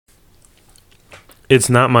it's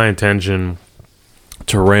not my intention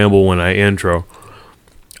to ramble when I intro.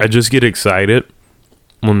 I just get excited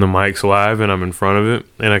when the mic's live and I'm in front of it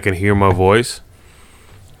and I can hear my voice.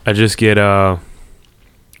 I just get I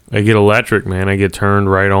get electric, man. I get turned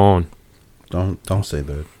right on. Don't say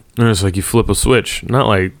that. And it's like you flip a switch. Not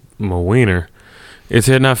like my wiener. It's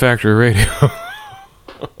Head Knot Factory Radio.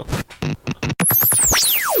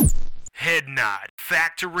 Head Knot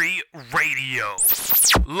Factory Radio.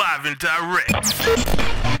 Live and direct.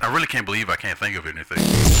 I really can't believe I can't think of anything.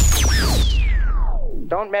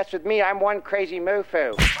 Don't mess with me, I'm one crazy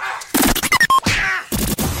mofo.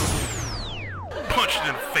 Punch it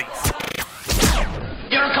in the face.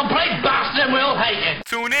 You're a complete bastard and we'll hate you.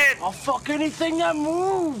 Tune in. I'll fuck anything that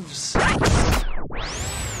moves.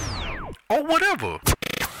 Or whatever.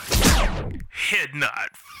 Head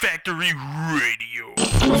Knot Factory Radio.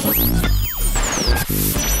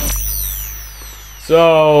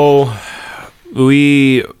 So,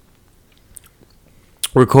 we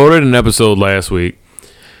recorded an episode last week,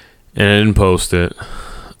 and I didn't post it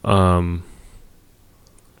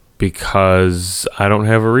because I don't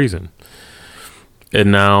have a reason.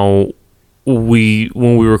 And now, when we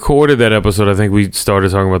recorded that episode, I think we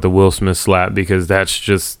started talking about the Will Smith slap because that's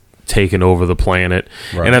just taken over the planet.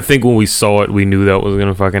 Right. And I think when we saw it, we knew that was going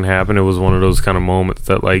to fucking happen. It was one of those kind of moments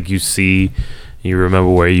that, like, you see, you remember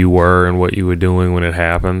where you were and what you were doing when it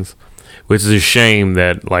happens. Which is a shame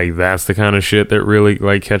that, like, that's the kind of shit that really,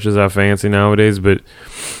 like, catches our fancy nowadays. But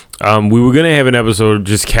we were going to have an episode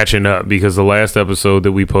just catching up because the last episode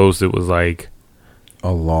that we posted was, like,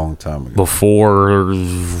 a long time ago. Before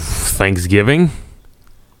Thanksgiving.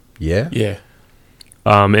 Yeah. Yeah.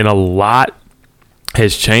 And a lot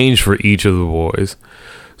has changed for each of the boys.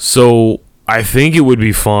 So I think it would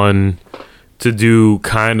be fun to do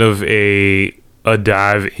kind of a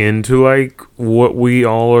dive into, like, what we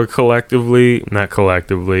all are individually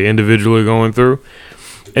going through.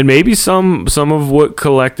 And maybe some of what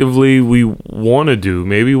collectively we want to do.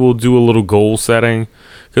 Maybe we'll do a little goal setting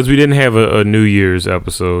because we didn't have a New Year's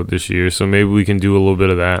episode this year. So maybe we can do a little bit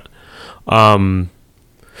of that.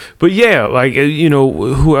 But yeah, like, you know,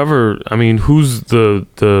 whoever, I mean, who's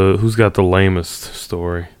who's got the lamest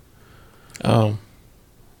story? I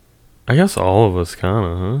guess all of us kind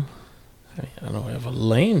of, huh? I don't have a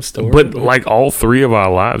lame story. But like all three of our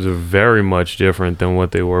lives are very much different than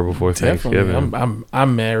what they were before Thanksgiving.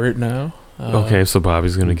 I'm married now. Okay, so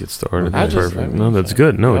Bobby's gonna get started. That's perfect. No, that's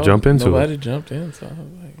good. No, jump into nobody it. Jumped in. So I was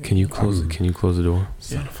like, Can you close the door?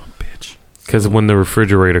 Son of a bitch. Because when the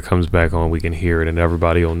refrigerator comes back on, we can hear it, and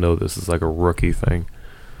everybody will know this is like a rookie thing.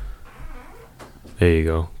 There you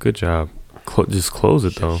go. Good job. Just close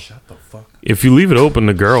it though. Shut the fuck. If you leave it open,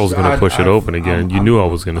 the girl's gonna push it open again. You knew I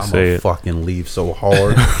was gonna say it. Fucking leave so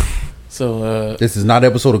hard. So this is not an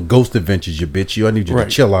episode of Ghost Adventures, you bitch. I need you to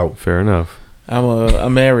chill out. Fair enough.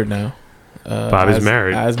 I'm married now. Bobby's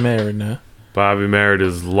married. I was married now. Bobby married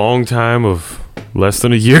his long time of less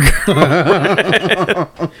than a year.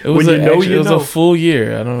 It was a full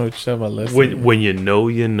year. I don't know what you're talking about. When you know,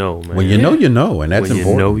 you know, man. When you know, you know, and that's when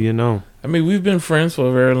important. You know, you know. I mean, we've been friends for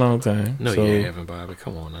a very long time. No, you haven't, Bobby.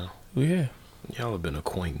 Come on now. Yeah. Y'all have been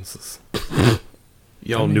acquaintances.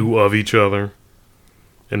 Y'all knew of each other,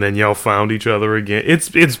 and then y'all found each other again.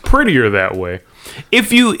 It's prettier that way.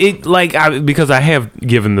 Because I have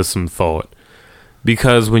given this some thought.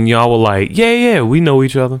 Because when y'all were like, yeah, we know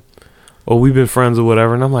each other, or we've been friends or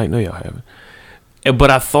whatever, and I'm like, no, y'all haven't.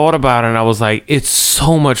 But I thought about it, and I was like, it's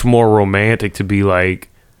so much more romantic to be like,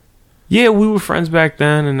 yeah, we were friends back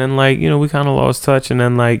then, and then, like, you know, we kind of lost touch, and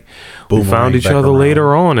then, like, we found each other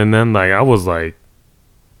later on, and then, like, I was like,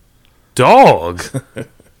 dog,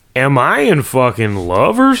 am I in fucking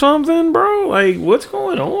love or something, bro? Like, what's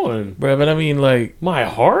going on? Bro, but I mean, like, my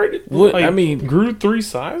heart? What, like, I mean, grew 3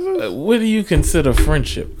 sizes? What do you consider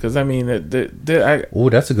friendship? Because, I mean, oh,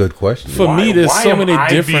 that's a good question. For me, there's so many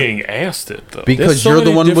different... being asked it, though? Because you're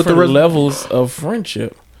the one with the levels of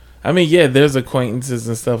friendship. I mean, yeah, there's acquaintances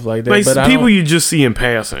and stuff like that. Like, but people you just see in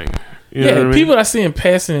passing. You know what I mean? People I see in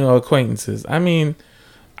passing are acquaintances. I mean,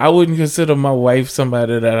 I wouldn't consider my wife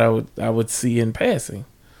somebody that I would see in passing.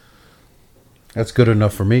 That's good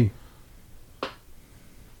enough for me.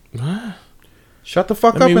 What? Shut the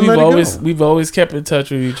fuck up and let it go. We've always kept in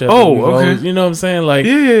touch with each other. Oh, okay. Always, you know what I'm saying? Like,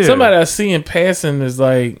 somebody I see in passing is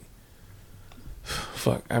like,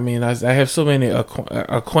 fuck. I mean, I have so many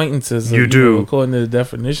acquaintances. You do, according to the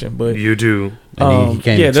definition. But you do.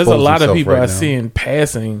 There's a lot of people I see in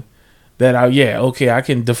passing that I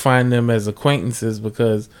can define them as acquaintances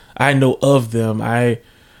because I know of them. I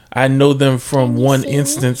know them from one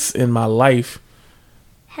instance in my life.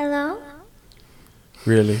 Hello?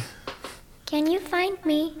 Really? Can you find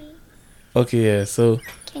me? Okay, yeah. So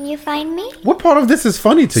Can you find me? What part of this is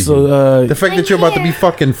funny to So, you? The fact that you're about to be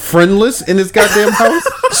fucking friendless in this goddamn house?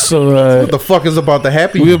 so What the fuck is about to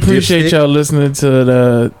happen? we you appreciate dipstick? y'all listening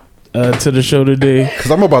to the show today.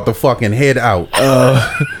 Cause I'm about to fucking head out.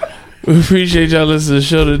 We appreciate y'all listening to the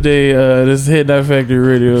show today. This is Hit That Factory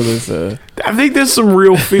Radio. This I think there's some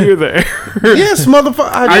real fear there. Yes, motherfucker.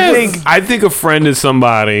 I think a friend is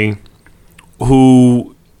somebody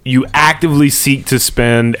who you actively seek to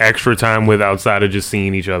spend extra time with outside of just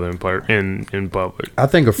seeing each other in public. I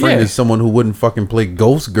think a friend Yeah. is someone who wouldn't fucking play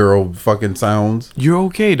Ghost Girl fucking sounds. You're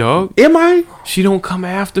okay, dog. Am I? She don't come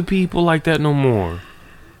after people like that no more.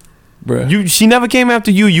 bruh. She never came after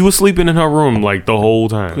you. You were sleeping in her room like the whole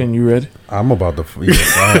time. Quinn, you ready? I'm about to.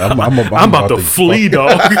 I'm I'm about to flee,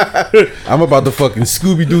 dog. I'm about to fucking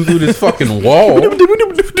Scooby Doo through this fucking wall.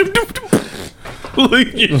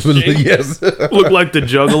 Yes. Look like the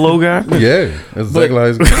Juggalo guy Yeah. That's exactly how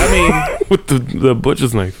it's going. I mean, with the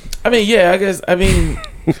butcher's knife. yeah. I mean,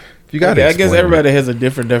 You got I guess everybody has a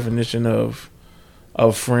different definition of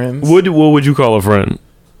friends. What would you call a friend?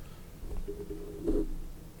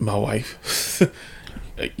 My wife,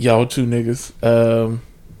 y'all two niggas.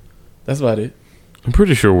 That's about it. I'm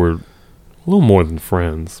pretty sure we're a little more than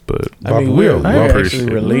friends, but I mean, Bobby, we're I'm actually pretty sure.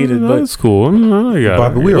 related, No, but that's cool. I got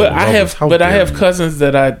Bobby, it. we're But I lovers. How have, I dare have you. cousins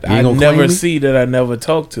that I gonna claim never me? see, that I never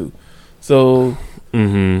talk to. So,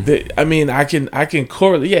 Mm-hmm. I mean, I can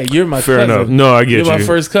correlate. Yeah, you're my Fair cousin. enough. No, I get You're you. my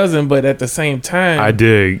first cousin, but at the same time, I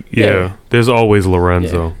dig. Yeah. Yeah. There's always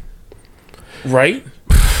Lorenzo. right?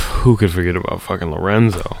 Who could forget about fucking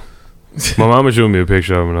Lorenzo? My mama showed me a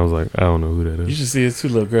picture of him, and I was like, I don't know who that You is. should see his two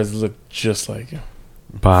little girls that look just like him.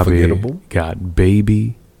 Bobby Forgettable. got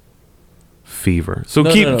baby fever. So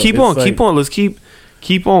No, keep no, keep it's on, like- keep on. Let's keep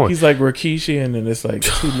on. He's like Rikishi, and then it's like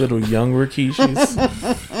two little young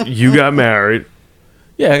Rikishis. You got married.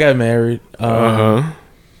 Yeah, I got married. Uh-huh.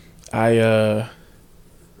 I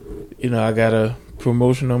I got a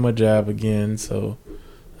promotion on my job again, so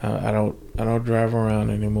I don't drive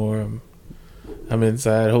around anymore. I'm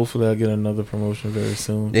inside. Hopefully, I'll get another promotion very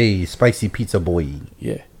soon. Hey, spicy pizza boy.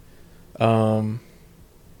 Yeah.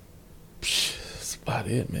 That's about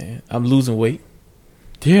it, man. I'm losing weight.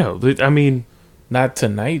 Yeah, I mean, Not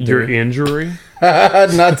tonight. your dude. injury.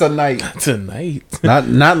 Not tonight. Tonight.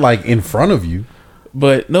 Not like in front of you.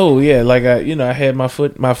 But no, yeah, like I had my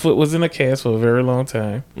foot was in a cast for a very long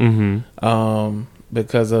time. Mm-hmm.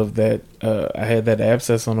 Because of that, I had that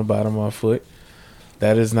abscess on the bottom of my foot.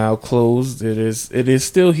 That is now closed. It is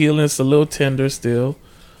still healing. It's a little tender still,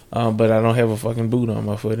 but I don't have a fucking boot on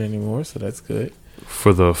my foot anymore, so that's good.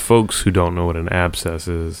 For the folks who don't know what an abscess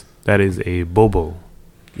is, that is a bobo.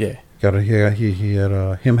 Yeah, Gotta hear he had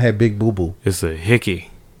him had big boo boo. It's a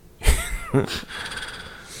hickey.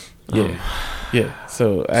 yeah, yeah.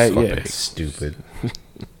 So Stupid.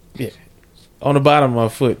 on the bottom of my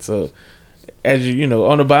foot. So as you know,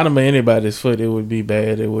 on the bottom of anybody's foot, it would be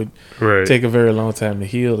bad. It would Right. take a very long time to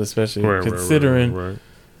heal, especially Right, considering right.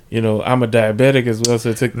 I'm a diabetic as well, so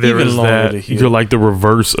it took There even is longer that. to heal. You're like the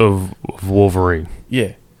reverse of Wolverine.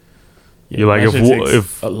 yeah. You're like that if shit takes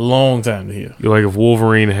if a long time to heal. you're like if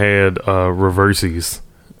Wolverine had reversies.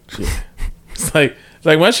 It's like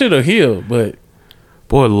my shit'll heal, but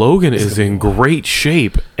Boy, Logan is in great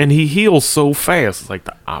shape, and he heals so fast. It's like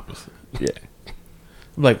the opposite. yeah,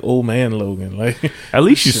 I'm like old man Logan. Like At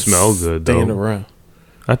least you just smell good, staying though. around.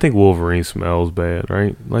 I think Wolverine smells bad,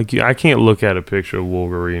 right? Like I can't look at a picture of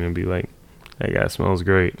Wolverine and be like, "That guy smells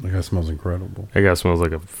great." Like that smells incredible. That guy smells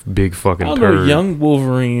like a big fucking I don't turd. know, young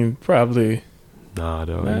Wolverine probably. Nah,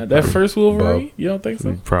 dog. Nah, He that first Wolverine, Bob. you don't think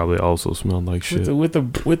so? probably also smelled like shit. With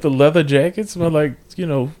the leather jacket, smell like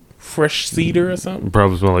fresh cedar or something.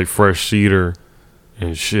 Probably smell like fresh cedar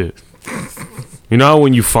and shit. You know how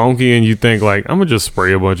when you funky and you think like, I'm gonna just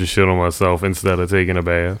spray a bunch of shit on myself instead of taking a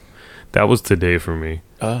bath? That was today for me.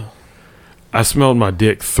 Oh, I smelled my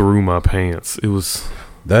dick through my pants. It was,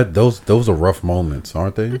 Those are rough moments,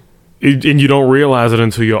 aren't they? and you don't realize it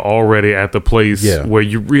until you're already at the place Yeah. where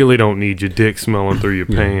you really don't need your dick smelling through your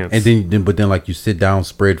pants. And then like you sit down,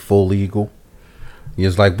 spread full eagle.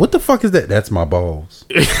 It's like, what the fuck is that? That's my balls.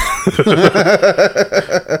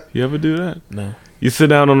 You ever do that? no. You sit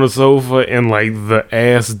down on the sofa and like the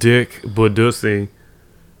ass dick badussy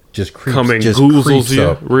Just creeps, come and just goozles creeps you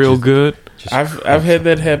up. real good. I've had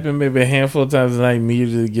that happen maybe a handful of times, and I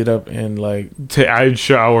immediately get up and like I'd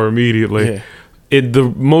shower immediately. yeah. The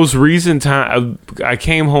most recent time I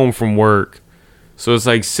came home from work, so it's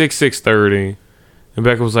like 6:30, and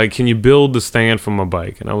Becca was like, "Can you build the stand for my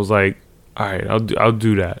bike?" And I was like, "All right, I'll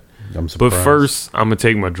do that." I'm But surprised. first, I'm gonna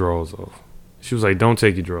take my drawers off. She was like, don't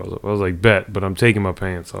take your drawers off. I was like, bet, but I'm taking my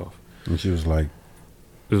pants off. And she was like,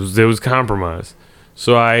 There was compromise.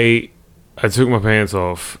 So I took my pants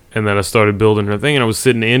off, and then I started building her thing, and I was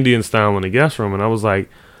sitting Indian style in the guest room, and I was like,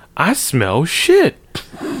 I smell shit.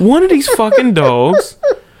 One of these fucking dogs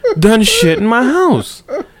done shit in my house.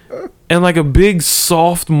 And like a big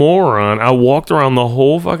soft moron, I walked around the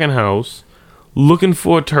whole fucking house looking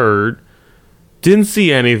for a turd. Didn't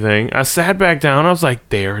see anything. I sat back down. I was like,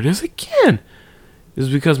 there it is again. It was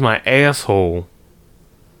because my asshole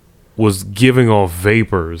was giving off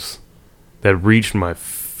vapors that reached my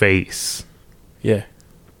face. Yeah.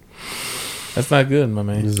 That's not good, my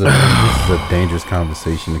man. this is a dangerous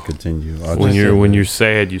conversation to continue. When you're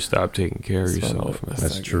sad, you stop taking care of yourself. Man.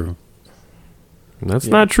 That's true. That's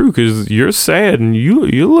not true, because you're sad and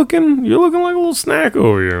you're looking like a little snack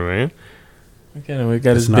over here, man. Okay, we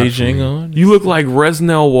got his not for Beijing me. on. You look like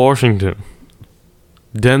Resnell Washington,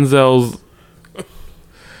 Denzel's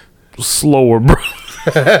slower brother.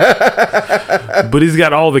 But he's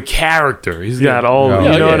got all the character. He's got all,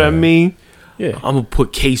 Yeah. you know what I mean? Yeah. I'm gonna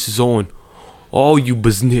put cases on all you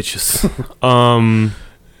biznitches.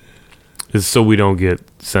 It's so we don't get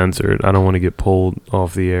censored. I don't want to get pulled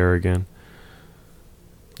off the air again.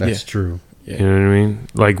 That's true. Yeah. You know what I mean?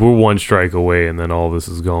 Like, we're one strike away, and then all this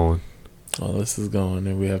is going. Well, this is going,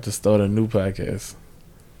 and we have to start a new podcast.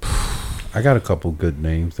 I got a couple good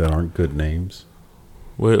names that aren't good names.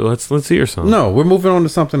 Wait, let's hear something. No, we're moving on to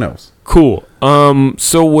something else. Cool.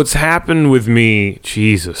 So what's happened with me?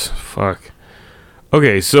 Jesus, fuck.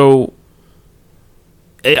 Okay, so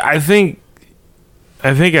I think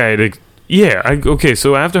I had okay.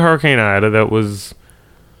 So after Hurricane Ida, that was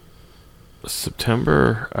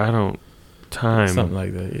September. Something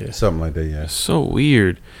like that, yeah. Something like that, yeah. So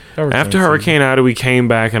weird. After season. Hurricane Ida, we came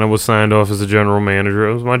back and I was signed off as a general manager.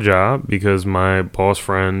 It was my job because my boss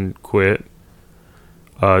friend quit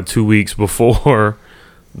 2 weeks before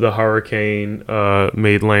the hurricane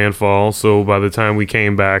made landfall. So by the time we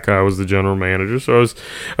came back, I was the general manager. So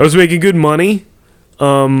I was making good money.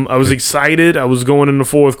 I was excited. I was going in the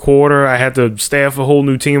fourth quarter. I had to staff a whole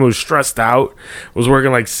new team. I was stressed out. I was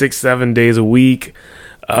working like 6-7 days a week.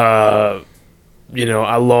 I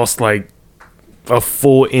lost like a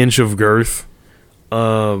full inch of girth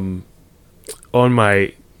on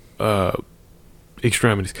my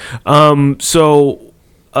extremities. So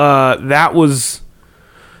that was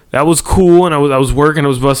cool, and I was working. I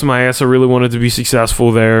was busting my ass. I really wanted to be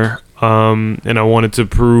successful there, and I wanted to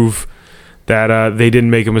prove that they didn't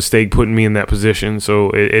make a mistake putting me in that position. So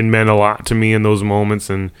it meant a lot to me in those moments,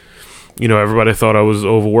 and everybody thought I was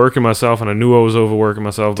overworking myself, and I knew I was overworking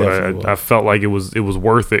myself, but I felt like it was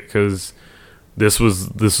worth it because this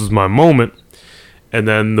was my moment. And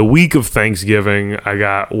then the week of Thanksgiving, I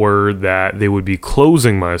got word that they would be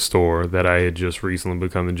closing my store that I had just recently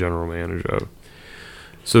become the general manager of.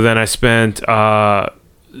 So then I spent the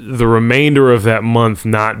remainder of that month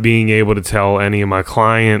not being able to tell any of my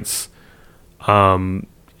clients, telling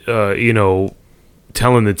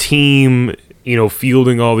the team,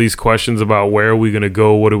 fielding all these questions about where are we going to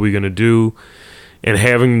go, what are we going to do, and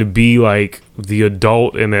having to be like the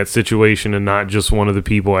adult in that situation and not just one of the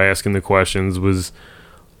people asking the questions was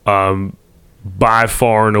by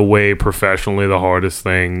far and away professionally the hardest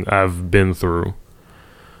thing I've been through.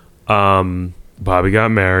 Bobby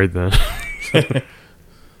got married then,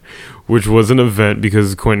 which was an event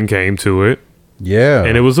because Quentin came to it. Yeah.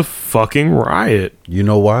 And it was a fucking riot. You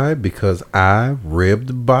know why? Because I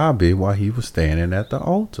ribbed Bobby while he was standing at the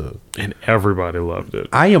altar. And everybody loved it.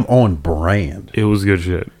 I am on brand. It was good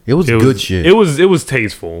shit. It was good shit. It was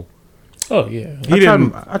tasteful. Oh, yeah.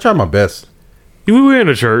 I tried my best. We were in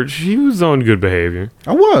a church. He was on good behavior.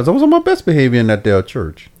 I was on my best behavior in that there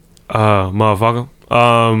church. Motherfucker.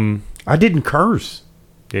 I didn't curse.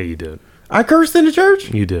 Yeah, you did. I cursed in the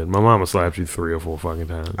church? You did. My mama slapped you 3 or 4 fucking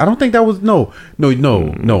times. I don't think that was... No.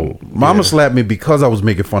 Mama slapped me because I was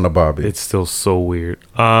making fun of Bobby. It's still so weird.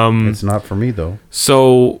 It's not for me, though.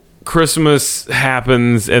 So Christmas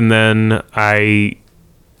happens, and then I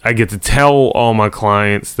get to tell all my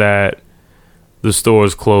clients that the store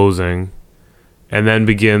is closing, and then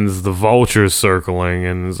begins the vultures circling,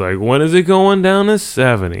 and it's like, when is it going down to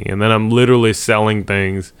 70? And then I'm literally selling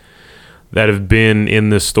things that have been in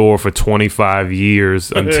the store for 25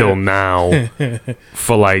 years until now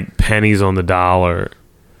for like pennies on the dollar.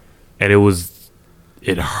 And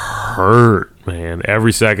it hurt, man.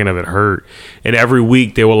 Every second of it hurt. And every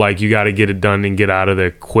week they were like, you got to get it done and get out of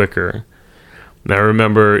there quicker. And I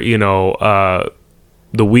remember,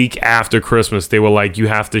 the week after Christmas, they were like, you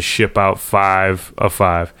have to ship out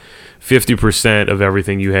 50% of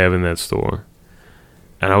everything you have in that store.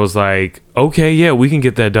 And I was like, okay, yeah, we can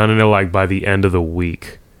get that done. And they're like, by the end of the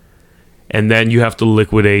week. And then you have to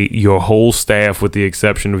liquidate your whole staff with the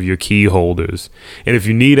exception of your key holders. And if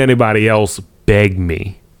you need anybody else, beg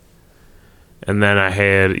me. And then I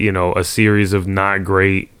had, a series of not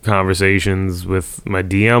great conversations with my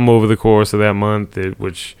DM over the course of that month,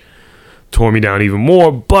 which tore me down even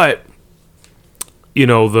more. But,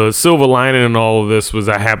 the silver lining in all of this was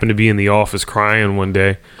I happened to be in the office crying one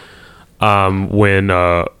day when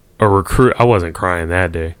a recruit... I wasn't crying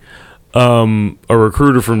that day. A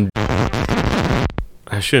recruiter from...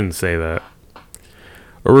 I shouldn't say that.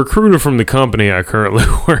 A recruiter from the company I currently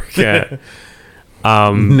work at...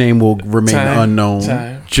 name will remain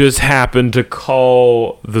unknown. Just happened to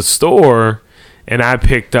call the store, and I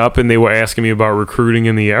picked up, and they were asking me about recruiting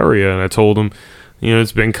in the area, and I told them,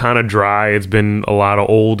 it's been kind of dry. It's been a lot of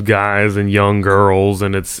old guys and young girls,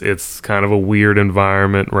 and it's kind of a weird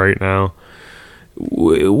environment right now,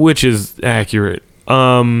 which is accurate.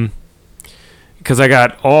 Because I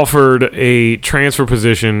got offered a transfer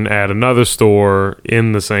position at another store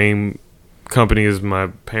in the same company as my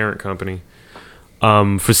parent company.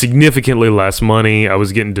 For significantly less money. I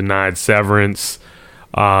was getting denied severance.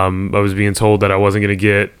 I was being told that I wasn't going to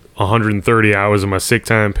get 130 hours of my sick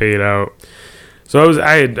time paid out. So I was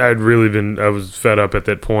fed up at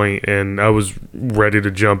that point, and I was ready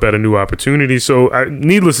to jump at a new opportunity. So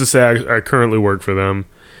needless to say, I currently work for them.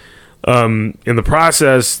 In the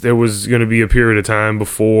process, there was going to be a period of time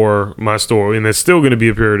before my store, and there's still going to be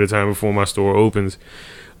a period of time before my store opens.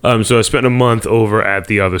 So I spent a month over at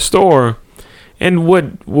the other store. And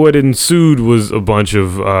what ensued was a bunch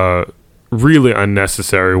of really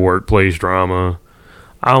unnecessary workplace drama.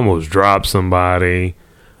 I almost dropped somebody.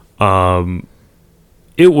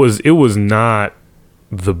 It was not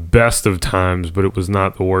the best of times, but it was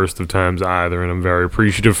not the worst of times either, and I'm very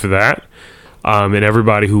appreciative for that. And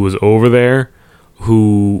everybody who was over there,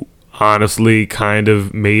 who honestly kind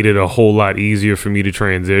of made it a whole lot easier for me to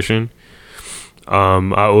transition.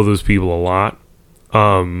 I owe those people a lot.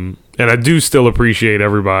 And I do still appreciate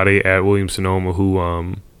everybody at Williams-Sonoma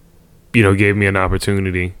who, gave me an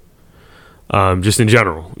opportunity. Just in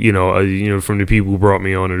general, from the people who brought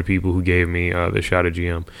me on to the people who gave me the shot at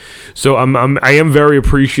GM. So I am very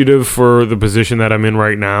appreciative for the position that I'm in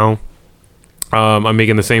right now. I'm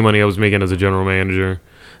making the same money I was making as a general manager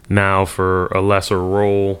now for a lesser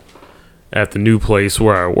role at the new place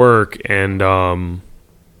where I work, and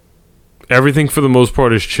everything for the most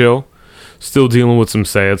part is chill. Still dealing with some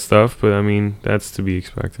sad stuff, but I mean, that's to be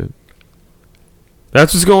expected.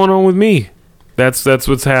 That's what's going on with me. That's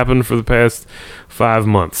what's happened for the past 5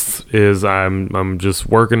 months. Is I'm just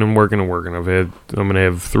working and working and working. I'm gonna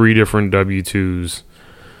have 3 different W-2s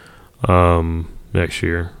next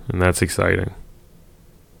year, and that's exciting.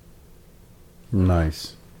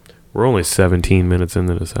 Nice. We're only 17 minutes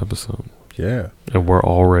into this episode. Yeah, and we're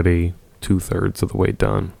already 2/3 of the way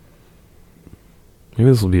done. Maybe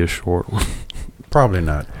this will be a short one. Probably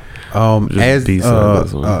not. As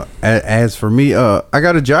for me, I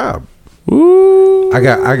got a job. Ooh. I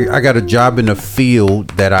got a job in a field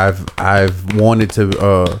that I've wanted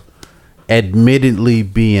to admittedly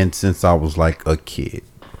be in since I was like a kid.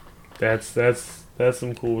 That's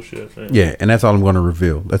some cool shit, man. Yeah, and that's all I'm going to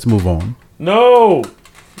reveal. Let's move on. No.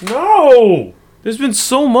 There's been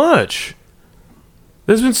so much.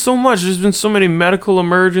 There's been so many medical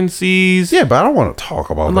emergencies. Yeah, but I don't want to talk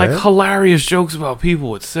about and that. like hilarious jokes about people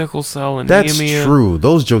with sickle cell and That's anemia. true.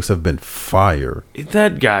 Those jokes have been fire.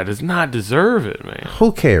 That guy does not deserve it, man.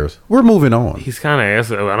 Who cares? We're moving on. He's kind of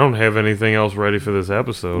asked. I don't have anything else ready for this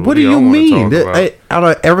episode. What do you mean? Out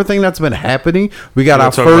of everything that's been happening, we got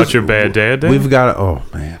our talk first. About your bad dad day? We've got. Oh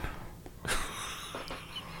man.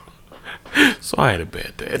 So I had a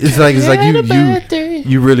bad day. It's like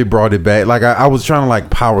you really brought it back. Like I was trying to like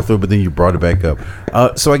power through, but then you brought it back up.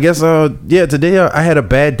 So I guess today I had a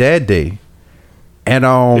bad dad day, and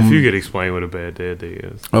if you could explain what a bad dad day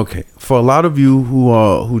is. Okay, for a lot of you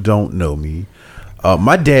who don't know me,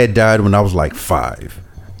 my dad died when I was like 5,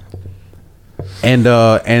 and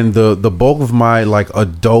the bulk of my like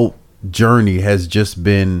adult journey has just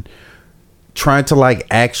been trying to like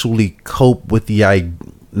actually cope with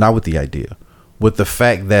with the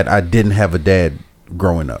fact that I didn't have a dad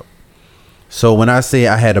growing up. So when I say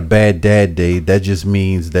I had a bad dad day, that just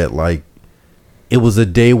means that like it was a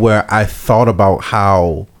day where I thought about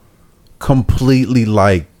how completely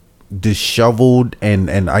like disheveled and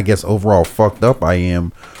I guess overall fucked up I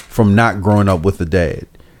am from not growing up with a dad.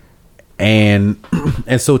 And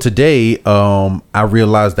so today I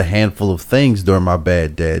realized a handful of things during my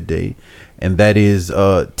bad dad day. And that is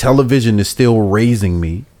television is still raising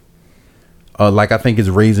me. like I think is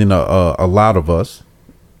raising a lot of us.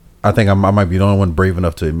 I think I might be the only one brave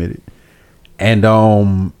enough to admit it. And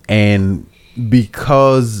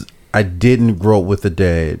because I didn't grow up with a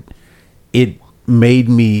dad, it made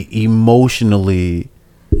me emotionally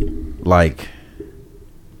like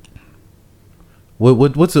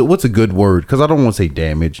what's a good word? Because I don't want to say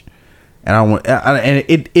damage, and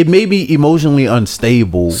it made me emotionally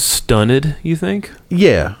unstable. Stunted, you think?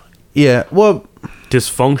 Yeah. Well,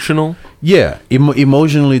 dysfunctional. Yeah,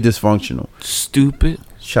 emotionally dysfunctional. Stupid.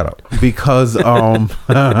 Shut up. Because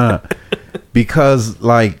because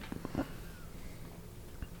like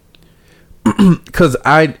because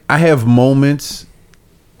I have moments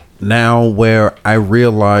now where I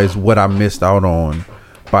realize what I missed out on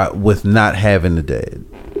with not having a dad.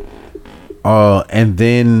 And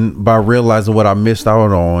then by realizing what I missed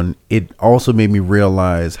out on, it also made me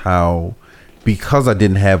realize how, because I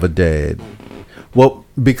didn't have a dad,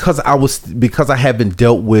 because I haven't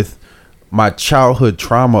dealt with my childhood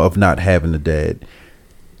trauma of not having a dad,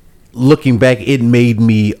 looking back, it made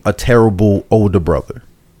me a terrible older brother.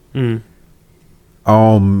 And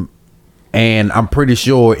I'm pretty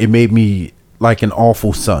sure it made me like an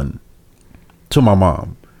awful son to my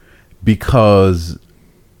mom, because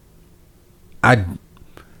I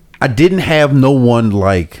didn't have no one,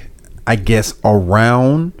 like, I guess,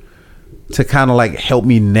 around to kind of like help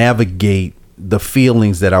me navigate the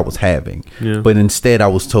feelings that I was having. But instead I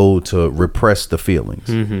was told to repress the feelings.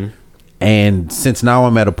 And since now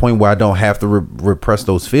I'm at a point where I don't have to repress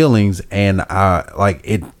those feelings, and I like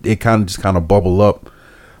it kind of bubble up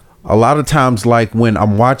a lot of times, like when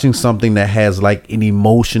I'm watching something that has like an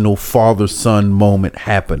emotional father-son moment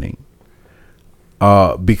happening,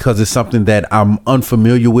 because it's something that I'm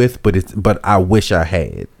unfamiliar with, but I wish I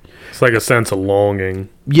had. It's like a sense of longing.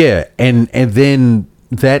 Yeah, and then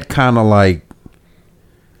that kind of like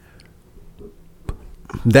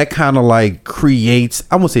creates,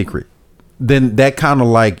 I won't say create, then that kind of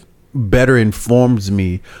like better informs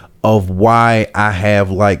me of why I have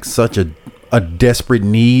like such a desperate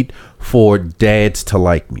need for dads to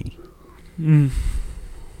like me.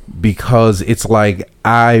 Because it's like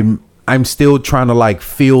I'm still trying to like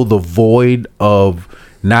fill the void of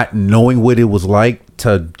not knowing what it was like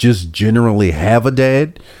to just generally have a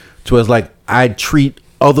dad. So it's like I treat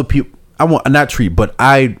other people,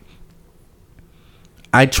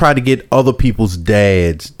 I try to get other people's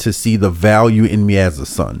dads to see the value in me as a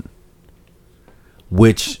son,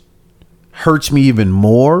 which hurts me even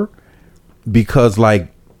more, because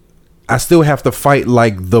like I still have to fight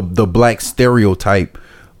like the black stereotype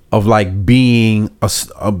of like being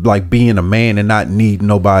a man and not need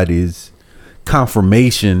nobody's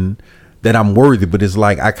confirmation that I'm worthy. But it's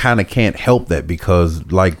like I kind of can't help that,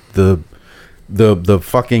 because like the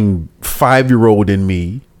fucking 5-year-old in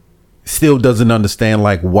me still doesn't understand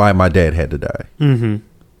like why my dad had to die.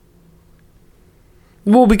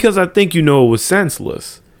 Well, because I think it was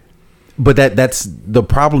senseless. But that's the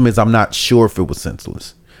problem, is I'm not sure if it was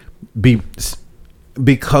senseless,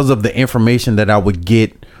 because of the information that I would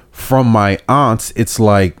get from my aunts. It's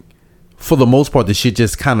like, for the most part, the shit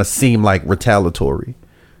just kind of seemed like retaliatory.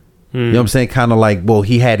 You know what I'm saying? Kind of like, well,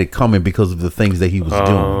 he had it coming because of the things that he was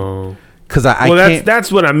doing. Because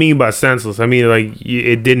that's what I mean by senseless. I mean, like,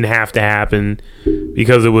 it didn't have to happen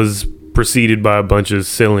because it was preceded by a bunch of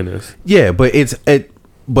silliness. Yeah, but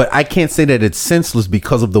but I can't say that it's senseless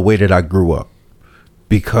because of the way that I grew up.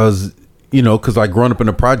 Because, because like growing up in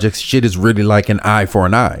the projects, shit is really like an eye for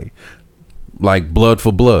an eye, like blood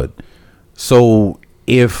for blood. So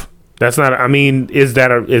if that's not, I mean, is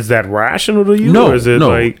that rational to you? No, or is it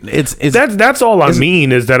like it's that's all I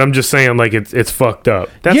mean, is that I'm just saying like it's fucked up.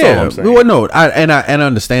 That's all I'm saying. Well, no, I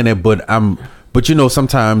understand that, but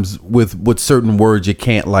sometimes with certain words you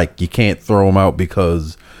can't throw them out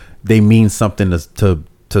because they mean something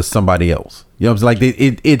to somebody else. You know what I'm saying?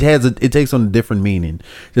 Like it takes on a different meaning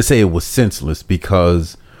to say it was senseless,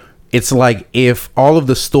 because it's like if all of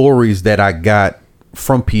the stories that I got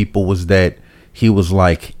from people was that he was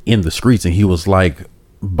like in the streets and he was like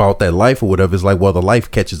about that life or whatever, it's like, well, the life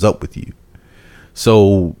catches up with you.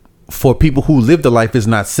 So for people who live the life, it's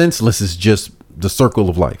not senseless, it's just the circle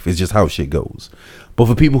of life. It's just how shit goes. But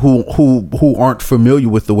for people who aren't familiar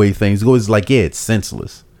with the way things go, it's like, yeah, it's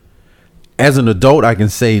senseless. As an adult, I can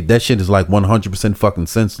say that shit is like 100% fucking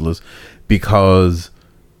senseless, because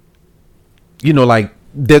like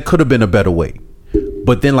there could have been a better way.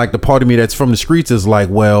 But then like the part of me that's from the streets is like,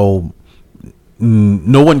 well,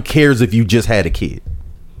 no one cares if you just had a kid.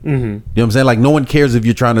 You know what I'm saying? Like, no one cares if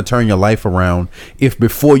you're trying to turn your life around if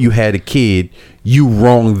before you had a kid you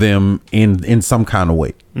wronged them in some kind of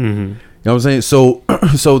way. know what I'm saying? So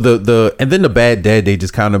so the and then the bad dad day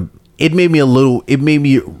just kind of it made me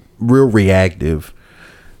real reactive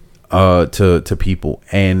to people,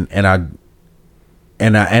 and I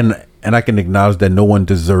can acknowledge that no one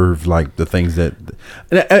deserved like the things that,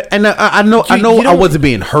 and I know I wasn't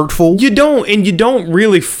being hurtful. You don't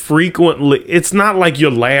really frequently. It's not like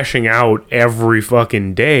you're lashing out every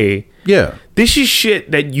fucking day. Yeah, this is shit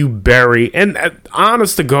that you bury. And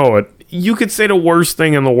honest to God, you could say the worst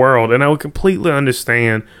thing in the world, and I would completely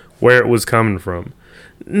understand where it was coming from.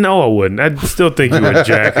 No, I wouldn't. I'd still think you were a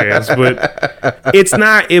jackass, but it's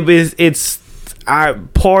not.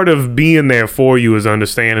 Part of being there for you is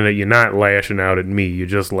understanding that you're not lashing out at me. You're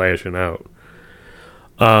just lashing out.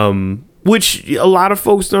 Which a lot of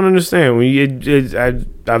folks don't understand.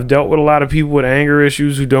 I've dealt with a lot of people with anger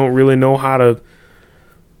issues who don't really know how to,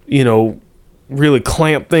 really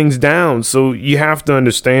clamp things down. So you have to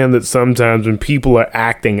understand that sometimes when people are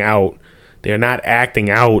acting out, they're not acting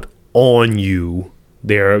out on you.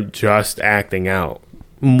 They're just acting out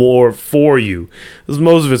more for you, because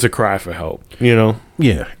most of it's a cry for help. Yeah,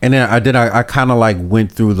 and then I kind of like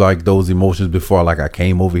went through like those emotions before like I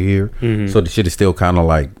came over here. Mm-hmm. So the shit is still kind of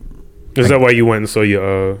like. Is that why you went and saw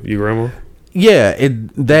your grandma? Yeah,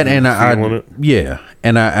 and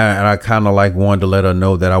I kind of like wanted to let her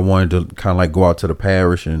know that I wanted to kind of like go out to the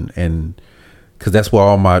parish and because that's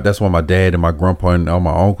where my dad and my grandpa and all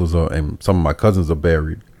my uncles are, and some of my cousins are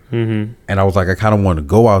buried. Mm-hmm. And I was like, I kind of want to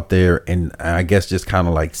go out there and I guess just kind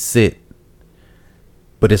of like sit.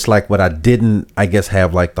 But it's like what I didn't, I guess,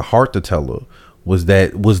 have like the heart to tell her was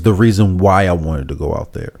the reason why I wanted to go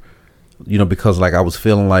out there. Because like I was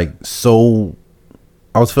feeling so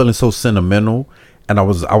sentimental, and I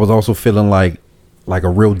was also feeling like a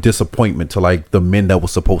real disappointment to like the men that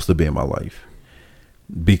was supposed to be in my life,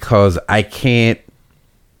 because I can't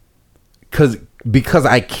understand,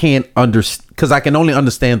 because I can only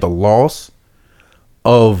understand the loss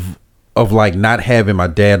of like not having my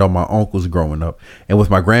dad or my uncles growing up, and with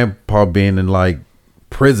my grandpa being in like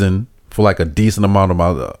prison for like a decent amount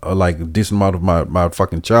of my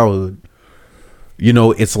fucking childhood.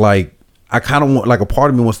 It's like I kind of want, like, a part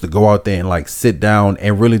of me wants to go out there and like sit down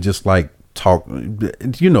and really just like talk,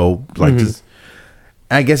 like just,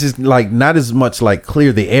 I guess it's like not as much like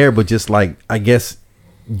clear the air, but just like, I guess,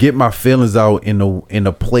 get my feelings out in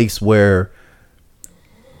a place where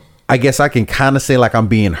I guess I can kind of say like I'm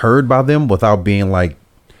being heard by them without being like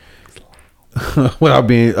without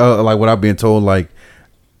being told like,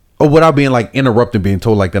 or without being like interrupted, being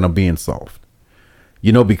told like that I'm being soft,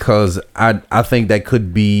 because I think that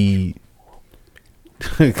could be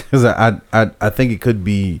because I think it could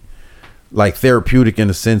be like therapeutic in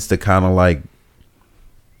a sense to kind of like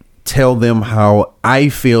tell them how I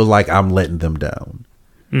feel like I'm letting them down.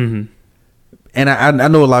 Mm-hmm. And I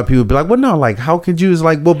know a lot of people be like, well, no, like, how could you? It's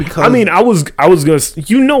like, well, because I mean, I was gonna,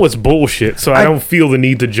 it's bullshit, so I don't feel the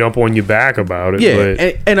need to jump on your back about it. Yeah, but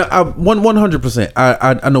and 100%,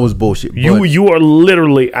 I know it's bullshit. You are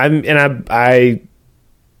literally, I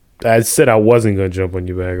said I wasn't gonna jump on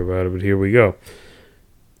your back about it, but here we go.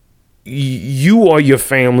 You are your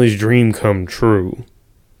family's dream come true,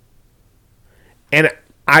 and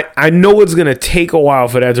I know it's gonna take a while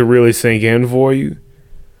for that to really sink in for you.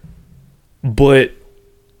 But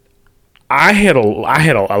I had a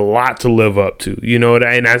lot to live up to,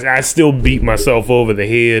 and I still beat myself over the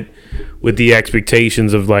head with the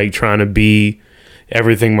expectations of like trying to be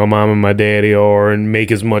everything my mom and my daddy are and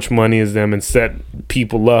make as much money as them and set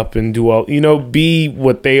people up and do all, be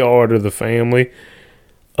what they are to the family.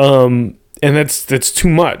 And that's too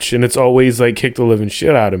much, and it's always like kick the living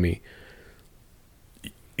shit out of me.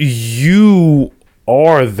 You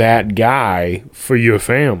are that guy for your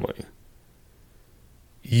family.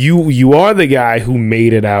 You are the guy who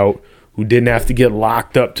made it out, who didn't have to get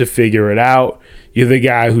locked up to figure it out. You're the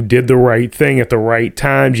guy who did the right thing at the right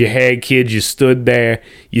times. You had kids, you stood there,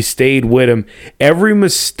 you stayed with them. Every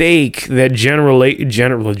mistake that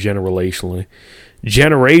generationally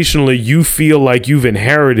you feel like you've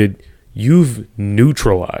inherited, you've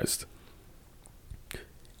neutralized.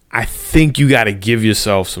 I think you got to give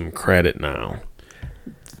yourself some credit now.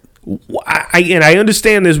 I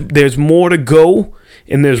understand there's more to go.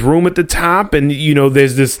 And there's room at the top, and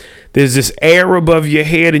there's this air above your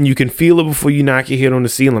head, and you can feel it before you knock your head on the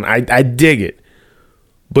ceiling. I dig it,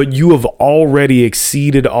 but you have already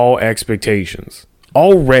exceeded all expectations.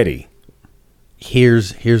 Already.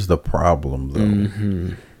 Here's the problem, though.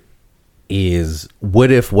 Mm-hmm. Is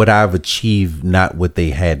what if what I've achieved not what they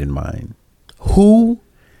had in mind? Who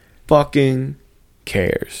fucking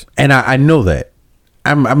cares? And I know that.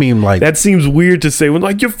 I mean, like, that seems weird to say when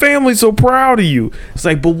like your family's so proud of you. It's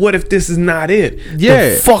like, but what if this is not it? Yeah.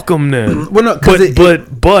 Then fuck them then. Well, no,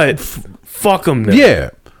 but fuck them then. yeah.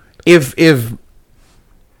 If the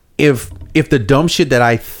dumb shit that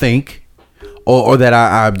I think or that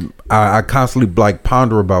I constantly like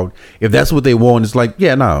ponder about, if that's what they want, it's like,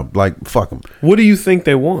 yeah, no, like fuck them. What do you think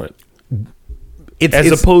they want?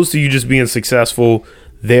 As opposed to you just being successful,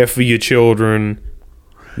 there for your children.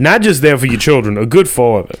 Not just there for your children, a good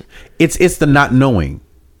father. It's the not knowing.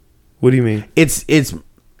 What do you mean? It's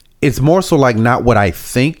more so like not what I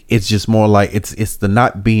think. It's just more like it's the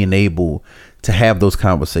not being able to have those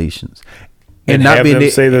conversations. And not have being them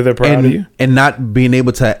say that they're proud of you? And not being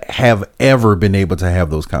able to have ever been able to have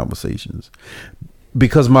those conversations.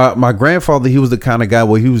 Because my grandfather, he was the kind of guy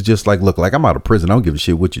where he was just like, look, like I'm out of prison. I don't give a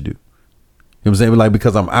shit what you do. You know what I'm saying? Like,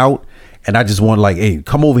 because I'm out and I just want like, hey,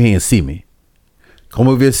 come over here and see me. Come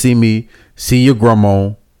over here, see me, see your grandma.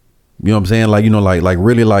 You know what I'm saying? Like, you know, like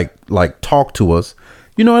really like talk to us.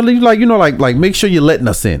 You know, like make sure you're letting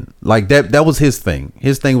us in. Like that was his thing.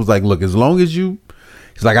 His thing was like, look, as long as you,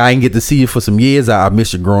 it's like, I ain't get to see you for some years. I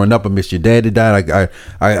miss you growing up. I miss your daddy died.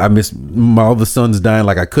 I miss my other sons dying.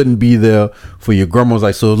 Like I couldn't be there for your grandma. Was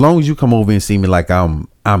like, so as long as you come over and see me, like I'm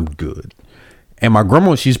good. And my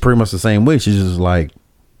grandma, she's pretty much the same way. She's like,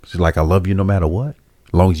 I love you no matter what,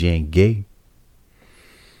 as long as you ain't gay.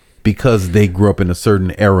 Because they grew up in a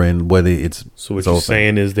certain era, and whether it's so what you're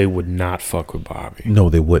saying is they would not fuck with Bobby. No,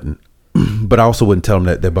 they wouldn't. But I also wouldn't tell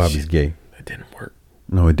them that Bobby's gay. That didn't work.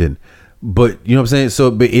 No, it didn't. But you know what I'm saying.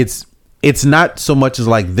 So, but it's not so much as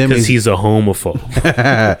like them because he's a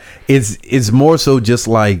homophobe. it's more so just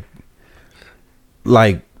like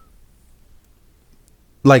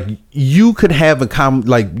you could have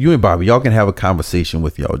like you and Bobby, y'all can have a conversation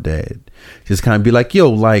with y'all dad. Just kind of be like,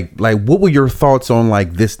 yo, like what were your thoughts on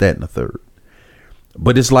like this, that, and the third?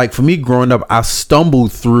 But it's like, for me growing up, I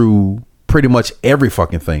stumbled through pretty much every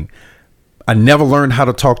fucking thing. I never learned how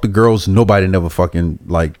to talk to girls. Nobody never fucking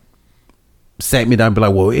like sat me down and be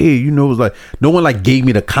like, well, hey, you know, it was like no one like gave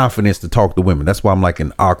me the confidence to talk to women. That's why I'm like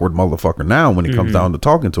an awkward motherfucker now when it comes down to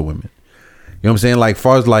talking to women. You know what I'm saying? Like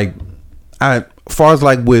far as like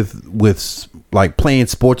with like playing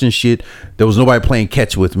sports and shit, there was nobody playing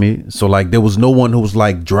catch with me. So like there was no one who was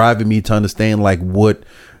like driving me to understand like what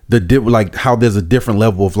like how there's a different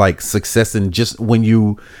level of like success, and just when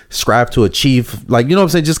you strive to achieve, like, you know what I'm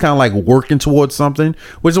saying, just kind of like working towards something,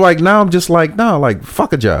 which is like now I'm just like, no, like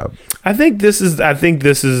fuck a job. I think this is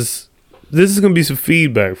gonna be some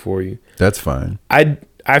feedback for you. That's fine.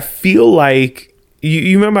 I feel like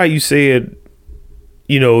you remember how you said,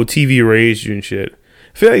 you know, TV raised you and shit.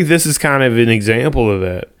 I feel like this is kind of an example of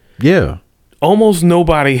that. Yeah. Almost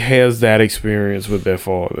nobody has that experience with their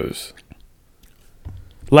fathers.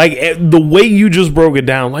 Like, the way you just broke it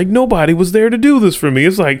down, like, nobody was there to do this for me.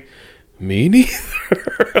 It's like, me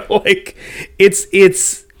neither. Like,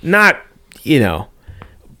 it's not, you know,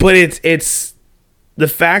 but it's the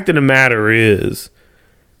fact of the matter is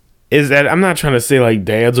that I'm not trying to say, like,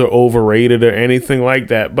 dads are overrated or anything like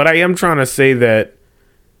that, but I am trying to say that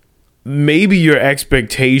maybe your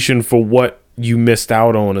expectation for what you missed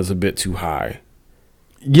out on is a bit too high.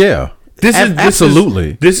 Yeah.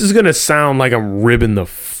 Absolutely. This is going to sound like I'm ribbing the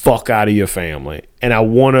fuck out of your family, and I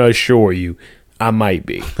want to assure you I might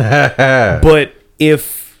be. But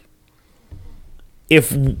if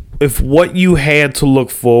what you had to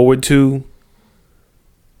look forward to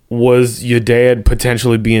was your dad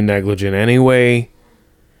potentially being negligent anyway,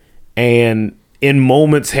 and in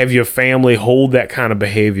moments have your family hold that kind of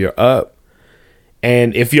behavior up,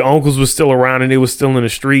 and if your uncles were still around and they were still in the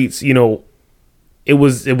streets, you know, it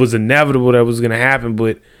was inevitable that was going to happen.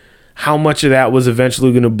 But how much of that was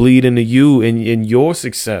eventually going to bleed into you and your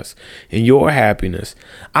success and your happiness?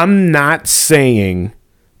 I'm not saying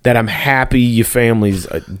that I'm happy your family's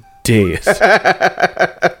dead.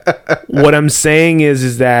 What I'm saying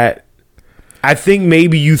is that I think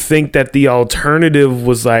maybe you think that the alternative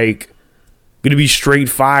was like going to be straight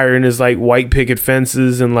fire and it's like white picket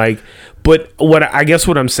fences and like, but what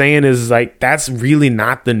I'm saying is like, that's really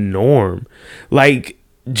not the norm. Like,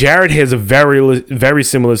 Jared has a very, very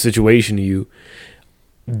similar situation to you.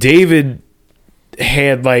 David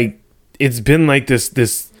had like, it's been like this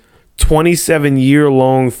 27-year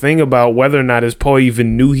long thing about whether or not his pa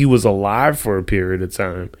even knew he was alive for a period of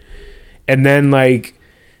time. And then like,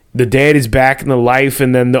 the dad is back in the life,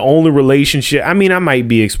 and then the only relationship, I mean, I might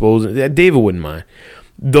be exposing, David wouldn't mind.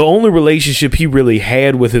 The only relationship he really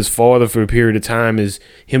had with his father for a period of time is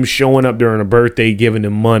him showing up during a birthday, giving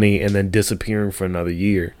him money, and then disappearing for another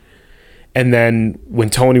year. And then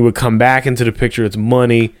when Tony would come back into the picture, it's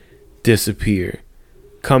money, disappear.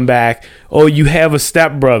 come back. Oh, you have a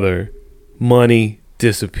stepbrother. Money,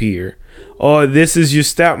 disappear. Oh, this is your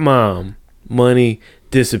stepmom. Money,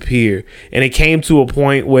 disappear. And it came to a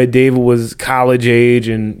point where David was college age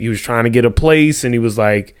and he was trying to get a place, and he was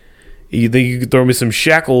like, you think you could throw me some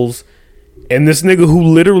shekels? And this nigga who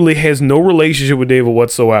literally has no relationship with David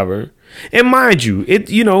whatsoever. And mind you,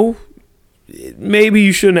 maybe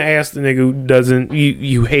you shouldn't have asked the nigga who doesn't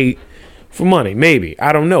you hate for money. Maybe.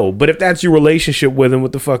 I don't know. But if that's your relationship with him,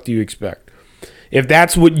 what the fuck do you expect? If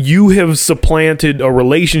that's what you have supplanted a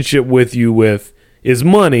relationship with you with is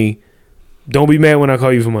money, don't be mad when I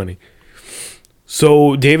call you for money.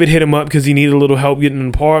 So David hit him up because he needed a little help getting an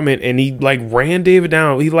apartment, and he like ran David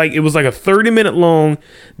down. It was like a 30-minute long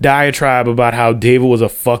diatribe about how David was a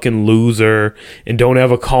fucking loser and don't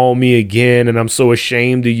ever call me again, and I'm so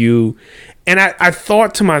ashamed of you. And I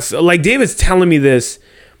thought to myself, like, David's telling me this,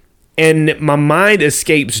 and my mind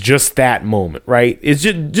escapes just that moment, right? It's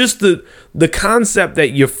just the concept that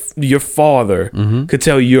your father could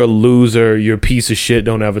tell you you're a loser, you're a piece of shit,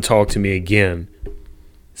 don't ever talk to me again.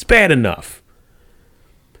 It's bad enough.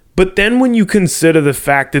 But then when you consider the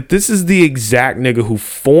fact that this is the exact nigga who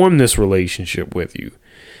formed this relationship with you,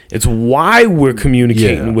 it's why we're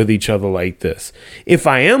communicating with each other like this. If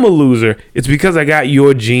I am a loser, it's because I got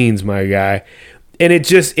your genes, my guy. And it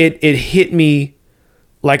just, it hit me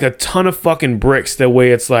like a ton of fucking bricks, the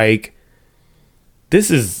way it's like,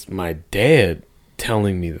 this is my dad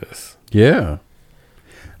telling me this. Yeah.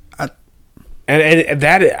 And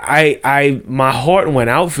that, my heart went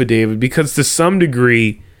out for David, because to some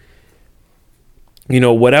degree, you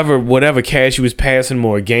know, whatever cash he was passing,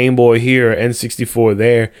 more Game Boy here, N64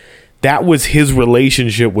 there, that was his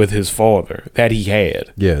relationship with his father that he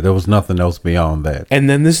had. Yeah, there was nothing else beyond that. And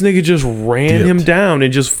then this nigga just ran him down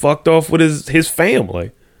and just fucked off with his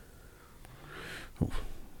family.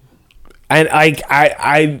 And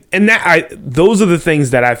those are the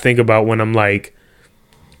things that I think about when I'm like,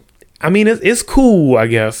 I mean, it's cool, I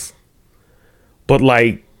guess, but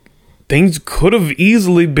like, things could have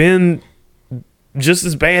easily been just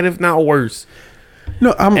as bad, if not worse.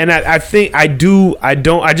 No, I think I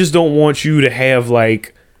just don't want you to have,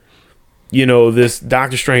 like, you know, this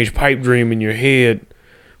Doctor Strange pipe dream in your head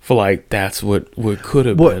for like, that's what could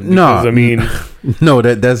have been. No, I mean, no,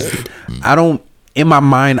 that's, I don't, in my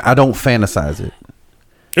mind, I don't fantasize it.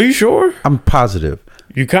 Are you sure? I'm positive.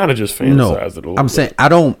 You kind of just fantasize it a little I'm bit. saying I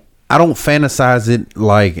don't fantasize it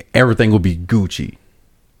like everything will be Gucci.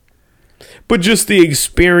 But just the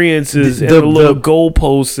experiences and the little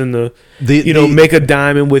goalposts and the make a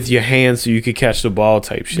diamond with your hand so you could catch the ball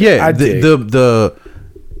type shit. Yeah, the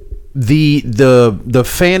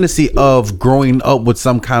fantasy of growing up with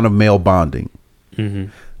some kind of male bonding.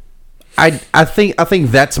 Mm-hmm. I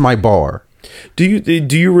think that's my bar. Do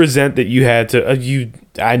you resent that you had to?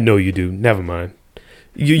 I know you do. Never mind.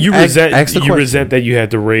 You resent that you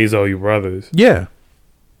had to raise all your brothers. Yeah.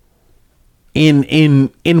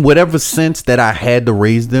 In whatever sense that I had to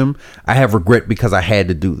raise them, I have regret because I had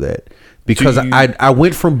to do that. Because I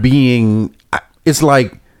went from being, it's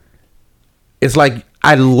like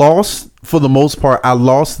I lost, for the most part, I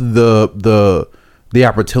lost the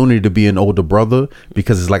opportunity to be an older brother,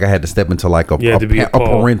 because it's like I had to step into like a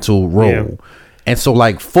parental role. Yeah. And so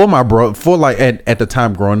like for my bro, for like at the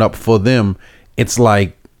time growing up, for them, it's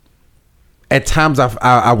like, at times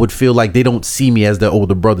I would feel like they don't see me as their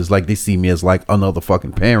older brothers, like they see me as like another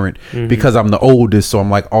fucking parent, because I'm the oldest, so I'm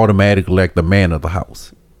like automatically like the man of the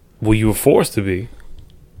house. Well, you were forced to be.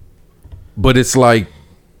 But it's like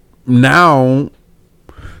now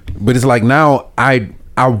I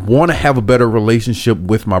want to have a better relationship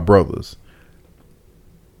with my brothers.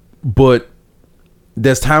 But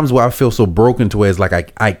there's times where I feel so broken to where it's like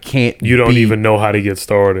I can't. You don't even know how to get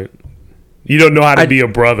started. You don't know how to be a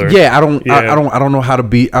brother. Yeah, I don't know how to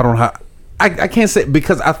be. I can't say,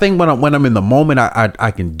 because I think when I'm in the moment, I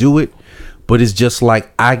can do it, but it's just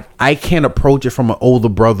like I can't approach it from an older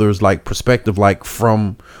brother's like perspective, like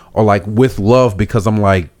from, or like with love, because I'm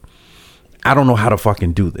like, I don't know how to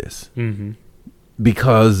fucking do this,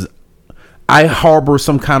 because I harbor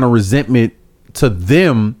some kind of resentment to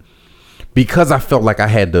them because I felt like I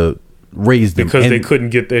had to raise them, because they couldn't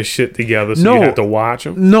get their shit together, so you had to watch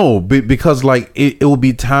them. No, because like it would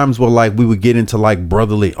be times where like we would get into like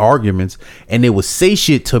brotherly arguments, and they would say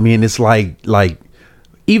shit to me, and it's like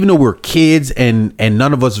even though we're kids and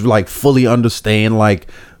none of us like fully understand like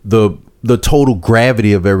the total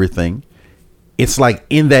gravity of everything, it's like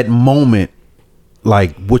in that moment,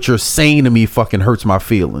 like what you're saying to me fucking hurts my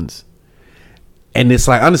feelings. And it's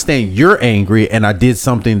like, I understand you're angry and I did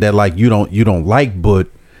something that like you don't like, but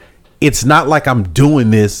it's not like I'm doing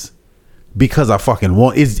this because I fucking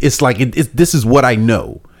want. It's like this is what I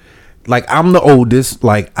know. Like, I'm the oldest.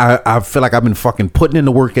 Like, I feel like I've been fucking putting in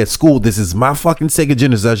the work at school. This is my fucking Sega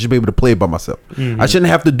Genesis. I should be able to play it by myself. I shouldn't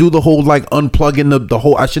have to do the whole like unplugging the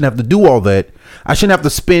whole. I shouldn't have to do all that. I shouldn't have to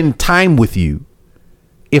spend time with you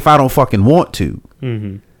if I don't fucking want to.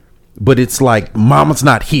 But it's like, mama's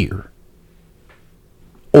not here,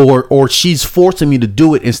 or she's forcing me to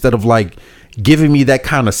do it instead of like giving me that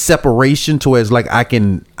kind of separation to where it's like I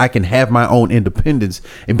can have my own independence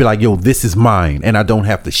and be like, yo, this is mine, and I don't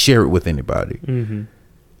have to share it with anybody. And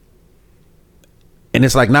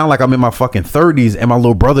it's like, now, like, I'm in my fucking 30s and my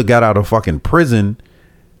little brother got out of fucking prison,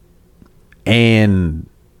 and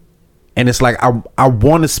it's like I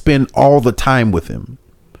want to spend all the time with him,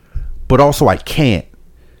 but also I can't,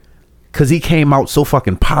 because he came out so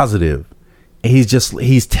fucking positive, and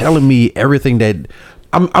he's telling me everything that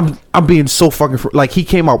I'm being so fucking like, he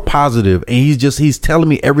came out positive, and he's telling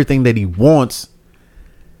me everything that he wants,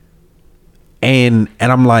 and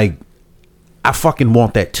I'm like, I fucking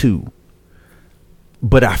want that too,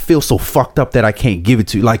 but I feel so fucked up that I can't give it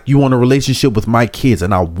to you. Like, you want a relationship with my kids,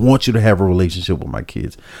 and I want you to have a relationship with my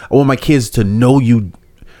kids. I want my kids to know you.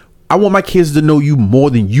 I want my kids to know you more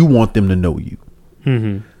than you want them to know you.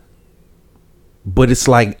 But it's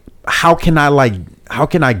like, how can I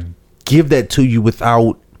give that to you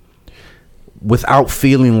without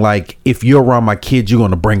feeling like, if you're around my kids, you're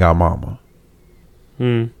gonna bring out mama. You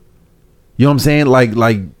know what I'm saying?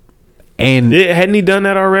 Like, and hadn't he done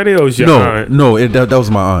that already? Or was your aunt? No, that was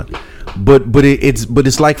my aunt. But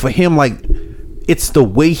it's like, for him, like, it's the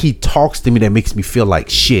way he talks to me that makes me feel like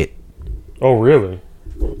shit. Oh, really?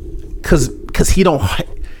 Cause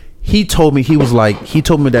he told me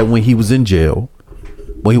that when he was in jail,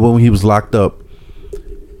 when he was locked up,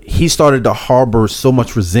 he started to harbor so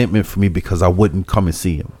much resentment for me because I wouldn't come and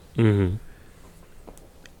see him.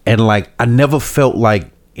 And like, I never felt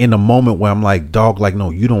like, in a moment where I'm like, dog, like, no,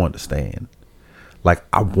 you don't understand. Like,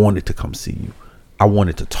 I wanted to come see you. I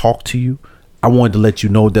wanted to talk to you. I wanted to let you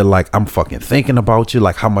know that, like, I'm fucking thinking about you,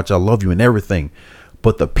 like, how much I love you and everything.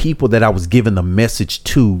 But the people that I was giving the message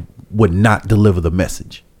to would not deliver the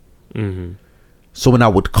message. So when I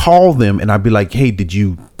would call them and I'd be like, hey, did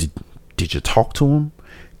you talk to him?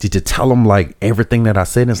 Did you tell him like everything that I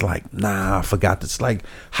said? And it's like, nah, I forgot this. Like,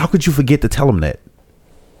 how could you forget to tell him that?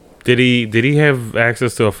 Did he have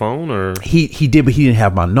access to a phone, or he did, but he didn't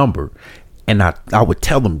have my number. And I would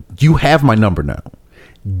tell him, you have my number now.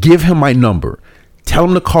 Give him my number. Tell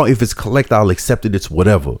him to call. If it's collect, I'll accept it. It's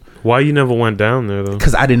whatever. Why you never went down there though?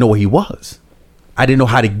 Because I didn't know where he was. I didn't know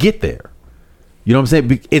how to get there. You know what I'm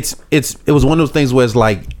saying? It was one of those things where it's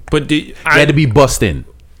like, but you had to be bussed in.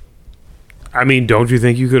 I mean, don't you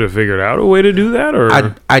think you could have figured out a way to do that? Or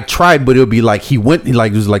I tried, but it would be like it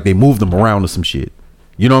was like they moved him around or some shit.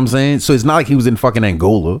 You know what I'm saying? So it's not like he was in fucking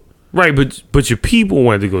Angola. Right, but your people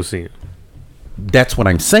went to go see him. That's what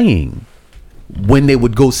I'm saying. When they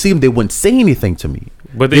would go see him, they wouldn't say anything to me.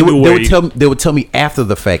 But they would tell me after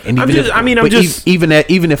the fact. And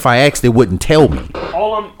even if I asked, they wouldn't tell me.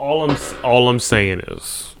 All I'm saying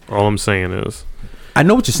is, I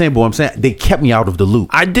know what you're saying, but I'm saying they kept me out of the loop.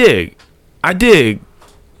 I dig. I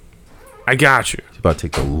got you. It's about to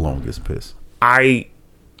take the longest piss. I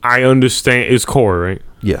understand. It's Corey, right?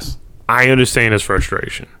 Yes. I understand his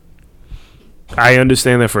frustration. I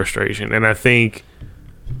understand that frustration, and I think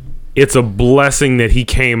it's a blessing that he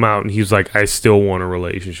came out and he was like, I still want a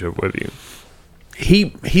relationship with you.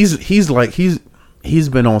 He's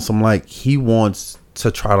been on some, like, he wants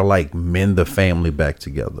to try to like mend the family back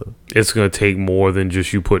together. It's gonna take more than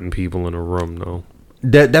just you putting people in a room, though.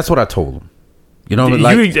 That's what I told him. You know,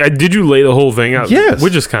 did you lay the whole thing out? Yes. We're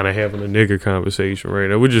just kind of having a nigger conversation right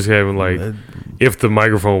now. We're just having like, if the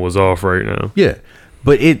microphone was off right now. Yeah,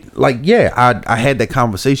 but I had that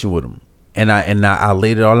conversation with him, and I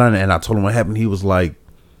laid it all out, and I told him what happened. He was like,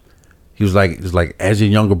 as your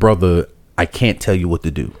younger brother, I can't tell you what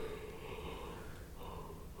to do.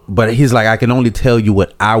 But he's like, I can only tell you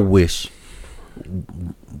what I wish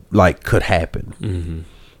like could happen. Mm-hmm.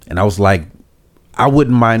 And I was like, I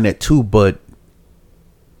wouldn't mind that too, but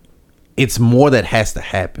it's more that has to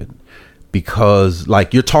happen, because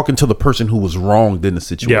like you're talking to the person who was wronged in the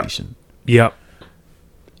situation. Yep.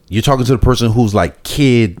 You're talking to the person who's like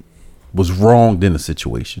kid was wronged in the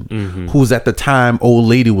situation, mm-hmm. who's at the time old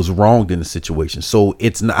lady was wronged in the situation. So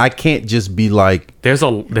I can't just be like, there's a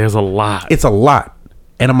lot. It's a lot.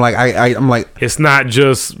 And I'm like, I'm like, it's not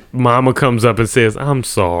just mama comes up and says, I'm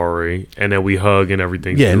sorry, and then we hug and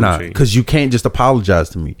everything. Yeah, nah, because you can't just apologize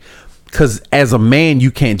to me. Because as a man,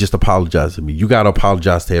 you can't just apologize to me. You got to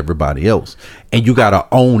apologize to everybody else, and you got to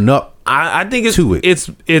own up. I think to it.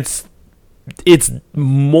 It's it's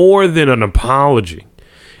more than an apology.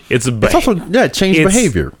 It's also change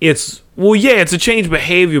behavior. It's a change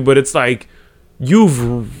behavior, but it's like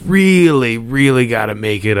you've really, really got to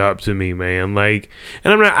make it up to me, man. Like,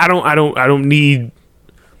 and I don't need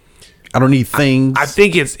things. I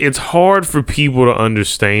think it's hard for people to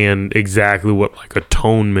understand exactly what like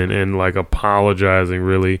atonement and like apologizing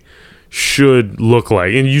really should look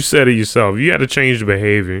like. And you said it yourself. You got to change the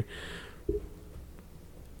behavior.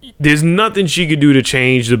 There's nothing she could do to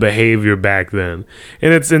change the behavior back then.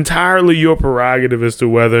 And it's entirely your prerogative as to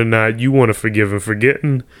whether or not you want to forgive and forget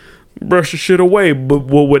and brush the shit away. But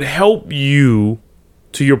what would help you,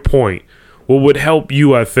 to your point, what would help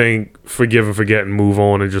you, I think, forgive and forget and move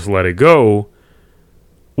on and just let it go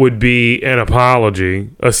would be an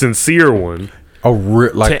apology, a sincere one,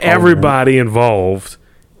 to everybody involved,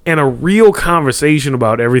 and a real conversation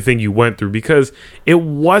about everything you went through, because it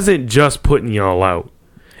wasn't just putting y'all out.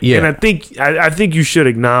 Yeah, and I think you should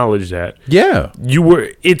acknowledge that. Yeah, you were.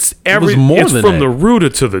 It's from the rooter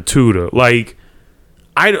to the tutor. Like,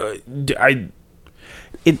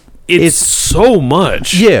 it's so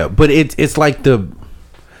much. Yeah, but it's like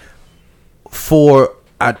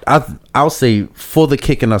I'll say for the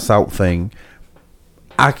kicking us out thing,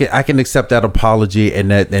 I can accept that apology, and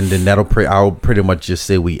then I'll pretty much just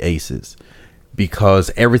say we aces, because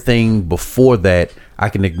everything before that I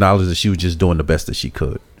can acknowledge that she was just doing the best that she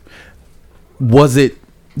could. Was it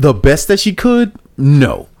the best that she could?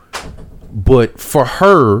 No. But for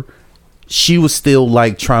her, she was still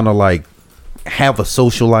like trying to like have a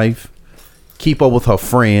social life, keep up with her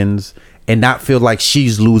friends, and not feel like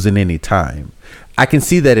she's losing any time. I can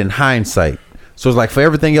see that in hindsight. So it's like for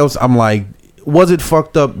everything else, I'm like, was it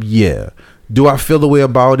fucked up? Yeah. Do I feel the way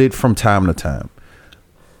about it from time to time?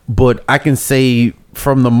 But I can say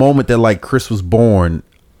from the moment that like Chris was born,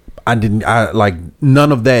 I like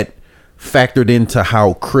none of that factored into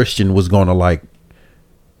how Christian was going to like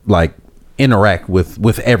interact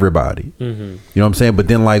with everybody. Mm-hmm. You know what I'm saying? But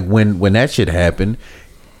then like when that shit happened,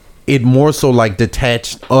 it more so like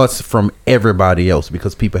detached us from everybody else,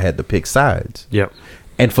 because people had to pick sides. Yep.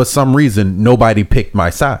 And for some reason, nobody picked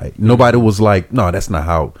my side. Nobody was like, no, that's not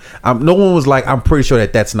how. No one was like, I'm pretty sure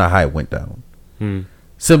that's not how it went down.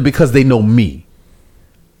 Simply because they know me.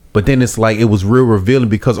 But then it's like, it was real revealing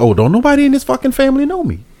because, don't nobody in this fucking family know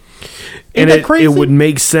me. And it would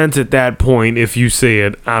make sense at that point if you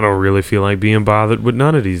said, I don't really feel like being bothered with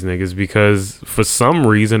none of these niggas, because for some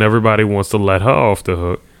reason everybody wants to let her off the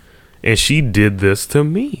hook, and she did this to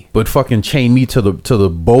me. But fucking chained me to the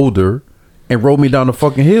boulder and rolled me down the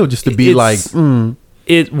fucking hill just to be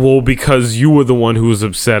because you were the one who was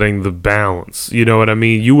upsetting the balance. You know what I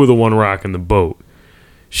mean? You were the one rocking the boat.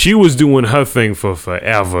 She was doing her thing for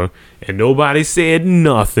forever, and nobody said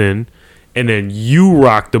nothing. And then you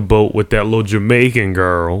rocked the boat with that little Jamaican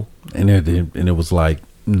girl, and it was like,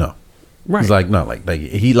 no, right? It's like, no,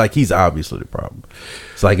 he's obviously the problem.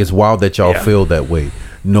 It's like, it's wild that y'all feel that way.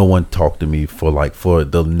 No one talked to me for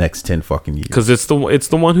the next 10 fucking years, because it's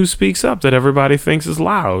the one who speaks up that everybody thinks is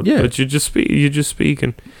loud. Yeah, but you're just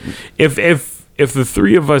speaking. If the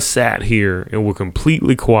three of us sat here and were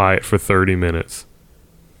completely quiet for 30 minutes,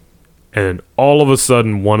 and all of a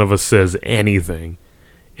sudden one of us says anything,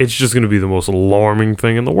 it's just going to be the most alarming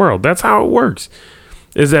thing in the world. That's how it works.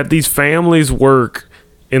 Is that these families work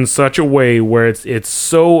in such a way where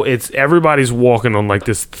it's everybody's walking on like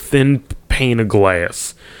this thin pane of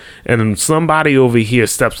glass, and then somebody over here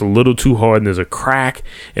steps a little too hard and there's a crack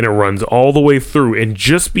and it runs all the way through, and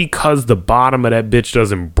just because the bottom of that bitch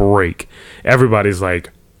doesn't break, everybody's like,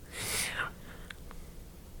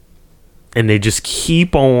 and they just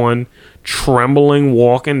keep on trembling,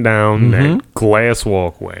 walking down that glass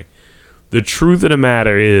walkway. The truth of the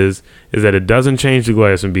matter is that it doesn't change the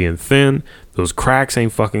glass from being thin. Those cracks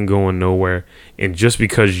ain't fucking going nowhere. And just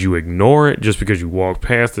because you ignore it, just because you walk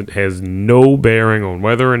past it, has no bearing on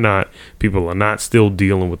whether or not people are not still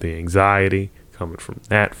dealing with the anxiety coming from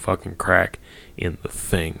that fucking crack in the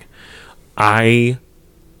thing. I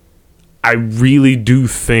really do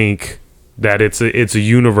think that it's a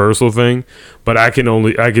universal thing, but I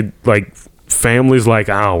could like families like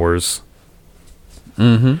ours,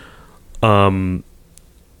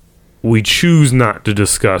 we choose not to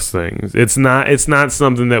discuss things. It's not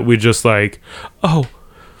something that we just like, I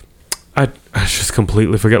just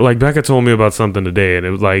completely forget. Like Becca told me about something today, and it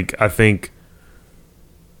was like, I think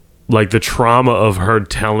like the trauma of her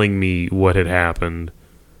telling me what had happened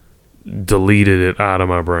deleted it out of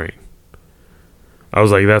my brain. I was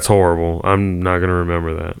like, that's horrible. I'm not gonna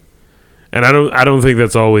remember that. And I don't think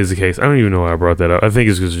that's always the case. I don't even know why I brought that up. I think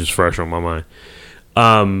it's because it's just fresh on my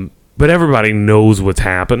mind. but everybody knows what's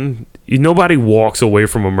happened. Nobody walks away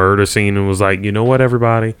from a murder scene and was like, you know what,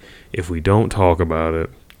 everybody? If we don't talk about it,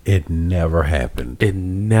 It never happened. it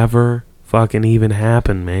never fucking even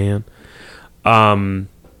happened, man. And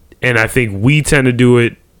I think we tend to do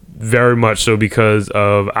it very much so because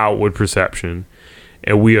of outward perception.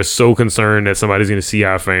 And we are so concerned that somebody's going to see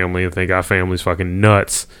our family and think our family's fucking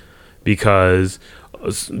nuts because,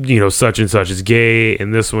 you know, such and such is gay,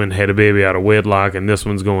 and this one had a baby out of wedlock, and this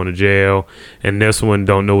one's going to jail, and this one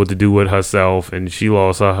don't know what to do with herself, and she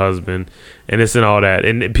lost her husband, and this and all that.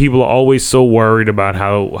 And people are always so worried about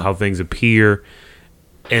how things appear.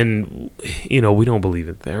 And, you know, we don't believe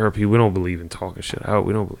in therapy. We don't believe in talking shit out.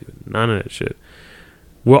 We don't believe in none of that shit.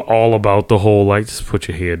 We're all about the whole, like, just put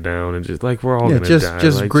your head down and just, like, we're all going to die.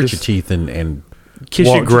 Just like, grit your teeth and kiss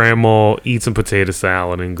walk- your grandma, eat some potato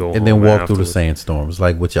salad, and go home. and then walk through the afterwards. sandstorms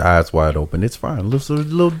like with your eyes wide open. It's fine. A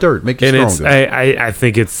little dirt, make you And stronger. I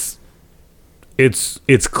think it's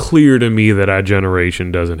clear to me that our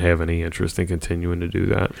generation doesn't have any interest in continuing to do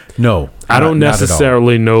that. No, I don't not at all.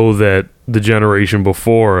 necessarily know that the generation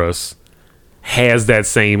before us has that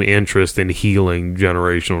same interest in healing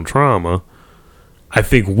generational trauma. I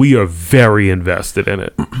think we are very invested in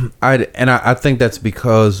it. I think that's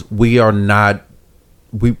because we are not.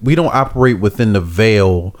 We don't operate within the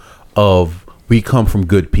veil of we come from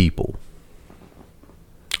good people.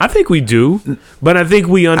 I think we do, but I think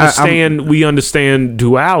we understand. We understand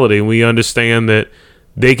duality, and we understand that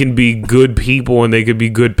they can be good people and they could be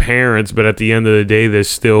good parents, but at the end of the day, there's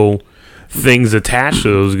still things attached to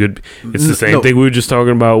those good. It's the same thing we were just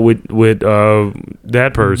talking about with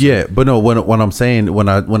that person. Yeah, but no. When I'm saying when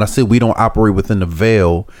I say we don't operate within the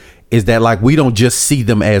veil, is that like we don't just see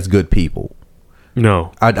them as good people.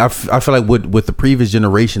 No, I feel like with the previous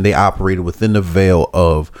generation, they operated within the veil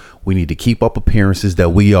of we need to keep up appearances that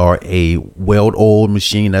we are a well-oiled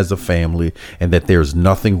machine as a family and that there's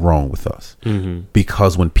nothing wrong with us. Mm-hmm.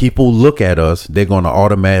 Because when people look at us, they're going to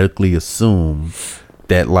automatically assume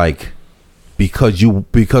that like because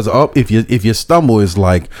if you stumble is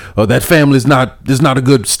like, oh, that family is not a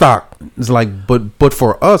good stock. It's like but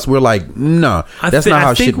for us, we're like, nah, that's not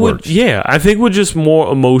how shit works. Yeah, I think we're just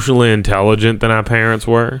more emotionally intelligent than our parents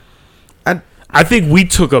were. I think we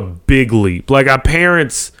took a big leap. Like our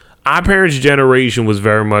parents' generation was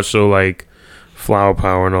very much so like flower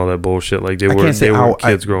power and all that bullshit. Like they were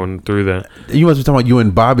kids growing through that. You must be talking about you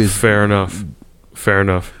and Bobby's Fair enough.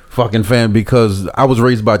 fucking fan because I was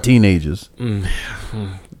raised by teenagers. The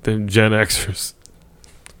Gen Xers,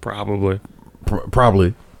 probably.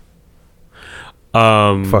 Probably.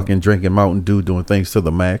 Fucking drinking Mountain Dew, doing things to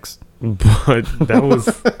the max. But that was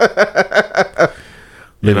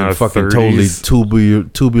Living fucking 30s. totally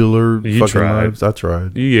tubular You fucking tried. lives. I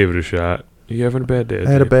tried. You gave it a shot. You having a bad day? I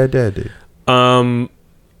had a bad dad day.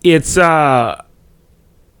 It's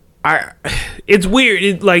it's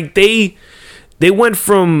weird. Like they went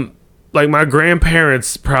from like my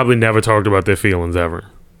grandparents probably never talked about their feelings ever.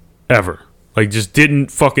 Like just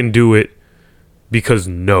didn't fucking do it because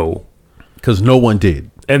no. Because no one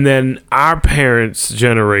did. And then our parents'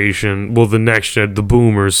 generation, well, the next gen, the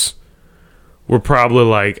boomers, were probably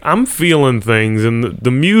like, I'm feeling things, and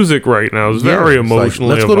the music right now is very it's like,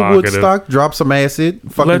 emotionally let's go to evocative. Woodstock, drop some acid,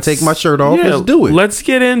 fucking take my shirt off, yeah, let's do it. Let's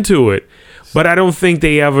get into it. But I don't think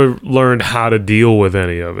they ever learned how to deal with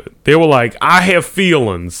any of it. They were like, I have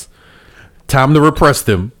feelings. Time to repress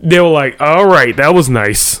them. They were like, all right, that was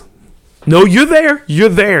nice. No, you're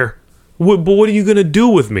there. But what are you going to do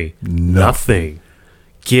with me? Nothing.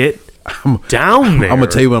 Get down there. I'm gonna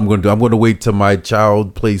tell you what I'm gonna do. I'm gonna wait till my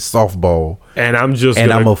child plays softball, and I'm just and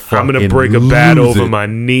gonna, I'm gonna break a bat over my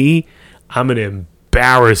knee. I'm gonna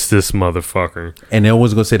embarrass this motherfucker. And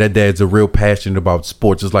everyone's gonna say that dad's a real passionate about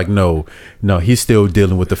sports. It's like no, he's still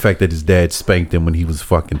dealing with the fact that his dad spanked him when he was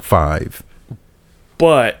fucking 5.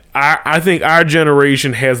 But I think our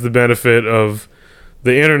generation has the benefit of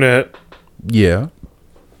the internet. Yeah.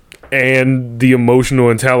 And the emotional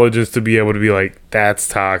intelligence to be able to be like, that's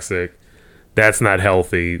toxic. That's not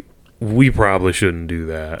healthy. We probably shouldn't do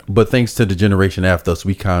that. But thanks to the generation after us,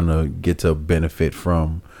 we kind of get to benefit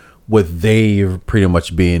from what they're pretty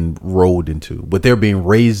much being rolled into. What they're being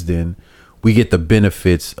raised in, we get the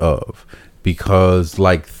benefits of. Because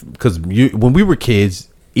when we were kids,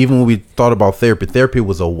 even when we thought about therapy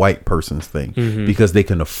was a white person's thing because they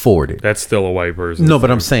can afford it. That's still a white person. No, but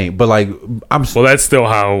I'm saying, but like, well, that's still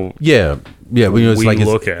how. Yeah. When it's we like,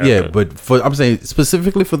 look at it. but I'm saying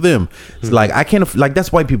specifically for them, it's like I can't like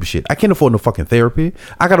that's white people shit. I can't afford no fucking therapy.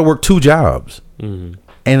 I got to work 2 jobs, and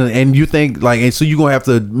you think like, and so you gonna have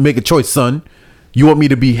to make a choice, son. You want me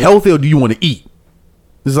to be healthy or do you want to eat?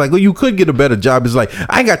 It's like, well, you could get a better job. It's like,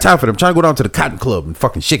 I ain't got time for them. I'm trying to go down to the Cotton Club and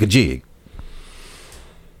fucking shake a jig.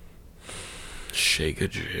 Shake a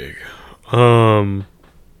jig.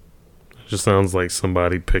 Just sounds like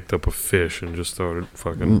somebody picked up a fish and just started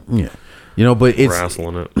fucking Yeah. You know, but it's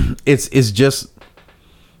wrestling it. It's just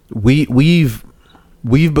we've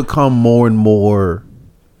become more and more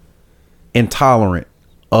intolerant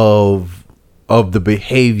of the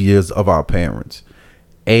behaviors of our parents.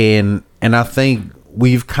 And I think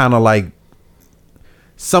we've kind of like,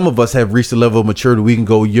 some of us have reached a level of maturity we can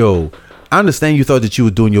go, yo, I understand you thought that you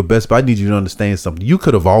were doing your best, but I need you to understand something. You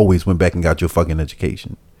could have always went back and got your fucking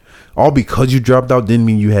education. All because you dropped out didn't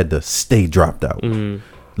mean you had to stay dropped out.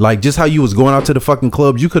 Like, just how you was going out to the fucking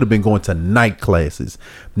clubs, you could have been going to night classes,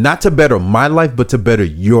 not to better my life, but to better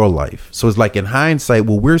your life. So it's like in hindsight,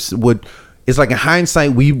 it's like in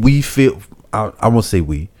hindsight, we feel, I won't say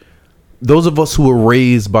we, those of us who were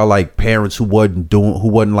raised by like parents who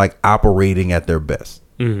wasn't like operating at their best.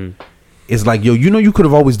 It's like, yo, you could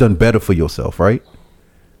have always done better for yourself, right?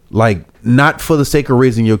 Like, not for the sake of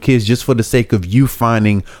raising your kids, just for the sake of you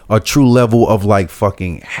finding a true level of like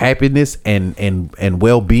fucking happiness and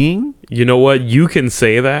well-being. You know what? You can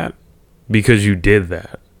say that because you did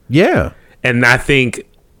that. Yeah. And I think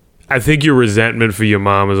your resentment for your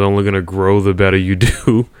mom is only going to grow the better you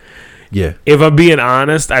do. Yeah. If I'm being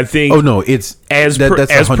honest, I think. Oh no, it's as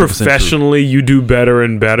 100% professionally true. You do better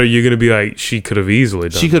and better. You're going to be like, she could have easily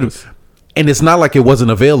done. She could have. And it's not like it wasn't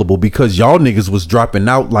available because y'all niggas was dropping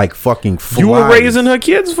out like fucking flies. You were raising her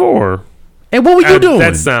kids for her. And what were you doing?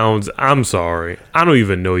 That sounds, I'm sorry. I don't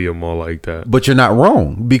even know you're more like that. But you're not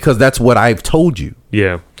wrong because that's what I've told you.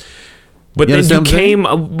 Yeah. But you then you came,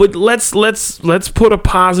 but let's put a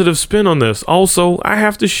positive spin on this. Also, I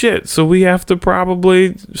have to shit, so we have to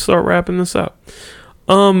probably start wrapping this up.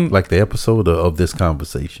 Like the episode of this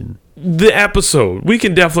conversation. The episode. We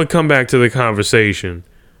can definitely come back to the conversation.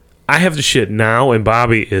 I have to shit now, and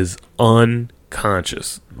Bobby is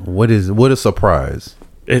unconscious. What a surprise!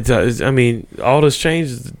 It does. I mean, all this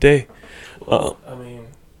changes today. I mean,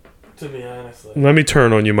 to be honest, Let me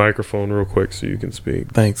turn on your microphone real quick so you can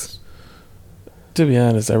speak. Thanks. To be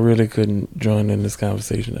honest, I really couldn't join in this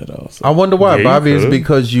conversation at all. So. I wonder why, Yeah, Bobby. Is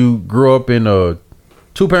because you grew up in a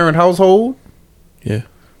 2-parent household? Yeah.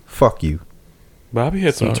 Fuck you. Bobby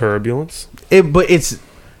had some turbulence.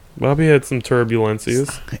 Bobby had some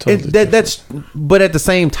turbulences. But at the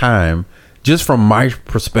same time, just from my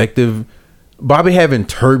perspective, Bobby having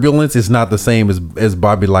turbulence is not the same as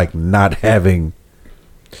Bobby like not having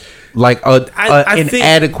like an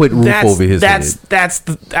adequate roof over his head.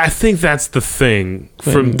 I think that's the thing.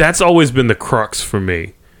 That's always been the crux for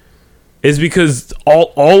me. Is because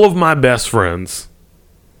all of my best friends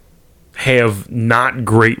have not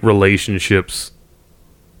great relationships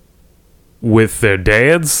with their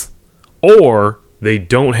dads, or they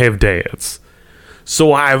don't have dads.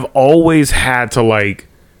 So I've always had to like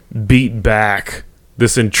beat back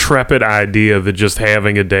this intrepid idea that just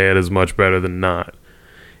having a dad is much better than not.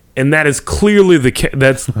 And that is clearly the case.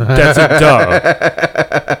 That's a duh.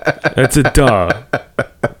 That's a duh.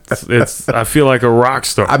 It's I feel like a rock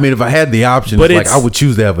star. I mean, if I had the option, but like I would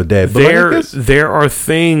choose to have a dad. But there are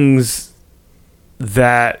things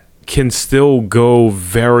that can still go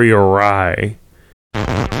very awry.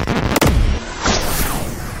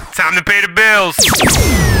 Time to pay the bills.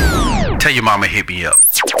 Tell your mama hit me up.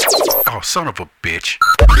 Oh, son of a bitch.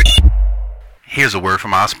 Here's a word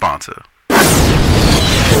from our sponsor.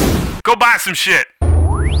 Go buy some shit.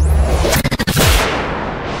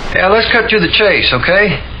 Yeah, let's cut to the chase,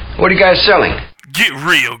 okay? What are you guys selling? Get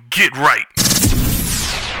real, get right.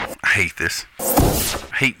 I hate this.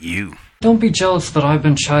 I hate you. Don't be jealous that I've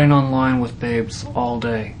been chatting online with babes all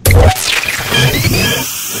day.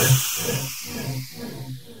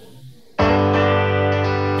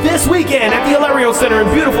 This weekend at the Hilario Center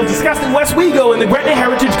in beautiful, disgusting West Wego in the Gretna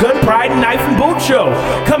Heritage Gun, Pride, and Knife and Boat Show.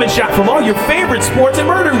 Come and shop from all your favorite sports and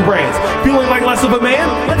murdering brands. Feeling like less of a man?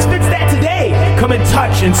 Let's fix that today. Come and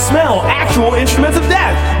touch and smell actual instruments of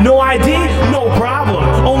death. No ID? No problem.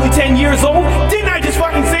 Only 10 years old? Didn't I just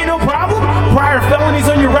fucking say no problem? Prior felonies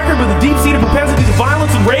on your record with a deep-seated propensity to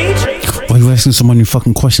violence and rage? Why you asking so many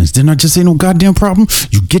fucking questions? Didn't I just say no goddamn problem?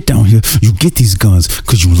 You get down here, you get these guns,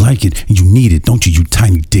 because you like it and you need it, don't you, you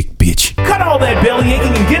tiny dick bitch? Cut all that belly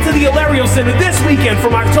aching and get to the Hilario Center this weekend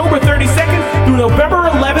from October 32nd through November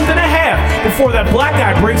 11th and a half before that black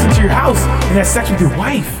guy breaks into your house and has sex with your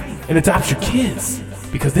wife and adopts your kids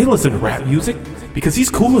because they listen to rap music because he's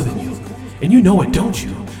cooler than you. And you know it, don't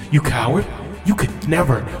you? You coward. You could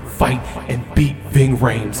never fight and beat Ving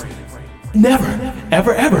Rhames. Never,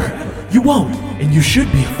 ever, ever. You won't, and you should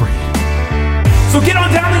be afraid. So get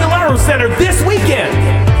on down to the Alaro Center this weekend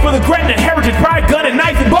for the Gretna Heritage Pride Gun and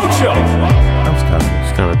Knife and Boat Show.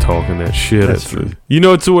 Just kind of talking that shit. That's true. You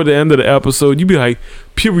know, toward the end of the episode, you'd be like,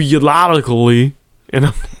 periodically, and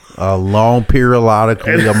I'm A long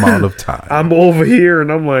periodically amount of time. I'm over here,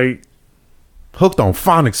 and I'm like, Hooked on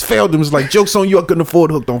Phonics failed him. It's like, joke's on you, I couldn't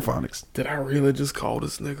afford Hooked on Phonics. did I really just call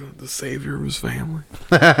this nigga the savior of his family?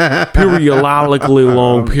 Periodically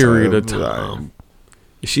long period of time.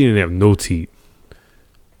 She didn't have no teeth.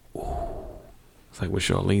 Ooh. It's like when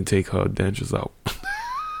Charlene take her dentures out.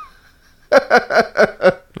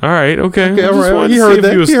 All right, okay. Okay, I all just right. wanted to You see heard if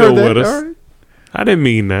that. you were You still heard that. with us. All right. I didn't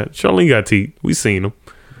mean that. Charlene got teeth. We seen them.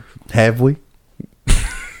 Have we?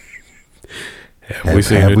 Have we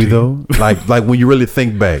seen have her we teeth? though? Like when you really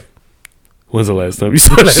think back. When's the last time you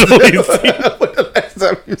saw Charlene's teeth? When the last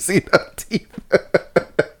time you seen her teeth?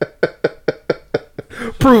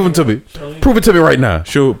 Prove them to me. Prove it to me right now.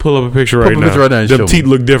 Pull up a picture right now. And show Them teeth me.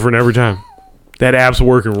 look different every time. That app's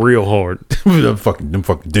working real hard. them fucking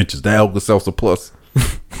dentures. The Alka-Seltzer Plus.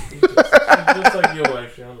 Just like your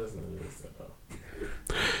wife, she don't listen to this.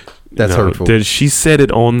 That's hurtful. She said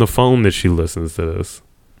it on the phone that she listens to this.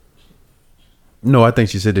 No, I think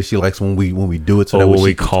she said that she likes when we do it so that when way we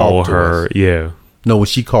she can call talk to her, us. yeah. No, when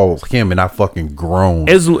she calls him and I fucking groan.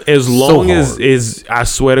 As long hard. as I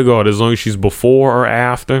swear to God, as long as she's before or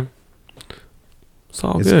after, it's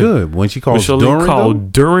all It's good. good. When she calls But during, call though,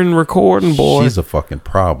 during recording, boy. she's a fucking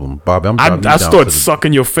problem, Bobby. I'm I driving you down start to the-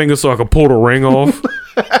 sucking your finger so I can pull the ring off.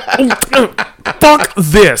 Fuck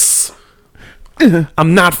this.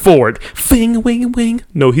 I'm not for it. Fing, wing, wing.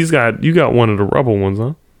 No, you got one of the rubber ones,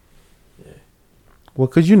 huh? Well,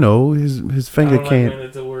 because you know his finger I can't. don't like when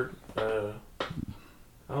it to work.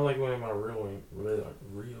 I don't like when my real wing.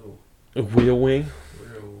 Real wing.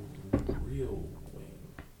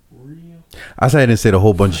 I said I didn't say a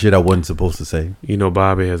whole bunch of shit I wasn't supposed to say. You know,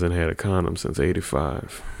 Bobby hasn't had a condom since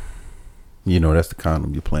 '85. You know that's the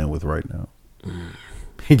condom you're playing with right now.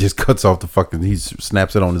 He just cuts off the fucking. He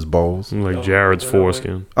snaps it on his balls. Like Jared's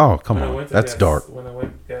foreskin. Oh come on, that's dark. When I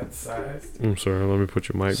went got sized. I'm sorry. Let me put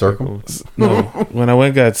your mic Circle? back on. No, when I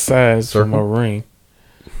went got sized for my Circle? ring,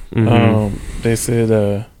 Mhm. they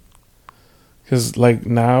said, because like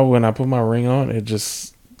now when I put my ring on, it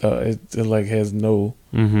just it like has no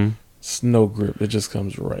snow grip. It just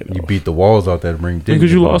comes right You off. beat the walls out that ring, didn't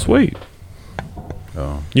Because you lost weight.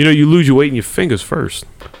 Oh, You know, you lose your weight in your fingers first,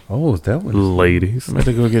 oh, is that what? ladies. I'm about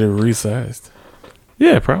to go get it resized.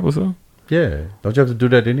 Yeah, probably so. Yeah, don't you have to do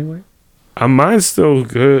that anyway? Mine's still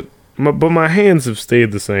good, but my hands have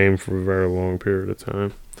stayed the same for a very long period of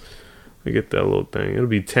time. I get that little thing. It'll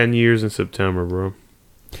be 10 years in September, bro.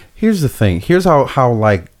 Here's the thing. Here's how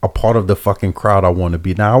like a part of the fucking crowd I want to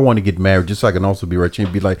be. Now I want to get married just so I can also be right here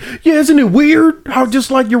and be like, yeah, isn't it weird how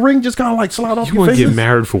just like your ring just kind of like slide off You your want to fingers? get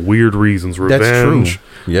married for weird reasons. Revenge.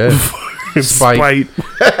 That's true. Yeah. Spite.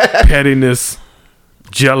 Pettiness.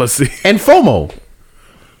 Jealousy. And FOMO.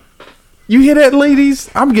 You hear that, ladies?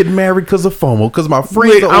 I'm getting married because of FOMO. Because my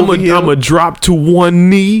friends are I'm over here. going to drop to one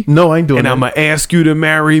knee. No, I ain't doing And that. I'm going to ask you to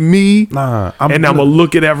marry me. Nah. I'm going to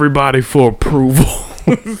look at everybody for approval.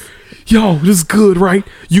 Yo, this is good, right?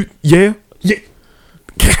 Yeah? Yeah.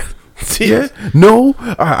 No.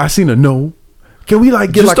 I seen a no. Can we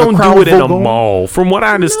like get Just like don't a crowd do it in a vote going? mall. From what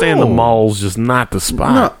I understand, No. the mall's just not the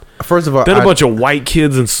spot. No. First of all, Then a bunch of white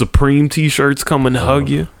kids in Supreme t-shirts come and hug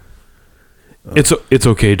you. It's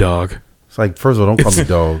okay, dog. It's like, first of all, don't call me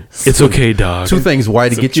dog. It's okay, dog. Two things,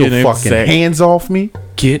 Whitey. Get your fucking hands off me.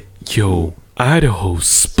 Get your Idaho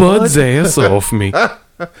Spud's ass off me.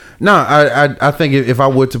 No, I think if I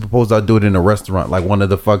were to propose, I'd do it in a restaurant, like one of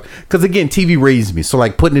the fuck. Because again, TV raised me, so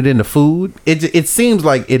like putting it in the food, it seems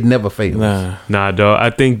like it never fails. Nah, dog.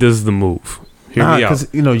 I think this is the move. Hear me out.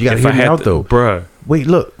 Because you know you got to If hear I me had out to- though, bruh. Wait,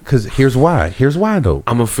 look, because here's why. Here's why though.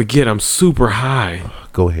 I'm gonna forget. I'm super high.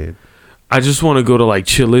 Go ahead. I just want to go to like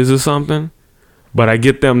Chili's or something, but I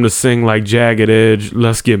get them to sing like Jagged Edge,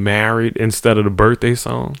 "Let's Get Married" instead of the birthday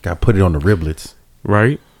song. Got to put it on the riblets,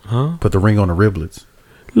 right? Huh? Put the ring on the riblets.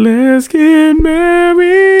 Let's get married.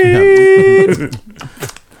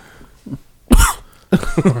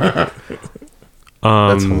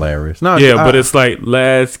 That's hilarious. No, yeah, but it's like,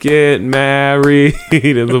 let's get married.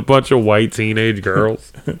 There's a bunch of white teenage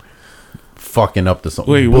girls fucking up the song.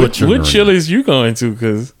 Wait, what Chili's you going to?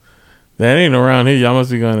 Because that ain't around here. Y'all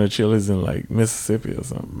must be going to Chili's in like Mississippi or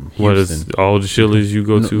something. What is all the Chili's you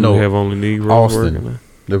go to No, have only Negroes working there? Austin.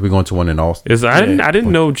 They'll be going to one in Austin. I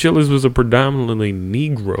didn't know Chili's was a predominantly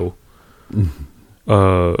Negro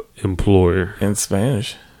employer in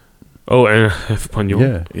Spanish. Oh, and Espanol.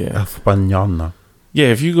 Yeah. Española. Yeah,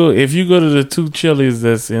 if you go to the two Chili's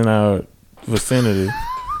that's in our vicinity,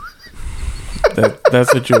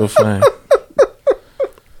 that's what you will find.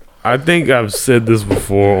 I think I've said this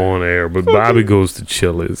before on air, but Bobby goes to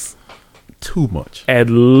Chili's too much. At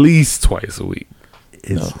least twice a week.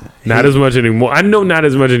 Not as much anymore. I know not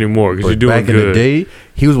as much anymore because you're doing back good. in the day,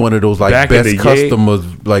 he was one of those like best customers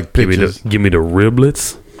like pictures. Give me the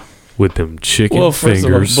riblets with them chicken first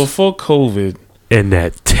fingers. Of all, before COVID. And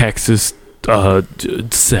that Texas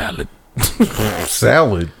salad. Salad.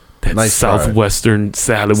 That nice southwestern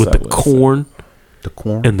salad with the corn. The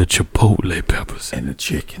corn. And the chipotle peppers. And the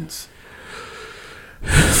chickens.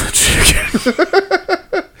 The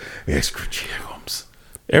chicken. Extra chickens.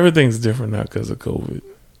 Everything's different now because of COVID.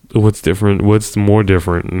 What's different? What's more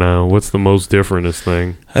different now? What's the most differentest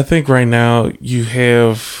thing? I think right now you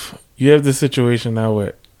have the situation now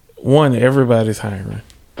where one, everybody's hiring.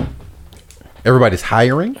 Everybody's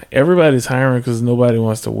hiring? Everybody's hiring because nobody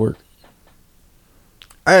wants to work.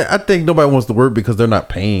 I think nobody wants to work because they're not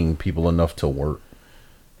paying people enough to work.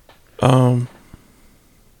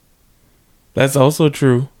 That's also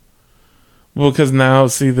true. Because now,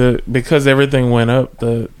 because everything went up,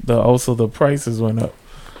 the prices went up.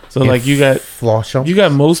 So like you got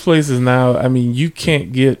most places now. I mean, you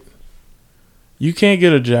can't get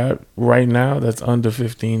a job right now that's under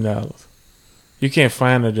 $15. You can't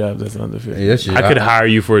find a job that's under $15. I could hire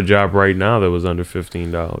you for a job right now that was under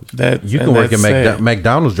 $15. That you can work at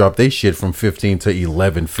McDonald's. Drop they shit from $15 to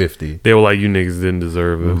 $11.50. They were like, "You niggas didn't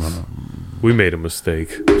deserve this. We made a mistake."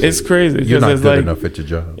 It's crazy. You're not it's good enough at your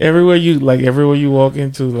job. Everywhere you walk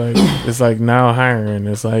into, like it's like now hiring.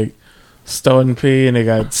 It's like starting pay, and they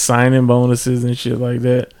got signing bonuses and shit like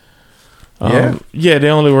that. Yeah, they're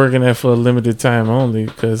only working there for a limited time only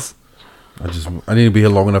because. I need to be here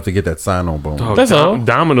long enough to get that sign-on bonus. That's all.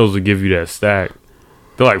 Domino's will give you that stack.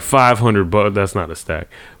 They're like $500, but that's not a stack.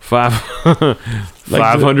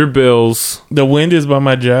 500 bills. The Wendy's by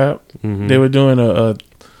my job, they were doing a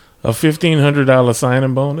 $1,500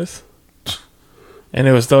 signing bonus, and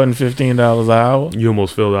they were starting $15 an hour. You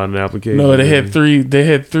almost filled out an application. No, they had three. They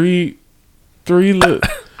had three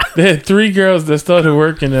girls that started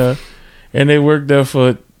working there, and they worked there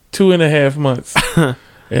for 2.5 months.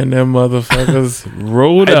 And them motherfuckers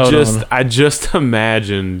rolled out. I just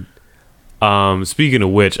imagined. Speaking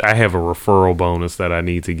of which, I have a referral bonus that I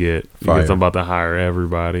need to get because I'm about to hire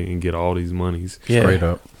everybody and get all these monies. Yeah. Straight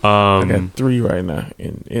up. I got 3 right now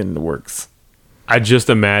in the works. I just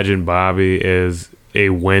imagine Bobby as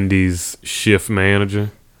a Wendy's shift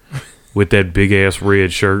manager with that big ass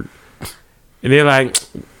red shirt, and they're like,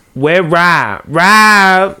 "Where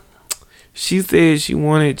Rob? She said she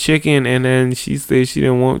wanted chicken, and then she said she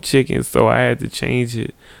didn't want chicken, so I had to change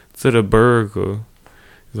it to the burger."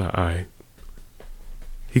 He's like, "All right."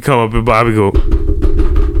 He come up and Bobby go,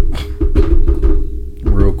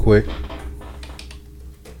 real quick.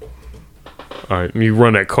 "All right," and you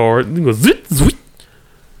run that card. He goes, "Zit, zit."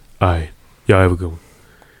 "All right, y'all have a good one."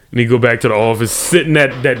 And he go back to the office, sitting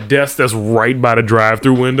at that desk that's right by the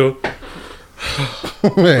drive-through window.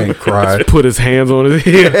 Man, cried. Put his hands on his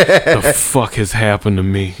head. The fuck has happened to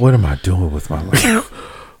me? What am I doing with my life?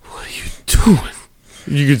 What are you doing?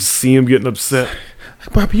 You could see him getting upset.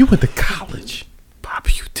 Bobby, you went to college.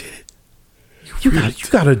 Bobby, you did it. You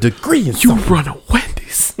got a degree in something. You run a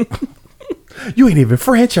Wendy's. You ain't even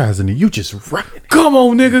franchising it. You just run it. Come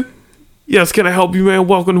on, nigga. Yes, can I help you, man?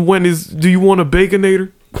 Welcome to Wendy's. Do you want a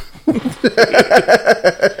Baconator?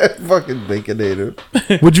 Fucking Baconator.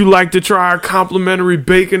 Would you like to try a complimentary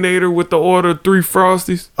Baconator with the order of 3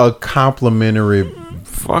 Frosties? A complimentary.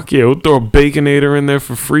 Fuck yeah, we'll throw a Baconator in there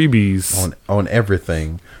for freebies. On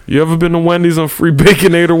everything. You ever been to Wendy's on free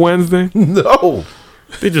Baconator Wednesday? No.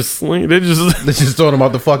 They just throwing them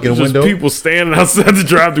out the fucking window. People standing outside the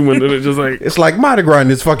drive-thru window. They're just like, it's like Mardi Gras in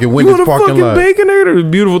this fucking Wendy's parking lot. Baconator. The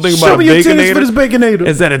beautiful thing Show about me your titties for this Baconator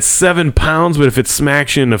is that it's 7 pounds, but if it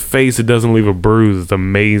smacks you in the face, it doesn't leave a bruise. It's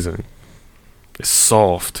amazing. It's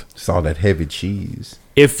soft. It's all that heavy cheese.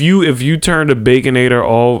 If you turned a Baconator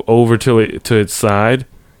all over to its side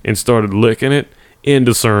and started licking it,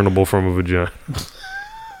 indiscernible from a vagina.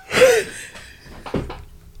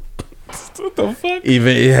 What the fuck?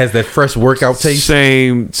 Even it has that fresh workout taste.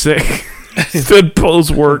 Same. The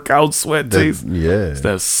post-workout sweat taste. Yeah. It's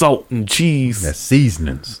that salt and cheese. That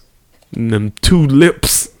seasonings. And them 2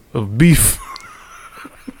 lips of beef.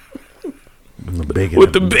 The bacon.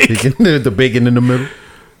 With the bacon. The bacon in the middle.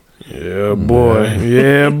 Yeah, boy.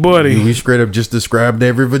 Yeah, buddy. We straight up just described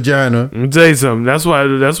every vagina. Let me tell you something. That's why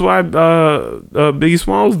Biggie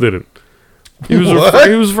Smalls did it. He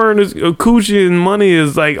was referring to coochie and money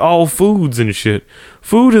as like all foods and shit.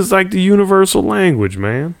 Food is like the universal language,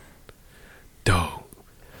 man. Dog.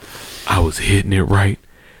 I was hitting it right,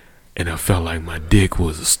 and I felt like my dick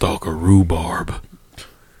was a stalk of rhubarb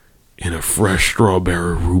in a fresh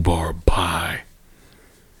strawberry rhubarb pie,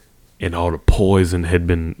 and all the poison had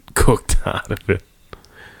been cooked out of it.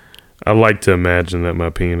 I like to imagine that my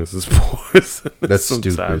penis is poison. That's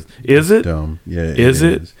sometimes. stupid. Is it? Dumb. Yeah. Is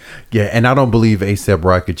it? Yeah, and I don't believe A$AP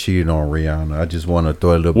Rocky cheated on Rihanna. I just want to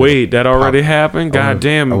throw a little bit. Wait, that already happened? God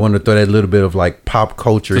damn. I want to throw that little bit of like pop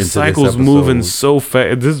culture The into cycle's this episode. moving so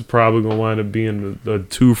fast. This is probably going to wind up being the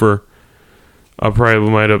twofer. I probably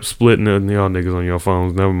might up splitting it. Y'all niggas on your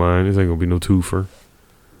phones. Never mind. This ain't going to be no twofer.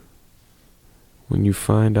 When you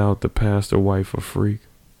find out the pastor wife a freak.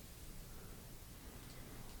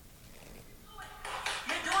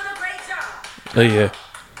 Oh yeah.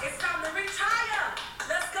 It's time to retire.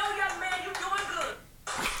 Let's go, young man. You're doing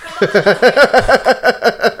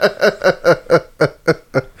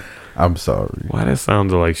good. I'm sorry. Why that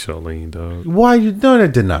sounded like Charlene, dog? Why you no,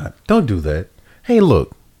 that did not. Don't do that. Hey,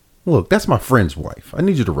 look, that's my friend's wife. I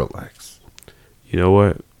need you to relax. You know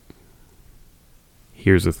what?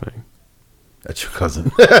 Here's the thing. That's your cousin.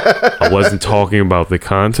 I wasn't talking about the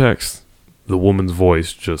context. The woman's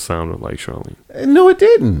voice just sounded like Charlene. No, it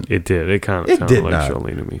didn't. It did. It kind of It sounded did like not.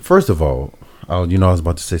 Charlene to me. First of all, I was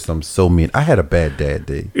about to say something so mean. I had a bad dad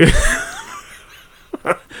day.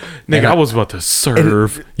 Nigga, I was about to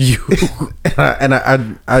serve you. And I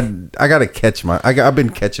gotta catch I've been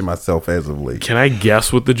catching myself as of late. Can I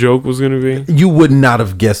guess what the joke was going to be? You would not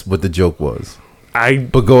have guessed what the joke was.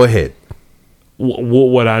 But go ahead. What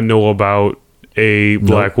would I know about a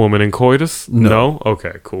black woman in coitus? No.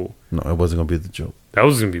 Okay, cool. No, it wasn't gonna be the joke. That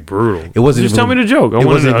was gonna be brutal. It wasn't. Just even tell me the joke. It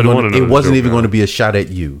wasn't even going to be a shot at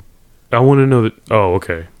you. I want to know that. Oh,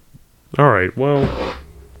 okay. All right. Well,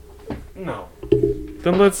 no.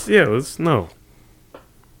 Then let's no.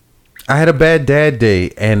 I had a bad dad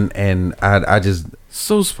day, and I just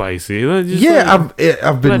so spicy. I've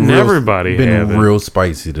been letting everybody have it. real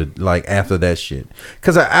spicy to like after that shit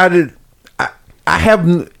because I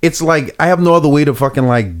have it's like I have no other way to fucking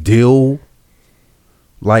like deal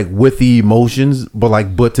like with the emotions,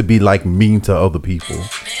 but to be like mean to other people.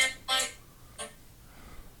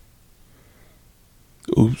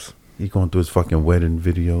 Oops. He's going through his fucking wedding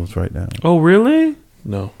videos right now. Oh, really?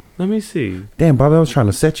 No. Let me see. Damn, Bobby, I was trying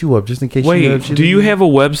to set you up just in case. Wait, do you have a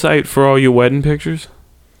website for all your wedding pictures?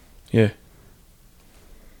 Yeah.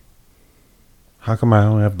 How come I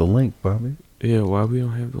don't have the link, Bobby? Yeah, why we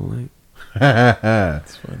don't have the link?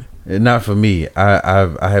 That's funny. Not for me. I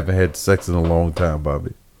haven't had sex in a long time,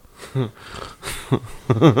 Bobby.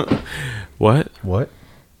 What? What?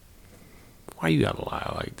 Why you gotta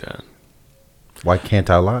lie like that? Why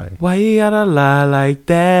can't I lie? Why you gotta lie like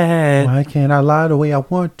that? Why can't I lie the way I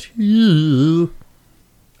want to?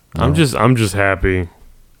 I'm just happy.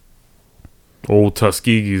 Old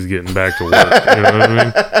Tuskegee's getting back to work. You know what I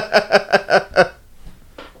mean?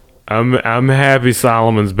 I'm happy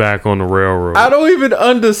Solomon's back on the railroad. I don't even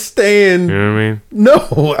understand. You know what I mean?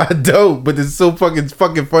 No, I don't. But it's so fucking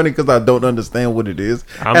funny because I don't understand what it is,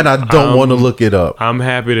 and I don't want to look it up. I'm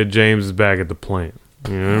happy that James is back at the plant.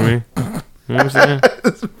 You know what I mean? You know what I'm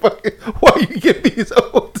saying? Why you get these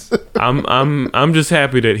old? I'm just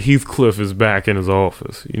happy that Heathcliff is back in his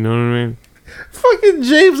office. You know what I mean? Fucking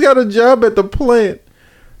James got a job at the plant.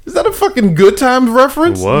 Is that a fucking Good Times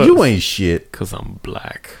reference? It was. You ain't shit. Cause I'm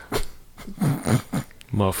black.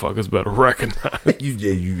 Motherfuckers better recognize.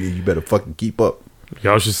 You better fucking keep up.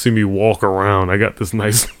 Y'all should see me walk around. I got this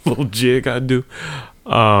nice little jig I do.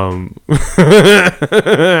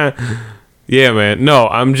 Yeah, man. No,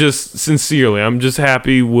 I'm just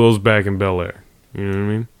happy Will's back in Bel Air. You know what I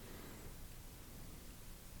mean?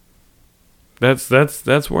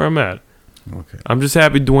 That's where I'm at. Okay. I'm just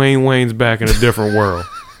happy Dwayne Wayne's back in a different world.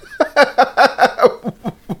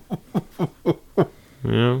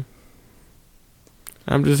 You know?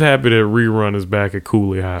 I'm just happy that Rerun is back at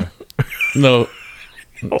Cooley High. No.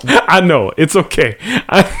 I know. It's okay.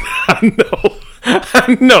 I know.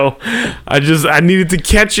 I know. I needed to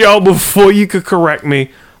catch y'all before you could correct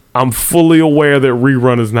me. I'm fully aware that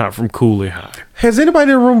Rerun is not from Cooley High. Has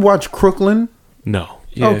anybody in the room watched Crooklyn? No.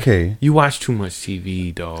 Yeah. Okay. You watch too much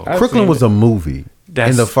TV, dog. Crooklyn was a movie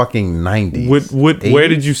in the fucking 90s. Where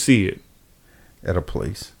did you see it? At a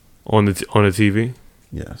place. On the TV?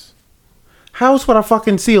 Yes. How else would I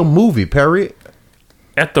fucking see a movie, Perry?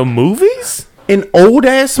 At the movies? An old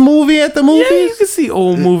ass movie at the movies? Yeah, you can see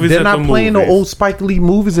old movies They're at not the playing movies. the old Spike Lee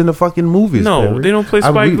movies in the fucking movies. No, Perry. they don't play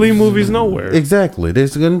Spike Lee movies nowhere. Exactly. They're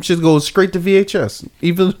going to just go straight to VHS.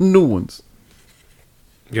 Even the new ones.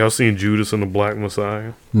 Y'all seen Judas and the Black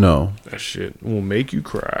Messiah? No. That shit will make you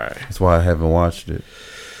cry. That's why I haven't watched it.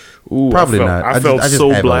 Ooh, Probably not. I felt just so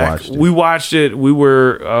haven't black. watched it. We watched it. We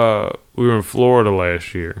were in Florida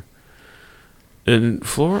last year. In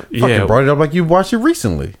Florida, Fucking brought it up like you watched it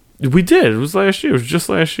recently. we did. It was last year. It was just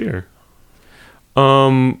last year.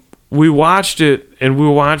 We watched it, and we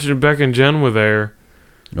were watching it. Beck and Jen were there.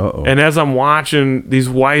 Uh-oh. And as I'm watching these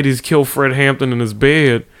whiteys kill Fred Hampton in his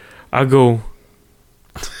bed, I go.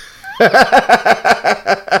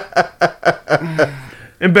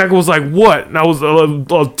 And Becca was like, "What?" And I was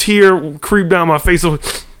a tear creeped down my face. I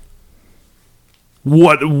was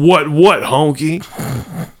like, what, honky?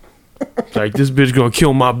 Like, this bitch gonna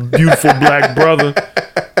kill my beautiful black brother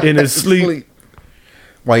in his sleep.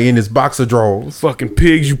 While he in his boxer drawers. Fucking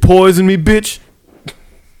pigs, you poison me, bitch.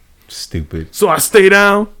 Stupid. So I stay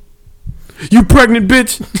down. You pregnant,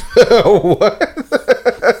 bitch. What?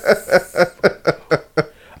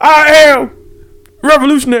 I am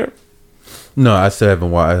revolutionary. No, I still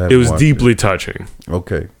haven't watched. It was deeply touching.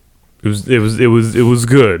 Okay. It was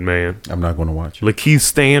good, man. I'm not going to watch it. Lakeith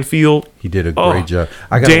Stanfield. He did a great job.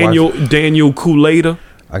 Daniel Kool-Aid.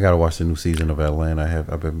 I gotta watch the new season of Atlanta.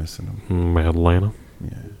 I've been missing them. Atlanta.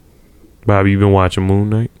 Yeah. Bobby, you been watching Moon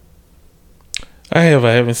Knight? I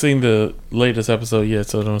haven't seen the latest episode yet,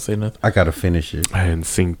 so don't say nothing. I gotta finish it. I hadn't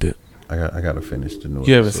seen it. I gotta finish the new.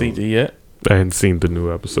 You haven't seen it yet? I hadn't seen the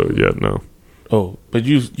new episode yet. No. Oh, but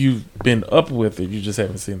you've been up with it. You just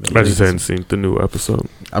haven't seen the. I just hadn't seen the new episode.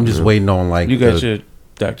 I'm just waiting on like. You got your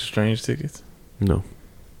Doctor Strange tickets? No.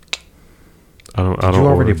 I don't. Did you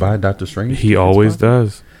already buy Doctor Strange? He always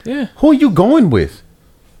does. Yeah. Who are you going with?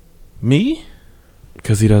 Me?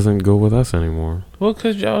 Because he doesn't go with us anymore. Well,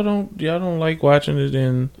 because y'all don't like watching it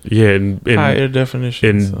in in higher definition.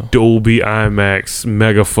 In Dolby IMAX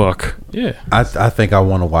mega fuck. Yeah. I think I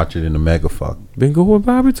want to watch it in the mega fuck. Then go with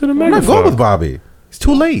Bobby to the mega fuck. Go with Bobby. It's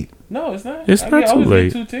too late. No, it's not. It's not too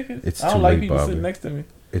late. 2 tickets. It's I don't too like late, people Bobby. sitting next to me.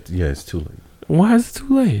 It's too late. Why is it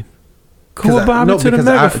too late? Go with Bobby to the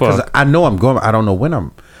mega fuck. Because I know I'm going. I don't know when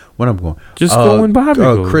I'm going. Just go when Bobby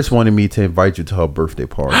goes. Chris wanted me to invite you to her birthday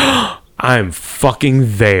party. I'm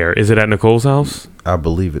fucking there. Is it at Nicole's house? I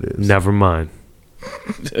believe it is. Never mind.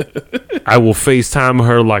 I will FaceTime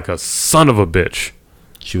her like a son of a bitch.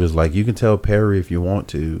 She was like, "You can tell Perry if you want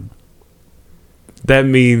to." That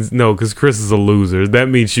means no, because Chris is a loser. That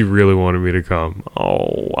means she really wanted me to come.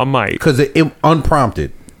 Oh, I might. Because it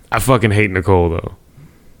unprompted. I fucking hate Nicole though.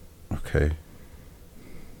 Okay.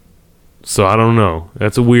 So I don't know.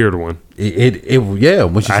 That's a weird one. Yeah.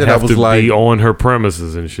 When she said, I have was to like, be on her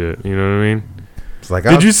premises and shit. You know what I mean? It's like,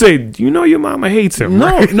 did you say? You know your mama hates him? No,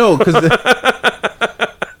 right? no, because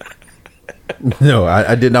no,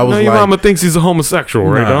 I didn't. I was your mama thinks he's a homosexual,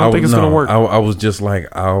 right? I don't think it's gonna work. I was just like,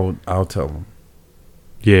 I'll tell him.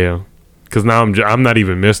 Yeah, because now I'm not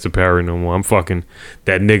even Mr. Perry no more. I'm fucking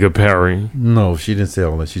that nigga Perry. No, she didn't say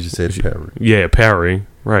all that. She just said Perry. Yeah, Perry.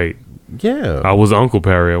 Right. Yeah, I was Uncle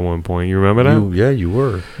Perry at one point. You remember that? You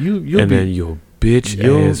were. Then your bitch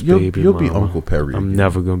ass baby You'll mama. be Uncle Perry. I'm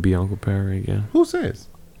never gonna be Uncle Perry again. Who says?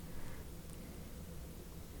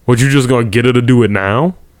 What, you just gonna get her to do it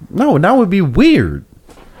now? No, that would be weird.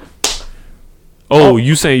 Oh,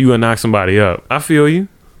 you saying you gonna knock somebody up? I feel you.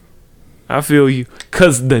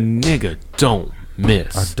 Cause the nigga don't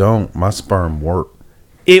miss. I don't. My sperm work.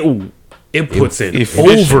 It puts in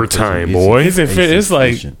overtime, boy.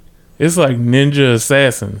 It's like ninja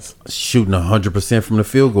assassins shooting 100% from the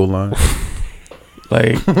field goal line.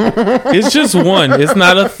 Like, it's just one. It's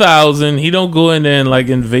not 1,000. He don't go in there and like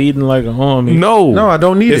invading like an army. No, I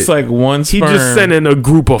don't need it. It's like one sperm. He just sent in a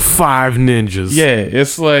group of 5 ninjas. Yeah,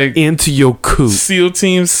 it's like into your coop. SEAL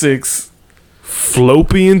Team 6.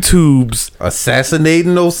 Fallopian tubes.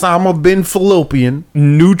 Assassinating Osama bin Fallopian.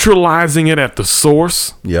 Neutralizing it at the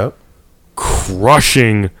source. Yep.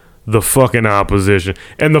 Crushing the fucking opposition.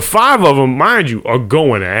 And the 5 of them, mind you, are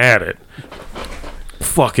going at it.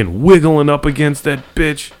 Fucking wiggling up against that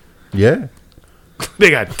bitch. Yeah. They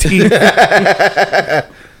got teeth.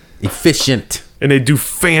 Efficient. And they do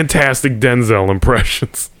fantastic Denzel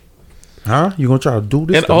impressions. Huh? You gonna try to do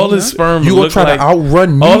this? And all his sperm you gonna try to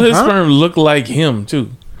outrun me? All his sperm look like him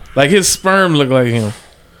too. Like his sperm look like him.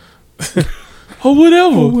 Oh,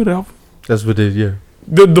 whatever. That's what it is, yeah.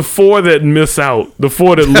 The 4 that miss out, the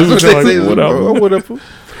 4 that lose, are like, whatever.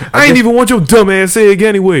 I ain't even want your dumb ass egg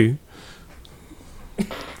anyway.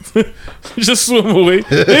 Just swim away.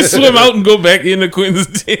 They swim out and go back into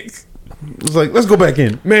Quentin's dick. It's like, let's go back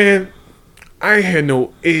in. Man, I ain't had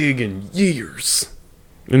no egg in years.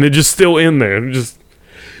 And they're just still in there. Just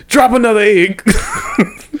drop another egg.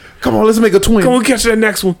 Come on, let's make a twin. Come on, catch that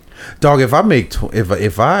next one. Dog, if I make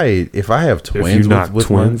if I have twins, if you knock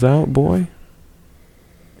twins out, boy,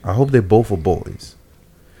 I hope they both are boys.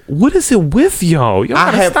 What is it with y'all? Y'all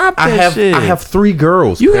gotta stop that shit. I have 3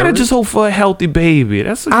 girls. You gotta just hope for a healthy baby.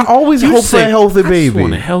 That's what I always hope for a healthy baby. I just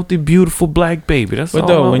want a healthy, beautiful black baby. That's all. But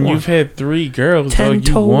though, I when want. you've had 3 girls, 10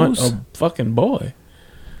 though, you want toes. a fucking boy.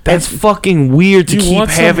 That's fucking weird to You keep want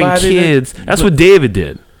having somebody kids. that- That's what David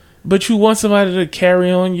did. But you want somebody to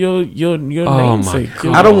carry on your Oh my namesake.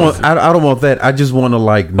 God. I don't want that. I just want to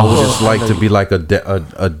like know what it's like to be like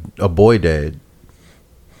a boy dad.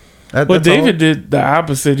 But That's David all. did the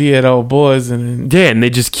opposite. He had all boys, and then Yeah, and they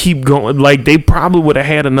just keep going. Like they probably would have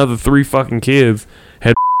had another 3 fucking kids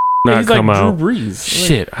had not he's like come out. Drew Brees.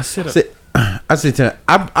 Shit, I said. I said to him,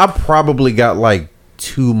 I probably got like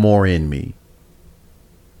 2 more in me.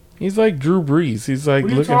 He's like Drew Brees. He's like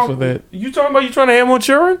What are you looking talking- for that. You talking about you trying to have more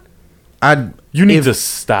children? You need to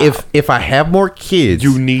stop. If I have more kids,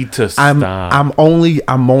 You need to I'm stop. I'm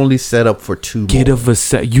only set up for 2 Get more. a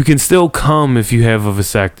vasect. You can still come if you have a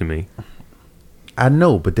vasectomy. I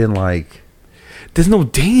know, but then like There's no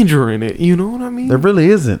danger in it. You know what I mean? there really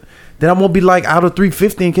isn't. Then I'm gonna be like out of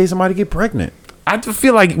 350 in case somebody get pregnant. I just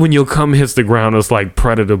feel like when your cum hits the ground, it's like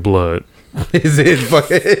predator blood. Is it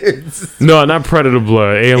fucking No, not predator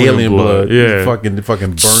blood. Alien blood. Yeah. Fucking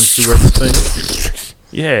burns through everything.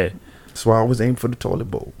 Yeah. That's why I always aim for the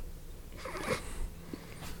toilet bowl.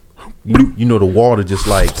 You know the water just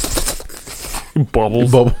like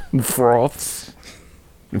Bubbles. bubble Froths.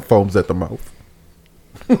 and foams at the mouth.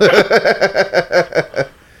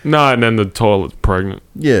 Nah, and then the toilet's pregnant.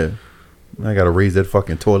 Yeah. I gotta raise that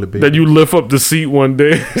fucking toilet baby. Then you lift up the seat one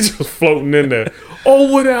day, just floating in there.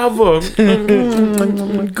 Oh, whatever.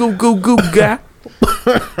 Goo, goo, goo, guy.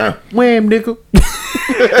 Wham, nickel.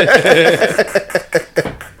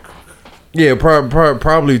 Yeah,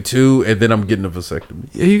 probably 2, and then I'm getting a vasectomy.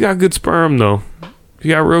 Yeah, you got good sperm, though.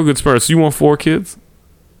 You got real good sperm. So you want 4 kids?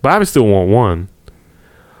 Bobby still want 1.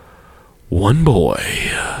 One boy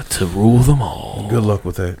to rule them all. Good luck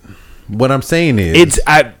with that. What I'm saying is,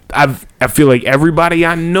 I feel like everybody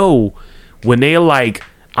I know, when they're like,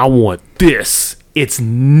 I want this, it's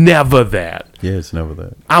never that. yeah, it's never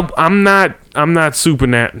that. I'm not that's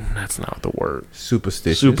not the word.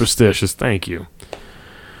 Superstitious. Superstitious, thank you.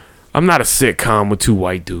 I'm not a sitcom with 2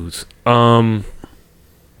 white dudes. Aren't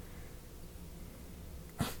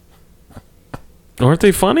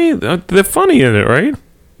they funny? They're funny in it, right?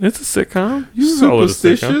 It's a sitcom. You can call it a sitcom.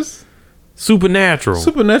 Superstitious. Supernatural.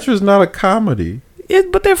 Supernatural is not a comedy.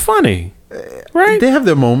 But they're funny, right? They have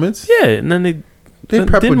their moments. Yeah, and then they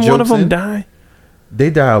pepper didn't one of jokes them in. die? They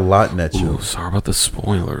die a lot in that show. Ooh, sorry about the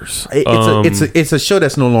spoilers. It's a show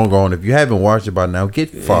that's no longer on. If you haven't watched it by now, get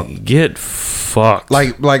fucked. Get fucked.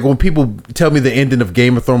 Like when people tell me the ending of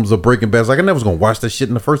Game of Thrones or Breaking Bad, it's like I never was gonna watch that shit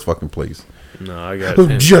in the first fucking place. No, I got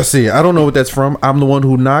it. Jesse, I don't know what that's from. I'm the one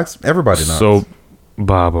who knocks. Everybody knocks. So,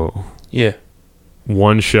 Bobo, Yeah.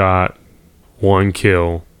 1 shot, 1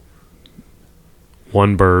 kill,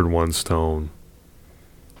 1 bird, 1 stone.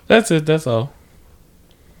 That's it. That's all.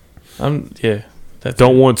 That's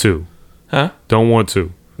Don't it. want to. Huh? Don't want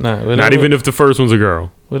to. Nah. Not even if the first one's a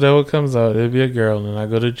girl. Whatever comes out, it'll be a girl, and I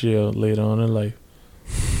go to jail later on in life.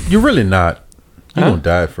 You're really not. You're Huh? gonna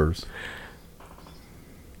die first.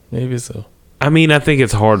 Maybe so. I mean, I think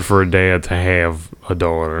it's hard for a dad to have a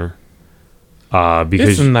daughter.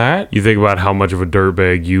 Because It's not. you think about how much of a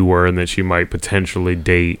dirtbag you were and that she might potentially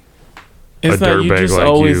date It's a not. You dirtbag just like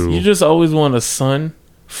always. you. You just always want a son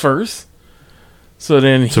first, so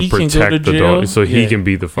then To he can go to protect the jail. daughter, so he can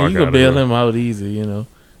beat the fuck You out can of bail her. him out easy. You know,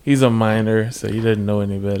 he's a minor, so he doesn't know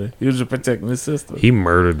any better. He was just protecting his sister. He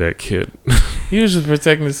murdered that kid. He was just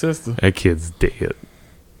protecting his sister. That kid's dead.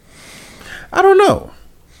 I don't know.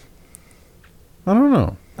 I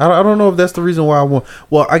don't know if that's the reason why I want.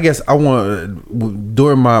 Well, I guess I want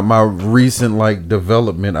during my recent like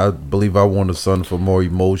development. I believe I want a son for more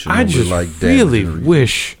emotional. I just like really damage and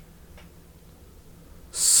wish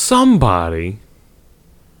somebody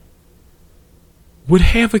would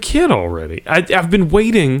have a kid already. I've been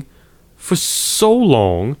waiting for so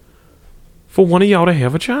long for one of y'all to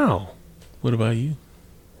have a child. What about you?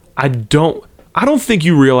 I don't think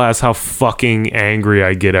you realize how fucking angry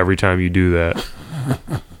I get every time you do that.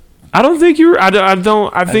 I don't think you. I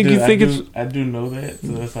think you think it's. I do know that, so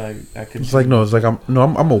that's like I can. It's like no, it's like I'm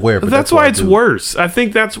aware. But That's why it's worse. I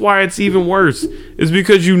think that's why it's even worse. Is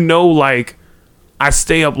because like I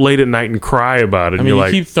stay up late at night and cry about it. I And mean, you're you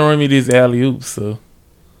like, keep throwing me these alley oops, so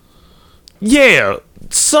yeah.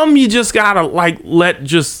 Some you just gotta like let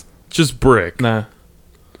just brick. nah.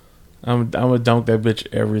 I'm gonna dunk that bitch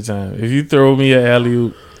every time. If you throw me an alley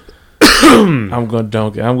oop, I'm gonna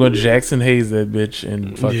dunk it. I'm gonna Jackson Hayes that bitch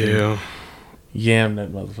and fucking yam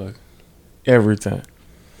that motherfucker every time.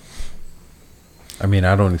 I mean,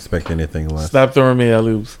 I don't expect anything less. Stop throwing me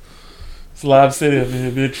alley-oops. It's Lob City up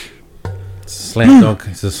in here, bitch. Slam dunk.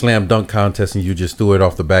 It's a slam dunk contest, and you just threw it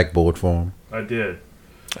off the backboard for him. I did.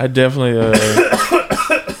 I definitely.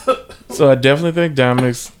 So I definitely think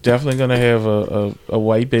Dominic's definitely gonna have a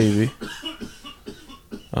white baby.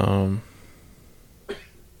 So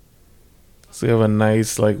you have a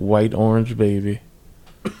nice like white orange baby.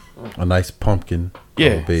 A nice pumpkin.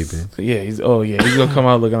 Baby. Yeah. He's gonna come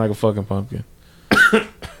out looking like a fucking pumpkin.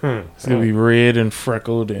 He's gonna be red and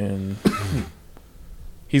freckled, and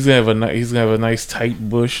he's gonna have a nice tight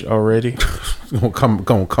bush already.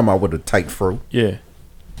 gonna come out with a tight fro. Yeah.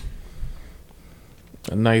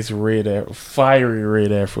 A nice fiery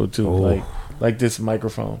red afro too, like this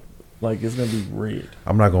microphone. Like it's gonna be red.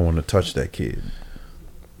 I'm not gonna want to touch that kid.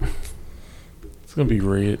 It's gonna be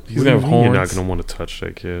red. He's gonna have horns. You're not gonna want to touch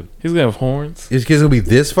that kid. He's gonna have horns. His kid's gonna be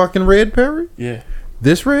this fucking red, Perry? Yeah.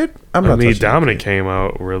 This red? I'm not. I mean, touching Dominic came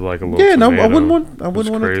out with like a little. Yeah, no, tomato. I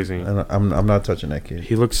wouldn't want. Crazy. I'm not touching that kid.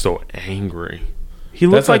 He looks so angry. He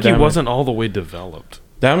looks like he wasn't all the way developed.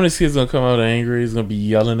 Dominic's kid's gonna come out angry. He's gonna be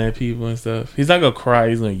yelling at people and stuff. He's not gonna cry.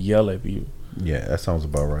 He's gonna yell at people. Yeah, that sounds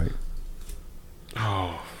about right.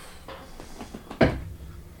 Oh.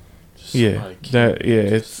 Yeah,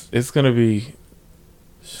 it's gonna be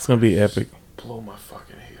epic. Blow my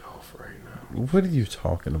fucking head off right now. What are you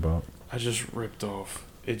talking about? I just ripped off.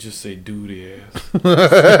 It just say duty ass.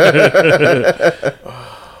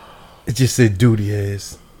 It just said duty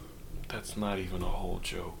ass. That's not even a whole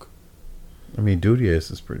joke. I mean, duty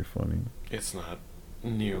ass is pretty funny. It's not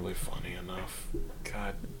nearly funny enough.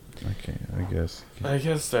 God. Okay, I guess. I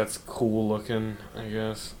guess that's cool looking. I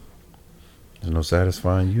guess. There's no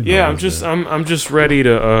satisfying you. Yeah, I'm just ready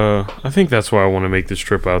to. I think that's why I want to make this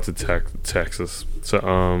trip out to Texas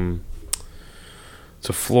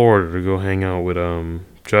to Florida to go hang out with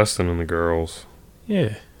Justin and the girls.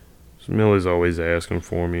 Yeah. So Millie's always asking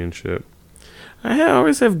for me and shit. I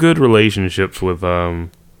always have good relationships with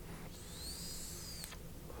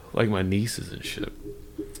like my nieces and shit.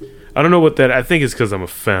 I don't know what that. I think it's because I'm a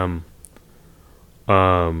femme.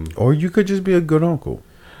 Or you could just be a good uncle.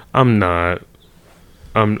 I'm not.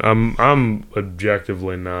 I'm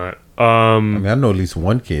objectively not. I mean, I know at least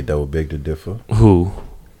one kid that would beg to differ. Who?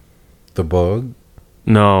 The bug.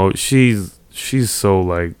 No, she's so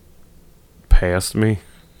like past me.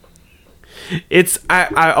 It's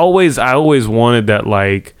I always wanted that,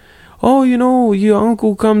 like, oh, you know, your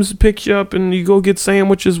uncle comes picks you up and you go get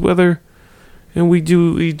sandwiches with her, and we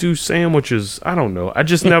do sandwiches. I don't know. I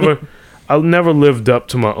just never I never lived up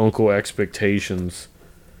to my uncle expectations.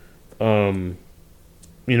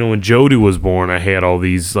 You know, when Jody was born, I had all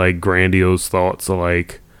these like grandiose thoughts of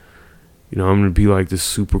like, you know, I'm gonna be like this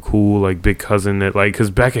super cool like big cousin that like,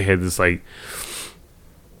 because Becca had this like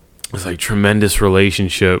tremendous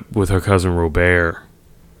relationship with her cousin Robert,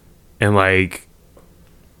 and like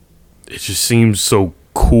it just seems so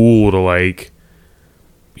cool to like,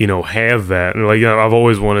 you know, have that. And like, you know, I've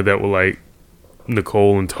always wanted that with like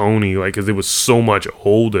Nicole and Tony, like, because it was so much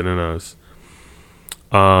older than us.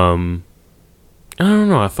 I don't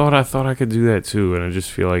know. I thought I could do that too, and I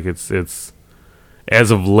just feel like it's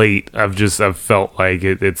as of late I've felt like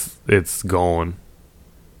it's gone.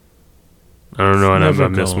 I don't know, and I've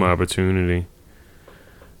missed my opportunity.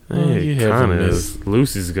 It kind of is.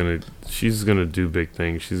 Lucy's she's gonna do big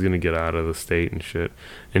things. She's gonna get out of the state and shit.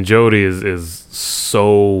 And Jody is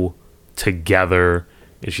so together,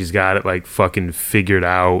 and she's got it like fucking figured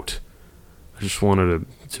out. I just want her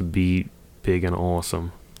to be big and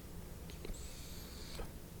awesome.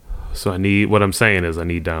 So I need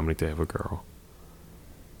Dominic to have a girl.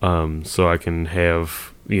 So I can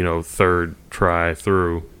have, you know, third try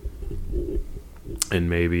through and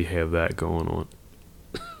maybe have that going on.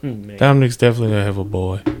 Dominic's definitely gonna have a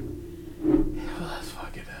boy. Let's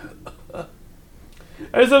fuck it up.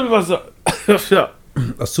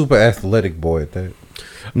 A super athletic boy at that.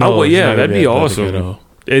 No, well, yeah, that'd be awesome.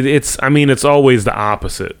 It's always the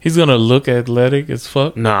opposite. He's gonna look athletic as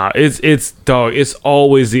fuck. Nah, it's dog. It's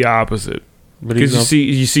always the opposite. Because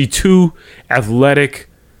you see two athletic,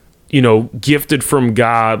 you know, gifted from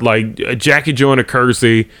God, like Jackie Joyner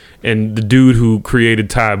Kersey and the dude who created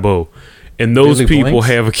Tybo, and those Billy people Blanks?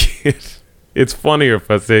 have a kid. It's funnier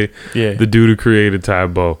if I say the dude who created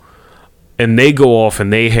Tybo, and they go off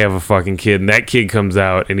and they have a fucking kid, and that kid comes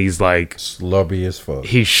out and he's like slubby as fuck.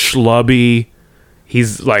 He's schlubby.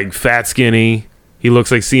 He's like fat, skinny. He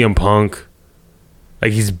looks like CM Punk.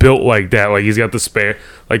 Like he's built like that. Like he's got the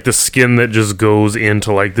skin that just goes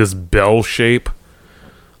into like this bell shape.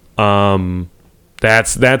 And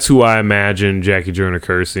That's who I imagine Jackie Joyner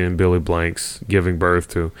Kersee and Billy Blanks giving birth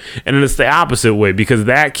to. And then it's the opposite way, because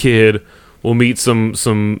that kid will meet some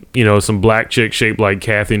black chick shaped like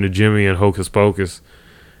Kathy Najimy and Hocus Pocus.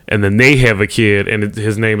 And then they have a kid, and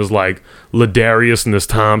his name is like Ladarius Nis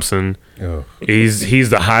Thompson. Oh. He's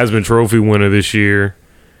the Heisman Trophy winner this year,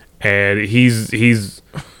 and he's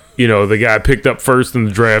the guy picked up first in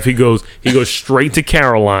the draft. He goes straight to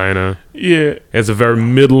Carolina. Yeah, has a very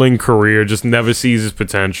middling career, just never sees his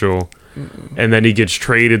potential, and then he gets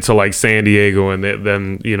traded to like San Diego, and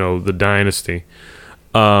then the dynasty.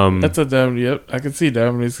 That's a dumb. Yep, I can see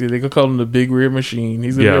that. They could call him the Big Rear Machine.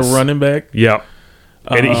 He's gonna be a running back. Yep.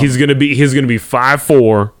 And he's gonna be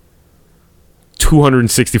 5'4",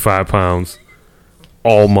 265 pounds,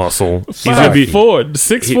 all muscle. He's gonna be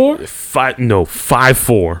 6'4",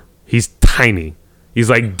 5'4". He's tiny. He's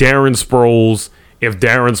like Darren Sproles if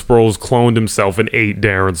Darren Sproles cloned himself and ate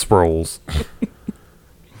Darren Sproles.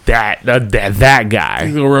 that guy.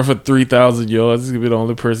 He's gonna run for 3,000 yards. He's gonna be the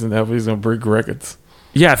only person ever. He's gonna break records.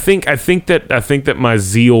 Yeah, I think that my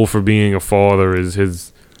zeal for being a father has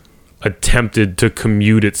attempted to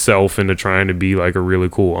commute itself into trying to be like a really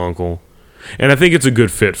cool uncle, and I think it's a good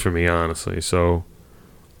fit for me, honestly. So,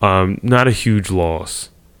 not a huge loss,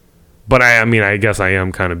 but I guess I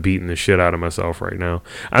am kind of beating the shit out of myself right now.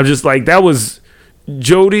 I'm just like, that was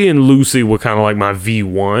Jody and Lucy were kind of like my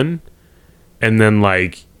V1, and then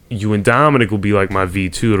like you and Dominic will be like my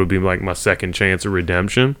V2. It'll be like my second chance of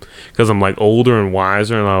redemption, because I'm like older and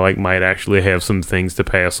wiser, and I like might actually have some things to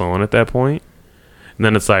pass on at that point. And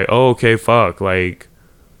then it's like, oh, okay, fuck. Like,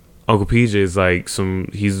 Uncle PJ is like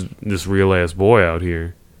he's this real ass boy out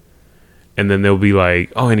here. And then they'll be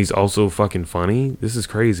like, oh, and he's also fucking funny. This is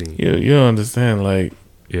crazy. You don't understand. Like,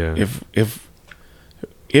 yeah.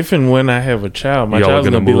 If and when I have a child, my child's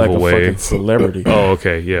gonna be like a fucking celebrity. Oh,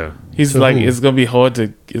 okay, yeah. He's like, it's gonna be hard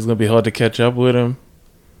to catch up with him.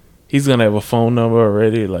 He's gonna have a phone number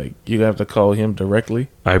already. Like, you have to call him directly.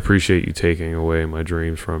 I appreciate you taking away my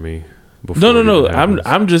dreams from me. No.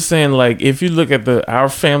 I'm just saying, like, if you look at our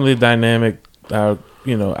family dynamic, our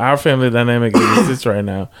family dynamic as it exists right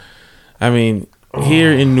now. I mean,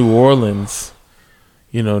 here in New Orleans,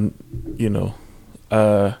 I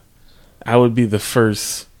would be the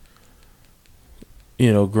first,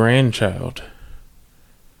 grandchild.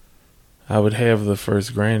 I would have the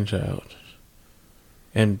first grandchild,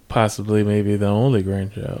 and possibly maybe the only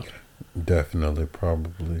grandchild. Definitely,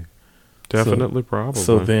 probably. Probably.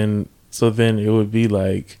 So then it would be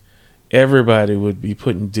like everybody would be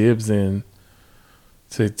putting dibs in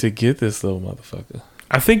to get this little motherfucker.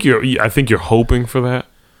 I think you're hoping for that.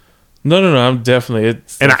 No. I'm definitely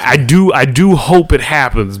I do hope it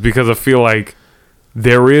happens, because I feel like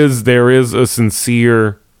there is a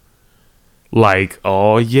sincere, like,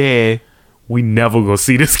 oh yeah, we never gonna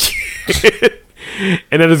see this kid,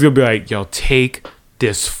 and then it's gonna be like, yo, take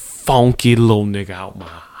this funky little nigga out my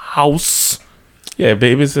house. Yeah,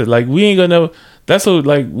 babysit. Like, we ain't gonna know. That's what,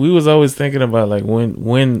 like, we was always thinking about, like,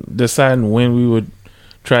 when deciding when we would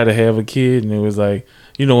try to have a kid, and it was like,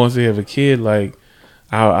 once we have a kid, like,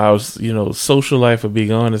 our social life would be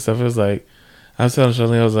gone and stuff. It was like, I was telling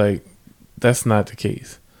Charlene, I was like, that's not the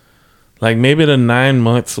case. Like, maybe the 9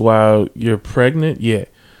 months while you're pregnant, yeah.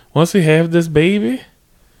 Once we have this baby,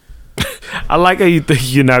 I like how you think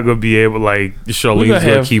you're not gonna be able, like, Charlene's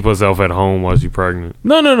gonna keep herself at home while she's pregnant.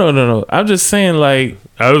 No. I'm just saying, like,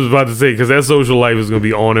 I was about to say, because that social life is gonna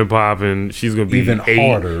be on and popping. She's gonna be even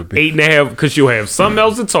harder, 8.5, because she'll have something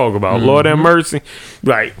else to talk about. Mm-hmm. Lord have mercy.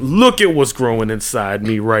 Like, look at what's growing inside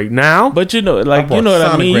me right now. But what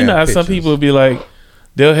I mean. How some people be like,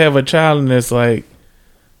 they'll have a child and it's like,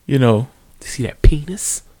 see that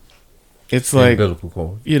penis? It's like,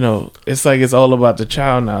 it's like it's all about the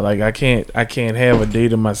child now. Like, I can't have a day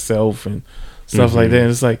to myself and stuff like that. And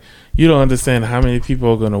it's like, you don't understand how many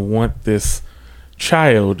people are gonna want this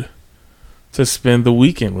child to spend the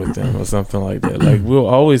weekend with them or something like that. Like, we'll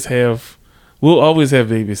always have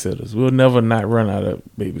babysitters. We'll never not run out of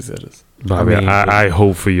babysitters. I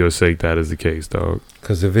hope for your sake that is the case, dog.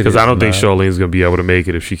 Because I don't think Charlene's gonna be able to make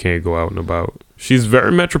it if she can't go out and about. She's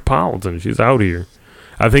very metropolitan. She's out here.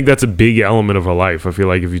 I think that's a big element of her life. I feel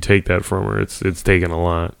like if you take that from her, it's taken a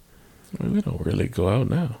lot. We don't really go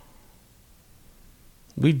out now.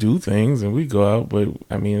 We do things and we go out, but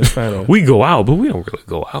I mean, it's not. We go out, but we don't really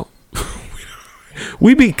go out.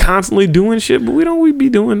 We be constantly doing shit, but we be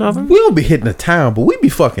doing nothing. We don't be hitting the town, but we be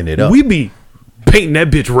fucking it up. We be painting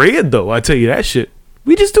that bitch red, though. I tell you that shit.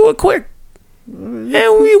 We just do it quick, and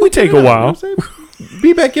we take a while.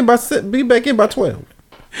 Be back in by 12.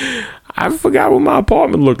 I forgot what my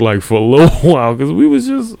apartment looked like for a little while, because we was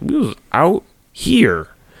out here.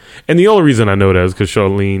 And the only reason I know that is because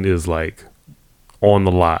Charlene is like on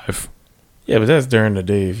the live. Yeah, but that's during the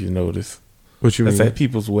day if you notice. What you That's mean? at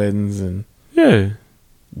people's weddings and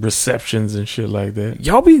receptions and shit like that.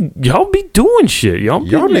 Y'all be doing shit. Y'all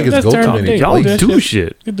niggas that's go during to the many day. Y'all that do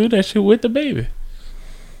shit. You can do that shit with the baby.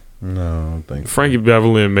 No, I don't think so. Frankie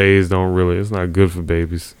Beverly and Mays don't really. It's not good for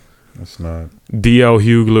babies. It's not. DL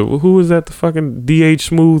Hughley. Who is that? The fucking DH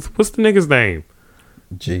Smooth. What's the nigga's name?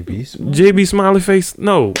 JB Smooth? JB Smiley Face.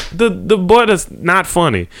 No, the boy that's not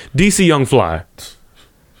funny. DC Young Fly.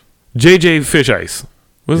 JJ Fish Ice.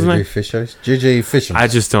 What's his name? Fish Ice? JJ Fish Ice.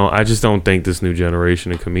 I just don't think this new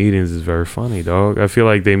generation of comedians is very funny, dog. I feel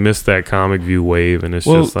like they missed that comic view wave, and it's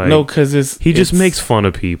just like no, because he just makes fun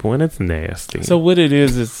of people, and it's nasty. So what it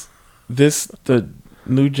is the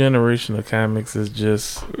new generation of comics is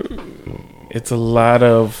just, it's a lot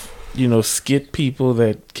of, skit people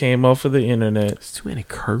that came off of the internet. It's too many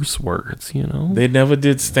curse words, They never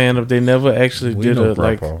did stand up. They never actually did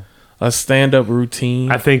a stand up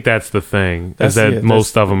routine. I think that's the thing.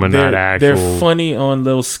 Most of them are not actual. They're funny on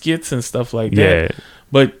little skits and stuff like that.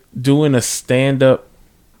 But doing a stand up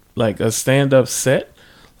set,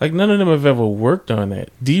 like none of them have ever worked on that.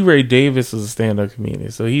 D. Ray Davis is a stand up comedian,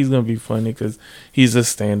 so he's gonna be funny because he's a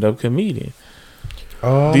stand up comedian.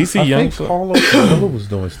 DC Young Carlos was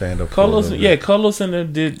doing stand up. Carlos and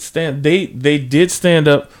them did stand. They did stand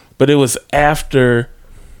up, but it was after.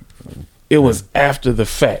 It was after the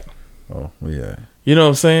fact. Oh yeah. You know what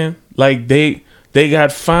I'm saying? Like they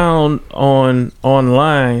got found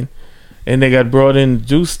online, and they got brought in to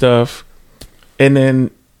do stuff, and then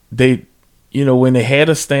they, when they had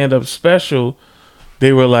a stand up special,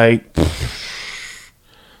 they were like.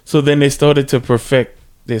 So then they started to perfect.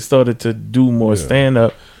 They started to do more stand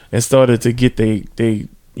up and started to get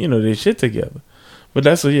their shit together. But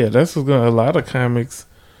that's what a lot of comics.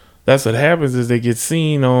 That's what happens is they get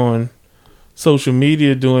seen on social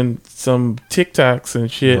media doing some TikToks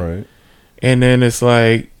and shit, right. And then it's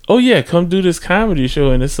like, oh yeah, come do this comedy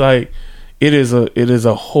show, and it's like, it is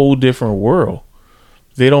a whole different world.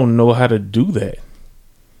 They don't know how to do that.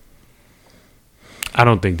 I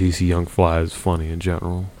don't think DC Young Fly is funny in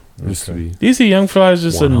general. DC Young Fly is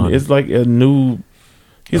just he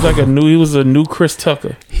was a new Chris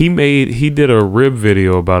Tucker. He did a rib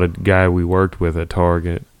video about a guy we worked with at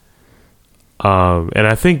Target. And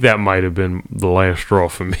I think that might have been the last straw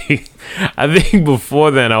for me. I think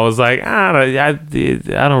before then I was like, I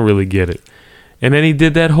don't really get it. And then he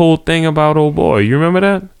did that whole thing about old boy. You remember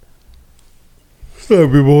that? So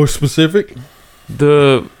be more specific.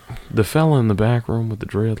 The fella in the back room with the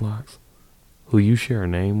dreadlocks, who you share a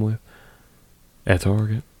name with at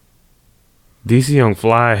Target. DC Young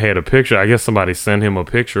Fly had a picture. I guess somebody sent him a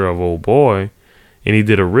picture of old boy, and he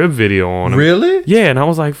did a rib video on him. Really? Yeah, and I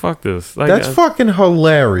was like, fuck this. Like, that's fucking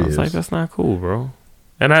hilarious. I was like, that's not cool, bro.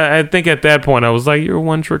 And I think at that point I was like, you're a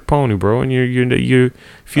one trick pony, bro, and you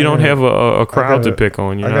if you don't have a crowd to pick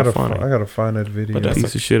on, you're not funny. I gotta find that video. But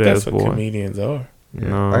piece of shit that's ass what boy. Comedians are. Yeah,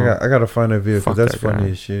 no, I gotta find that video because that's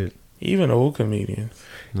funny as shit. Even old comedians.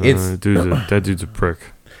 That dude's a prick.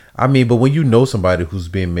 I mean, but when you know somebody who's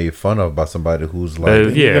being made fun of by somebody who's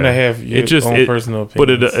like, you're gonna have your own personal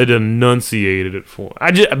opinions. But it enunciated it for.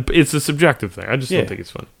 It's a subjective thing. I just don't think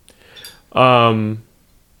it's funny.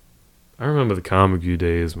 I remember the Comic View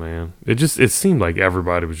days, man. It seemed like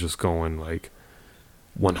everybody was just going like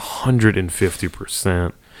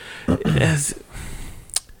 150%.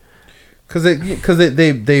 Because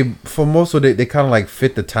they for most of it they kind of like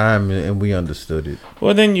fit the time and we understood it.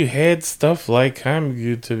 Well, then you had stuff like Comic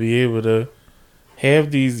View to be able to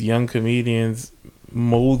have these young comedians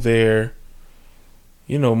mold their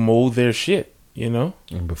shit,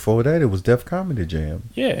 And before that, it was Def Comedy Jam.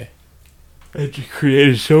 Yeah. And you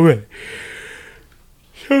created so many.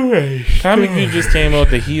 Comic View just came out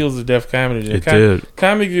the heels of Def Comedy Jam. It did.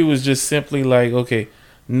 Comic View was just simply like, okay,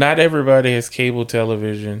 not everybody has cable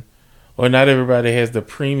television. Or not everybody has the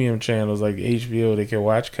premium channels like HBO. They can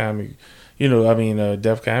watch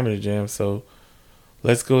Def Comedy Jam. So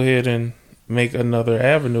let's go ahead and make another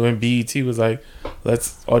avenue. And BET was like,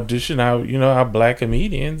 let's audition our black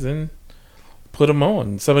comedians and put them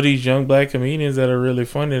on. Some of these young black comedians that are really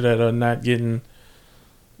funny that are not getting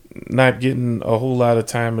a whole lot of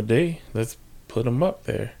time a day. Let's put them up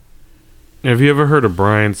there. Have you ever heard of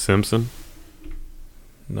Brian Simpson?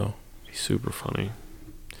 No. He's super funny.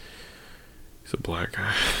 He's a black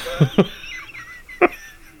guy.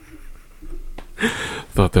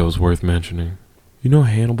 Thought that was worth mentioning. You know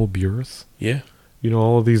Hannibal Buress? Yeah. You know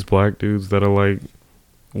all of these black dudes that are like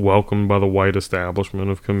welcomed by the white establishment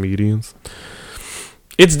of comedians.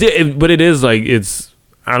 But it is like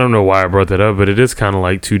I don't know why I brought that up, but it is kind of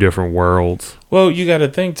like two different worlds. Well, you got to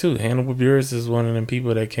think too. Hannibal Buress is one of them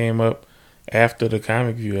people that came up after the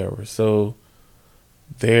Comic View era, so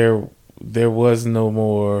there was no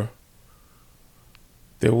more.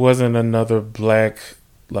 There wasn't another black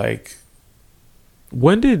like.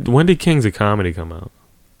 When did Kings of Comedy come out?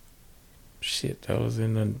 Shit, that was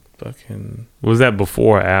in the fucking. Was that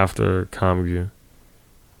before or after Comic View?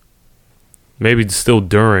 Maybe still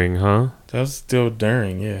during, huh? That was still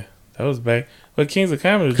during, yeah. That was back. But Kings of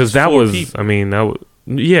Comedy was because just that four was. people. I mean, that was,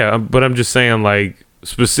 yeah. But I'm just saying, like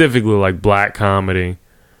specifically, like black comedy.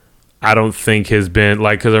 I don't think has been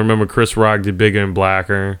like because I remember Chris Rock did Bigger and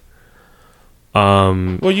Blacker.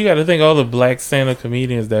 Well, you got to think all the black stand-up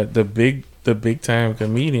comedians that the big time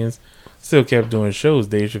comedians still kept doing shows.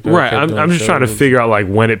 Dave Chappelle, right? I'm just trying to figure out like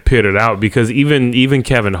when it pitted out because even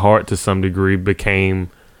Kevin Hart to some degree became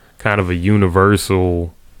kind of a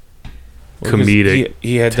universal comedic.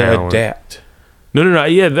 He had talent. to adapt. No,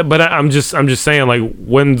 yeah. But I'm just saying like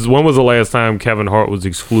when was the last time Kevin Hart was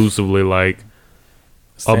exclusively like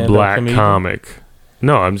Stand-up a black comedian? comic?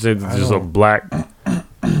 No, I'm saying it's just a black.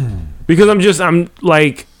 Because I'm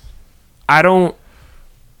like, I don't.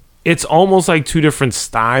 It's almost like two different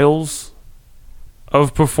styles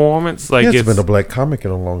of performance. Like he hasn't it's been a black comic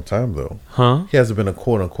in a long time, though. Huh? He hasn't been a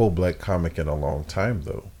quote unquote black comic in a long time,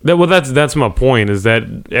 though. That's my point. Is that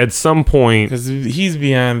at some point because he's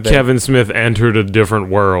beyond that. Kevin Smith entered a different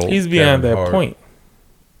world. He's beyond Kevin that Hart. point.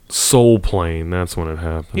 Soul Plane. That's when it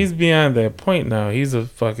happened. He's beyond that point now. He's a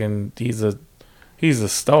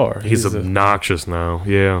star. He's obnoxious now.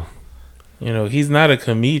 Yeah. You know, he's not a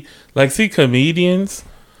comedian. Like, see, comedians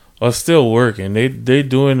are still working. They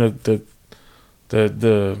doing the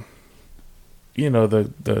you know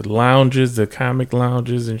the lounges, the comic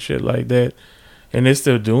lounges and shit like that, and they're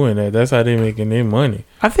still doing that. That's how they're making their money.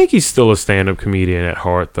 I think he's still a stand-up comedian at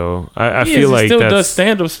heart, though. I He feel is, like he still that's does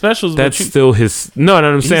stand-up specials. That's but still his. No,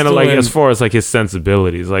 I'm he's saying like doing- as far as like his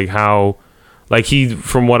sensibilities, like how, like he,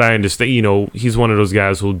 from what I understand, you know, he's one of those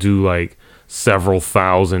guys who'll do like several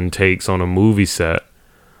thousand takes on a movie set,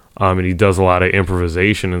 and he does a lot of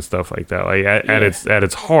improvisation and stuff like that. Like at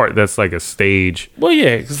its heart, that's like a stage. Well,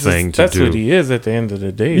 yeah, 'cause thing to that's do. what he is at the end of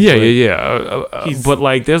the day. Yeah, but yeah. he's- But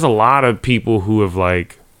like, there's a lot of people who have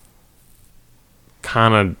like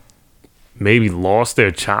kind of maybe lost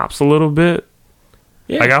their chops a little bit.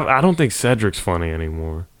 Yeah. Like I don't think Cedric's funny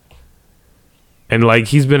anymore. And like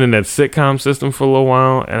he's been in that sitcom system for a little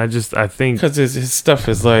while, and I think because his stuff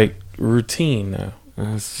is like routine now.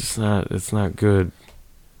 it's just not good.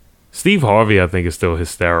 Steve Harvey, I think, is still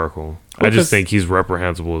hysterical. I Well, just 'cause think he's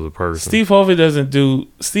reprehensible as a person. Steve Harvey doesn't do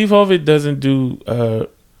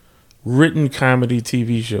written comedy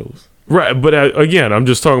TV shows. Right, but again, I'm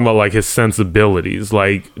just talking about like his sensibilities,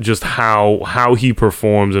 like just how he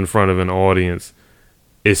performs in front of an audience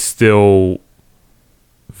is still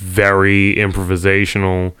very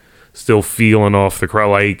improvisational, still feeling off the crowd.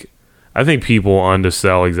 Like I think people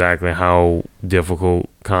undersell exactly how difficult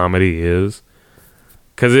comedy is,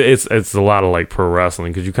 because it's a lot of like pro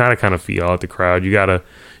wrestling, because you kind of feel out the crowd. You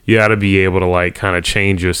gotta be able to like kind of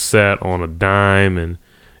change your set on a dime and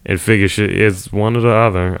figure shit. It's one or the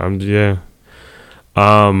other.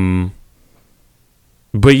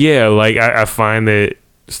 But yeah, like I find that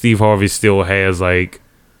Steve Harvey still has like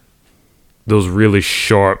those really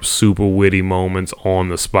sharp, super witty moments on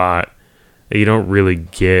the spot that you don't really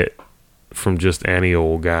get from just any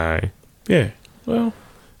old guy. Yeah, well,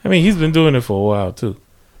 I mean, he's been doing it for a while too.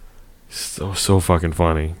 So fucking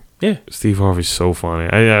funny. Yeah, Steve Harvey's so funny.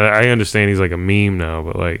 I understand he's like a meme now,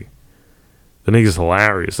 but like the nigga's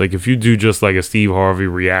hilarious. Like if you do just like a Steve Harvey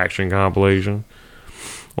reaction compilation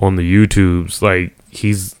on the YouTubes, like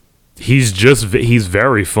he's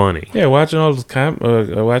very funny. Yeah, watching all those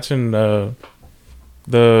watching the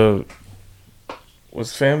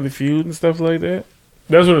what's Family Feud and stuff like that.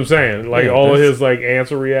 That's what I'm saying. Like Yeah, all of that's- his like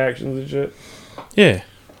answer reactions and shit. Yeah,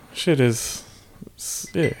 shit is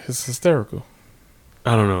it's hysterical.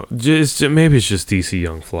 I don't know. Maybe it's just DC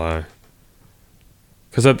Young Fly.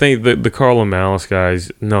 Because I think the Carlo Malice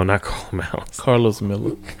guys... No, not Carlo Malice. Carlos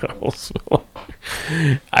Miller. Carlos Miller.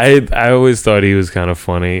 I always thought he was kind of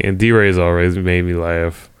funny. And D-Ray's always made me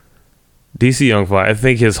laugh. DC Young Fly, I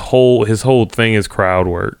think his whole thing is crowd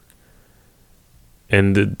work.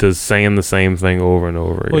 And does saying the same thing over and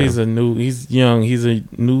over again. Well, he's a new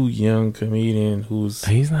young comedian who's...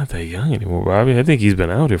 He's not that young anymore, Bobby. I think he's been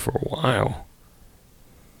out here for a while.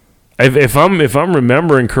 If I'm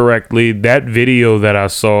remembering correctly, that video that I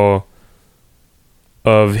saw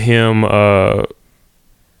of him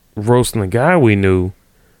roasting the guy we knew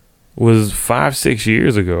was 5-6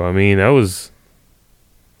 years ago. I mean, that was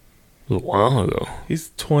It was a while ago.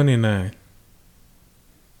 He's 29.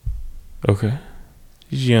 Okay.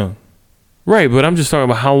 He's young. Right, but I'm just talking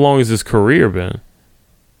about how long has his career been?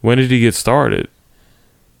 When did he get started?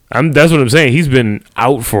 That's what I'm saying. He's been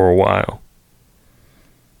out for a while.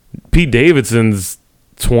 Pete Davidson's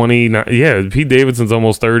 29. Yeah, Pete Davidson's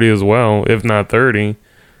almost 30 as well, if not 30.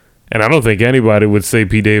 And I don't think anybody would say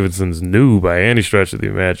Pete Davidson's new by any stretch of the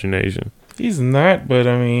imagination. He's not, but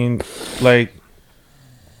I mean, like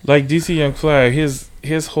DC Young Fly,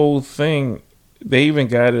 his whole thing, they even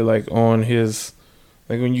got it like on his,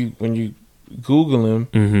 like when you Google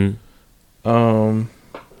him,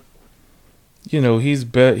 you know, his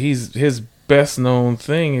best known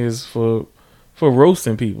thing is for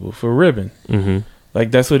roasting people, for ribbing. Like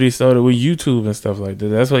that's what he started with YouTube and stuff like that.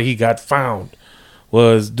 That's what he got found,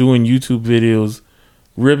 was doing YouTube videos,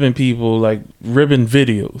 ribbing people, like ribbing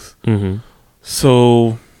videos.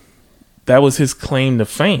 So that was his claim to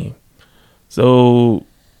fame. So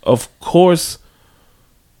of course,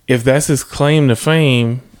 if that's his claim to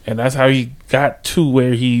fame and that's how he got to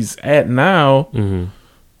where he's at now,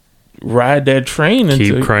 ride that train and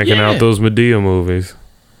keep cranking out those Madea movies.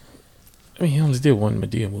 I mean, he only did one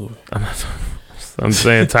Madea movie. I'm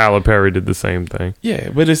saying Tyler Perry did the same thing. Yeah,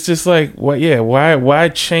 but it's just like, why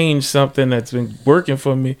change something that's been working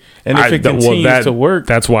for me? And if it continues to work,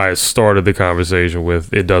 that's why I started the conversation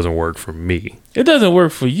with it doesn't work for me. It doesn't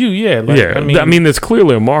work for you, yeah. Like, yeah, I mean, there's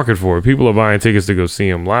clearly a market for it. People are buying tickets to go see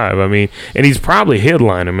him live. I mean, and he's probably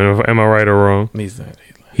headlining. Am I right or wrong? He's not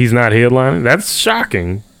headlining. He's not headlining? That's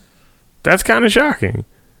shocking. That's kind of shocking.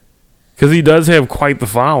 Because he does have quite the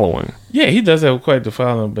following. Yeah, he does have quite the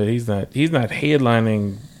following, but he's not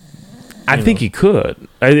headlining. I think he could.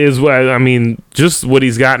 I mean, just what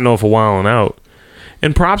he's gotten off of Wildin' Out.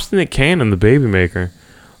 And props to Nick Cannon, the baby maker.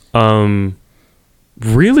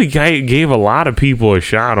 Really gave a lot of people a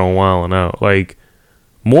shot on Wildin' Out. Like,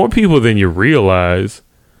 more people than you realize.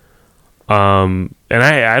 And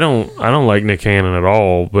I don't like Nick Cannon at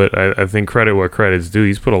all, but I think credit where credit's due.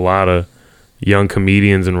 He's put a lot of young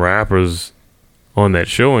comedians and rappers on that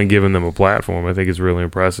show and giving them a platform. I think it's really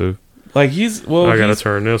impressive. Like I gotta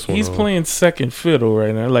turn this one. He's on. playing second fiddle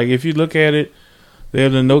right now. Like if you look at it, they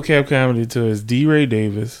have the No Cap Comedy Tour is D. Ray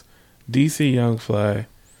Davis, DC Young Fly,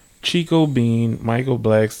 Chico Bean, Michael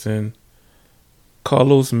Blackston,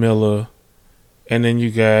 Carlos Miller, and then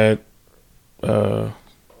you got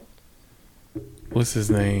what's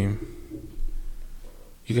his name?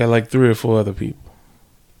 You got like 3 or 4 other people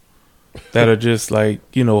that are just like,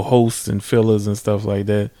 you know, hosts and fillers and stuff like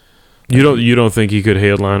that. You don't think he could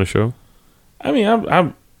headline a show? I mean,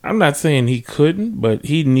 I'm not saying he couldn't, but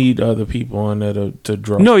he'd need other people on there to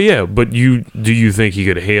draw. No, yeah, but do you think he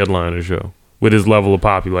could headline a show with his level of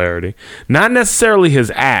popularity? Not necessarily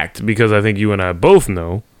his act, because I think you and I both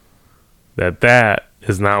know that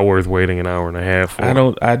is not worth waiting an hour and a half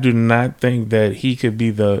for. I do not think that he could be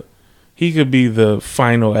the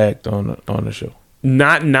final act on the show.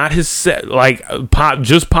 Not his set, like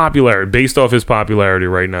just popularity. Based off his popularity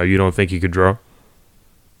right now, you don't think he could draw?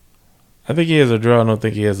 I think he has a draw. I don't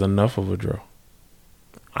think he has enough of a draw.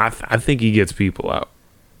 I think he gets people out.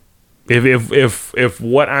 If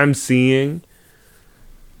what I'm seeing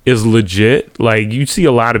is legit, like you see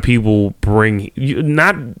a lot of people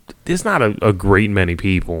there's not a great many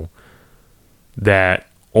people that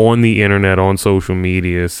on the internet, on social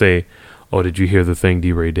media say, oh, did you hear the thing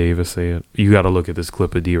D. Ray Davis said? You got to look at this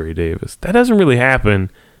clip of D. Ray Davis. That doesn't really happen.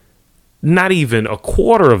 Not even a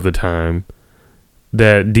quarter of the time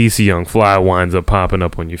that DC Young Fly winds up popping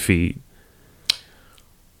up on your feed.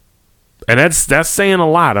 And that's saying a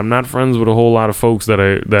lot. I'm not friends with a whole lot of folks that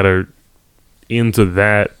are into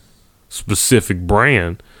that specific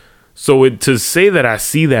brand. So to say that I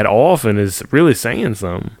see that often is really saying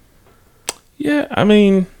something. Yeah, I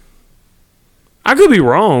mean, I could be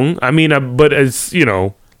wrong. I mean, but it's, you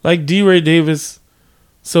know, like D. Ray Davis.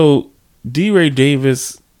 So D. Ray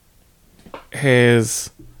Davis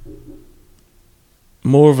has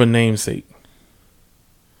more of a namesake.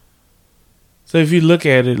 So if you look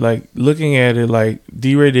at it like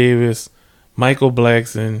D. Ray Davis, Michael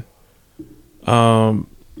Blackson,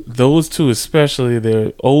 those two especially,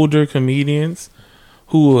 they're older comedians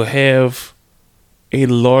who will have a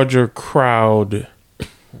larger crowd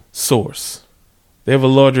source. They have a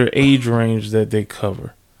larger age range that they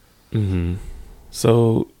cover. Mm-hmm.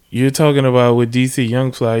 So you're talking about with DC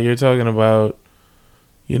Young Fly, you're talking about,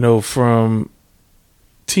 you know, from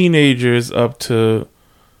teenagers up to,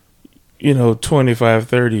 you know, 25,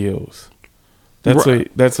 30-year-olds.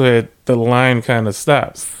 That's where the line kind of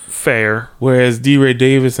stops. Fair. Whereas D. Ray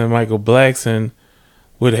Davis and Michael Blackson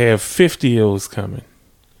would have 50-year-olds coming.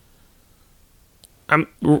 I'm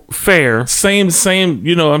fair. Same.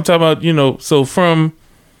 You know, I'm talking about. You know, so from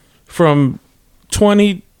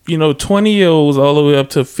 20-year-olds all the way up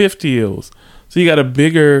to 50-year-olds. So you got a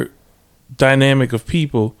bigger dynamic of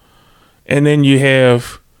people, and then you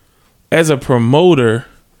have, as a promoter,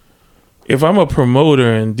 if I'm a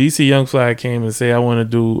promoter and DC Young Fly came and say I want to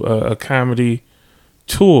do a comedy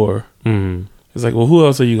tour, it's like, well, who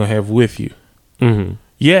else are you gonna have with you?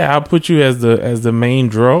 Yeah, I'll put you as the main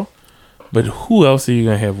draw, but who else are you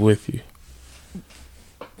gonna have with you?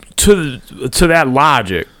 To that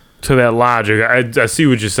logic, I see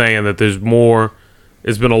what you're saying, that there's more.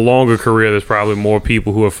 It's been a longer career. There's probably more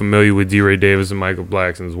people who are familiar with D. Ray Davis and Michael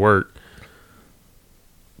Blackson's work.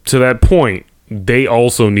 To that point, they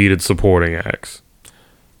also needed supporting acts.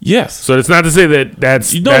 Yes. So it's not to say that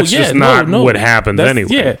that's just not what happens anyway.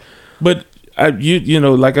 Yeah, but you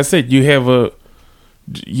know, like I said, you have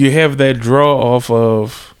that draw off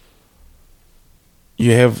of.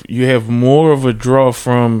 You have more of a draw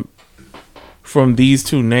from these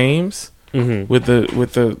two names with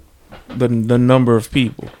the number of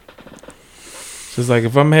people. So it's like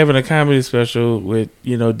if I'm having a comedy special with,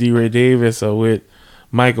 you know, D. Ray Davis or with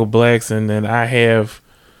Michael Blackson, then I have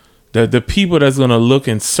the people that's gonna look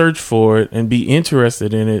and search for it and be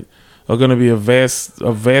interested in it are gonna be a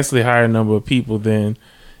vastly higher number of people than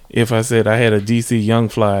if I said I had a DC Young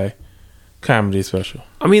Fly comedy special.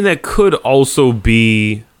 I mean, that could also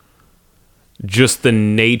be just the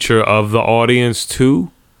nature of the audience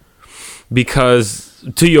too, because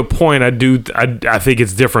to your point, I think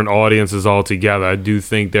it's different audiences altogether. I do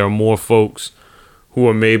think there are more folks who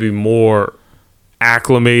are maybe more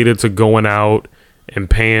acclimated to going out and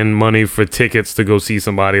paying money for tickets to go see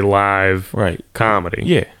somebody live, right? Comedy,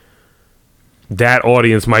 yeah. That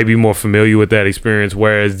audience might be more familiar with that experience,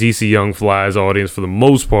 whereas DC Young Fly's audience, for the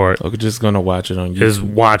most part, are just gonna watch it on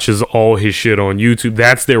YouTube. Watches all his shit on YouTube.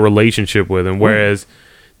 That's their relationship with him. Whereas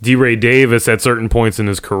D. Ray Davis, at certain points in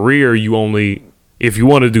his career, if you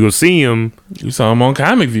wanted to go see him, you saw him on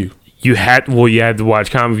Comic View. You had to watch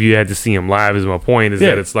Comic View. You had to see him live. Is my point?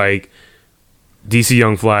 That it's like DC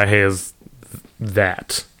Young Fly has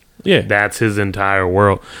that. Yeah, that's his entire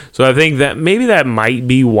world. So I think that maybe that might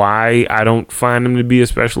be why I don't find him to be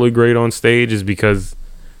especially great on stage, is because,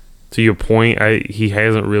 to your point, he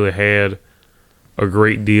hasn't really had a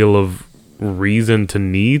great deal of reason to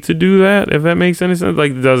need to do that, if that makes any sense.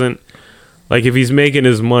 Like, it doesn't, like, if he's making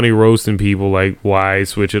his money roasting people, like, why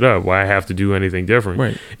switch it up? Why have to do anything different?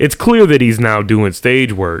 Right. It's clear that he's now doing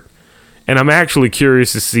stage work, and I'm actually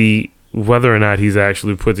curious to see whether or not he's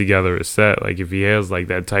actually put together a set. Like, if he has like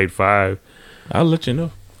that tight five, I'll let you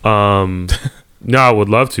know. No, I would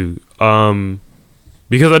love to.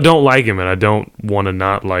 Because I don't like him and I don't want to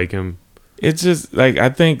not like him. It's just like, I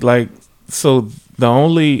think, like, so the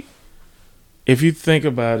only, if you think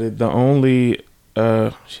about it, the only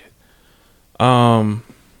I mean,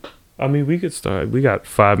 we could start. We got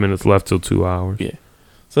 5 minutes left till 2 hours. Yeah.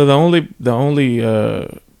 So the only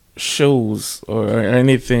shows or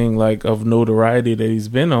anything like of notoriety that he's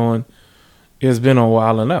been on has been on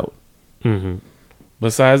Wild 'N Out.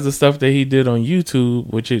 Besides the stuff that he did on YouTube,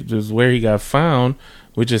 which is where he got found,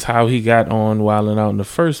 which is how he got on Wild 'N Out in the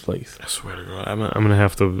first place. I swear to God, I'm gonna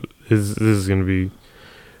have to. This is gonna be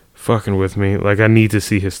fucking with me. Like, I need to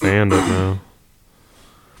see his stand up now.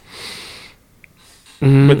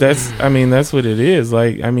 But that's what it is.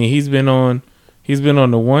 Like, I mean, he's been on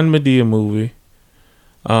the one Madea movie.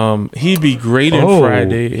 He'd be great in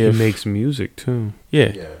Friday if he makes music too.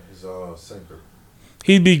 Yeah. Yeah, he's a singer.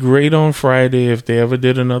 He'd be great on Friday if they ever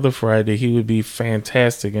did another Friday. He would be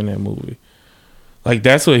fantastic in that movie. Like,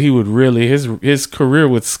 that's what he would really, his career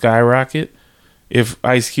would skyrocket if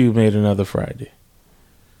Ice Cube made another Friday.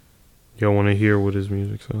 Y'all want to hear what his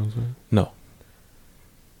music sounds like? No.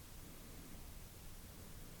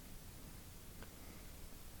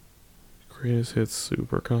 Greatest Hits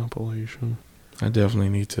Super Compilation. I definitely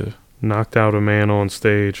need to. Knocked out a man on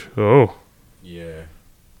stage. Oh. Yeah.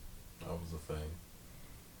 That was a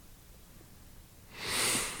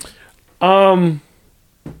thing.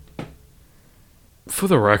 For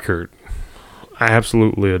the record, I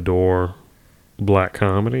absolutely adore black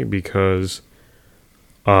comedy because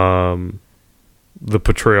the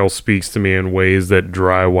portrayal speaks to me in ways that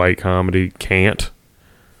dry white comedy can't.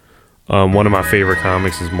 One of my favorite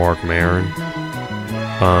comics is Mark Maron.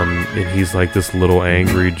 And he's like this little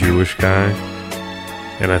angry Jewish guy.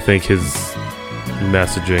 And I think his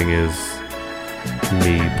messaging is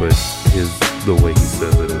me, but the way he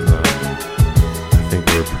says it is not. I think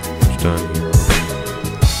we're pretty much done here.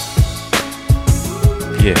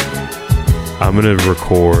 Yeah. I'm gonna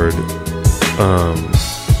record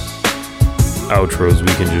outros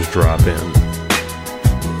we can just drop in,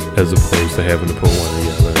 as opposed to having to put one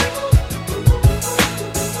together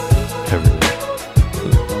every night.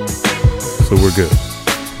 So we're good.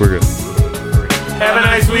 We're good. Have a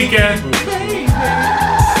nice weekend.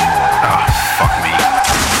 Oh, fuck me.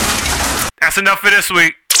 That's enough for this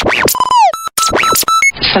week.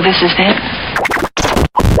 So this is it?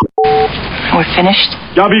 We're finished?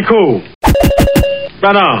 Y'all be cool.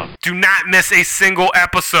 Right on. Do not miss a single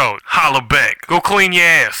episode. Holla back. Go clean your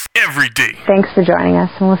ass every day. Thanks for joining us,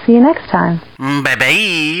 and we'll see you next time.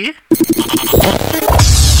 Bye-bye.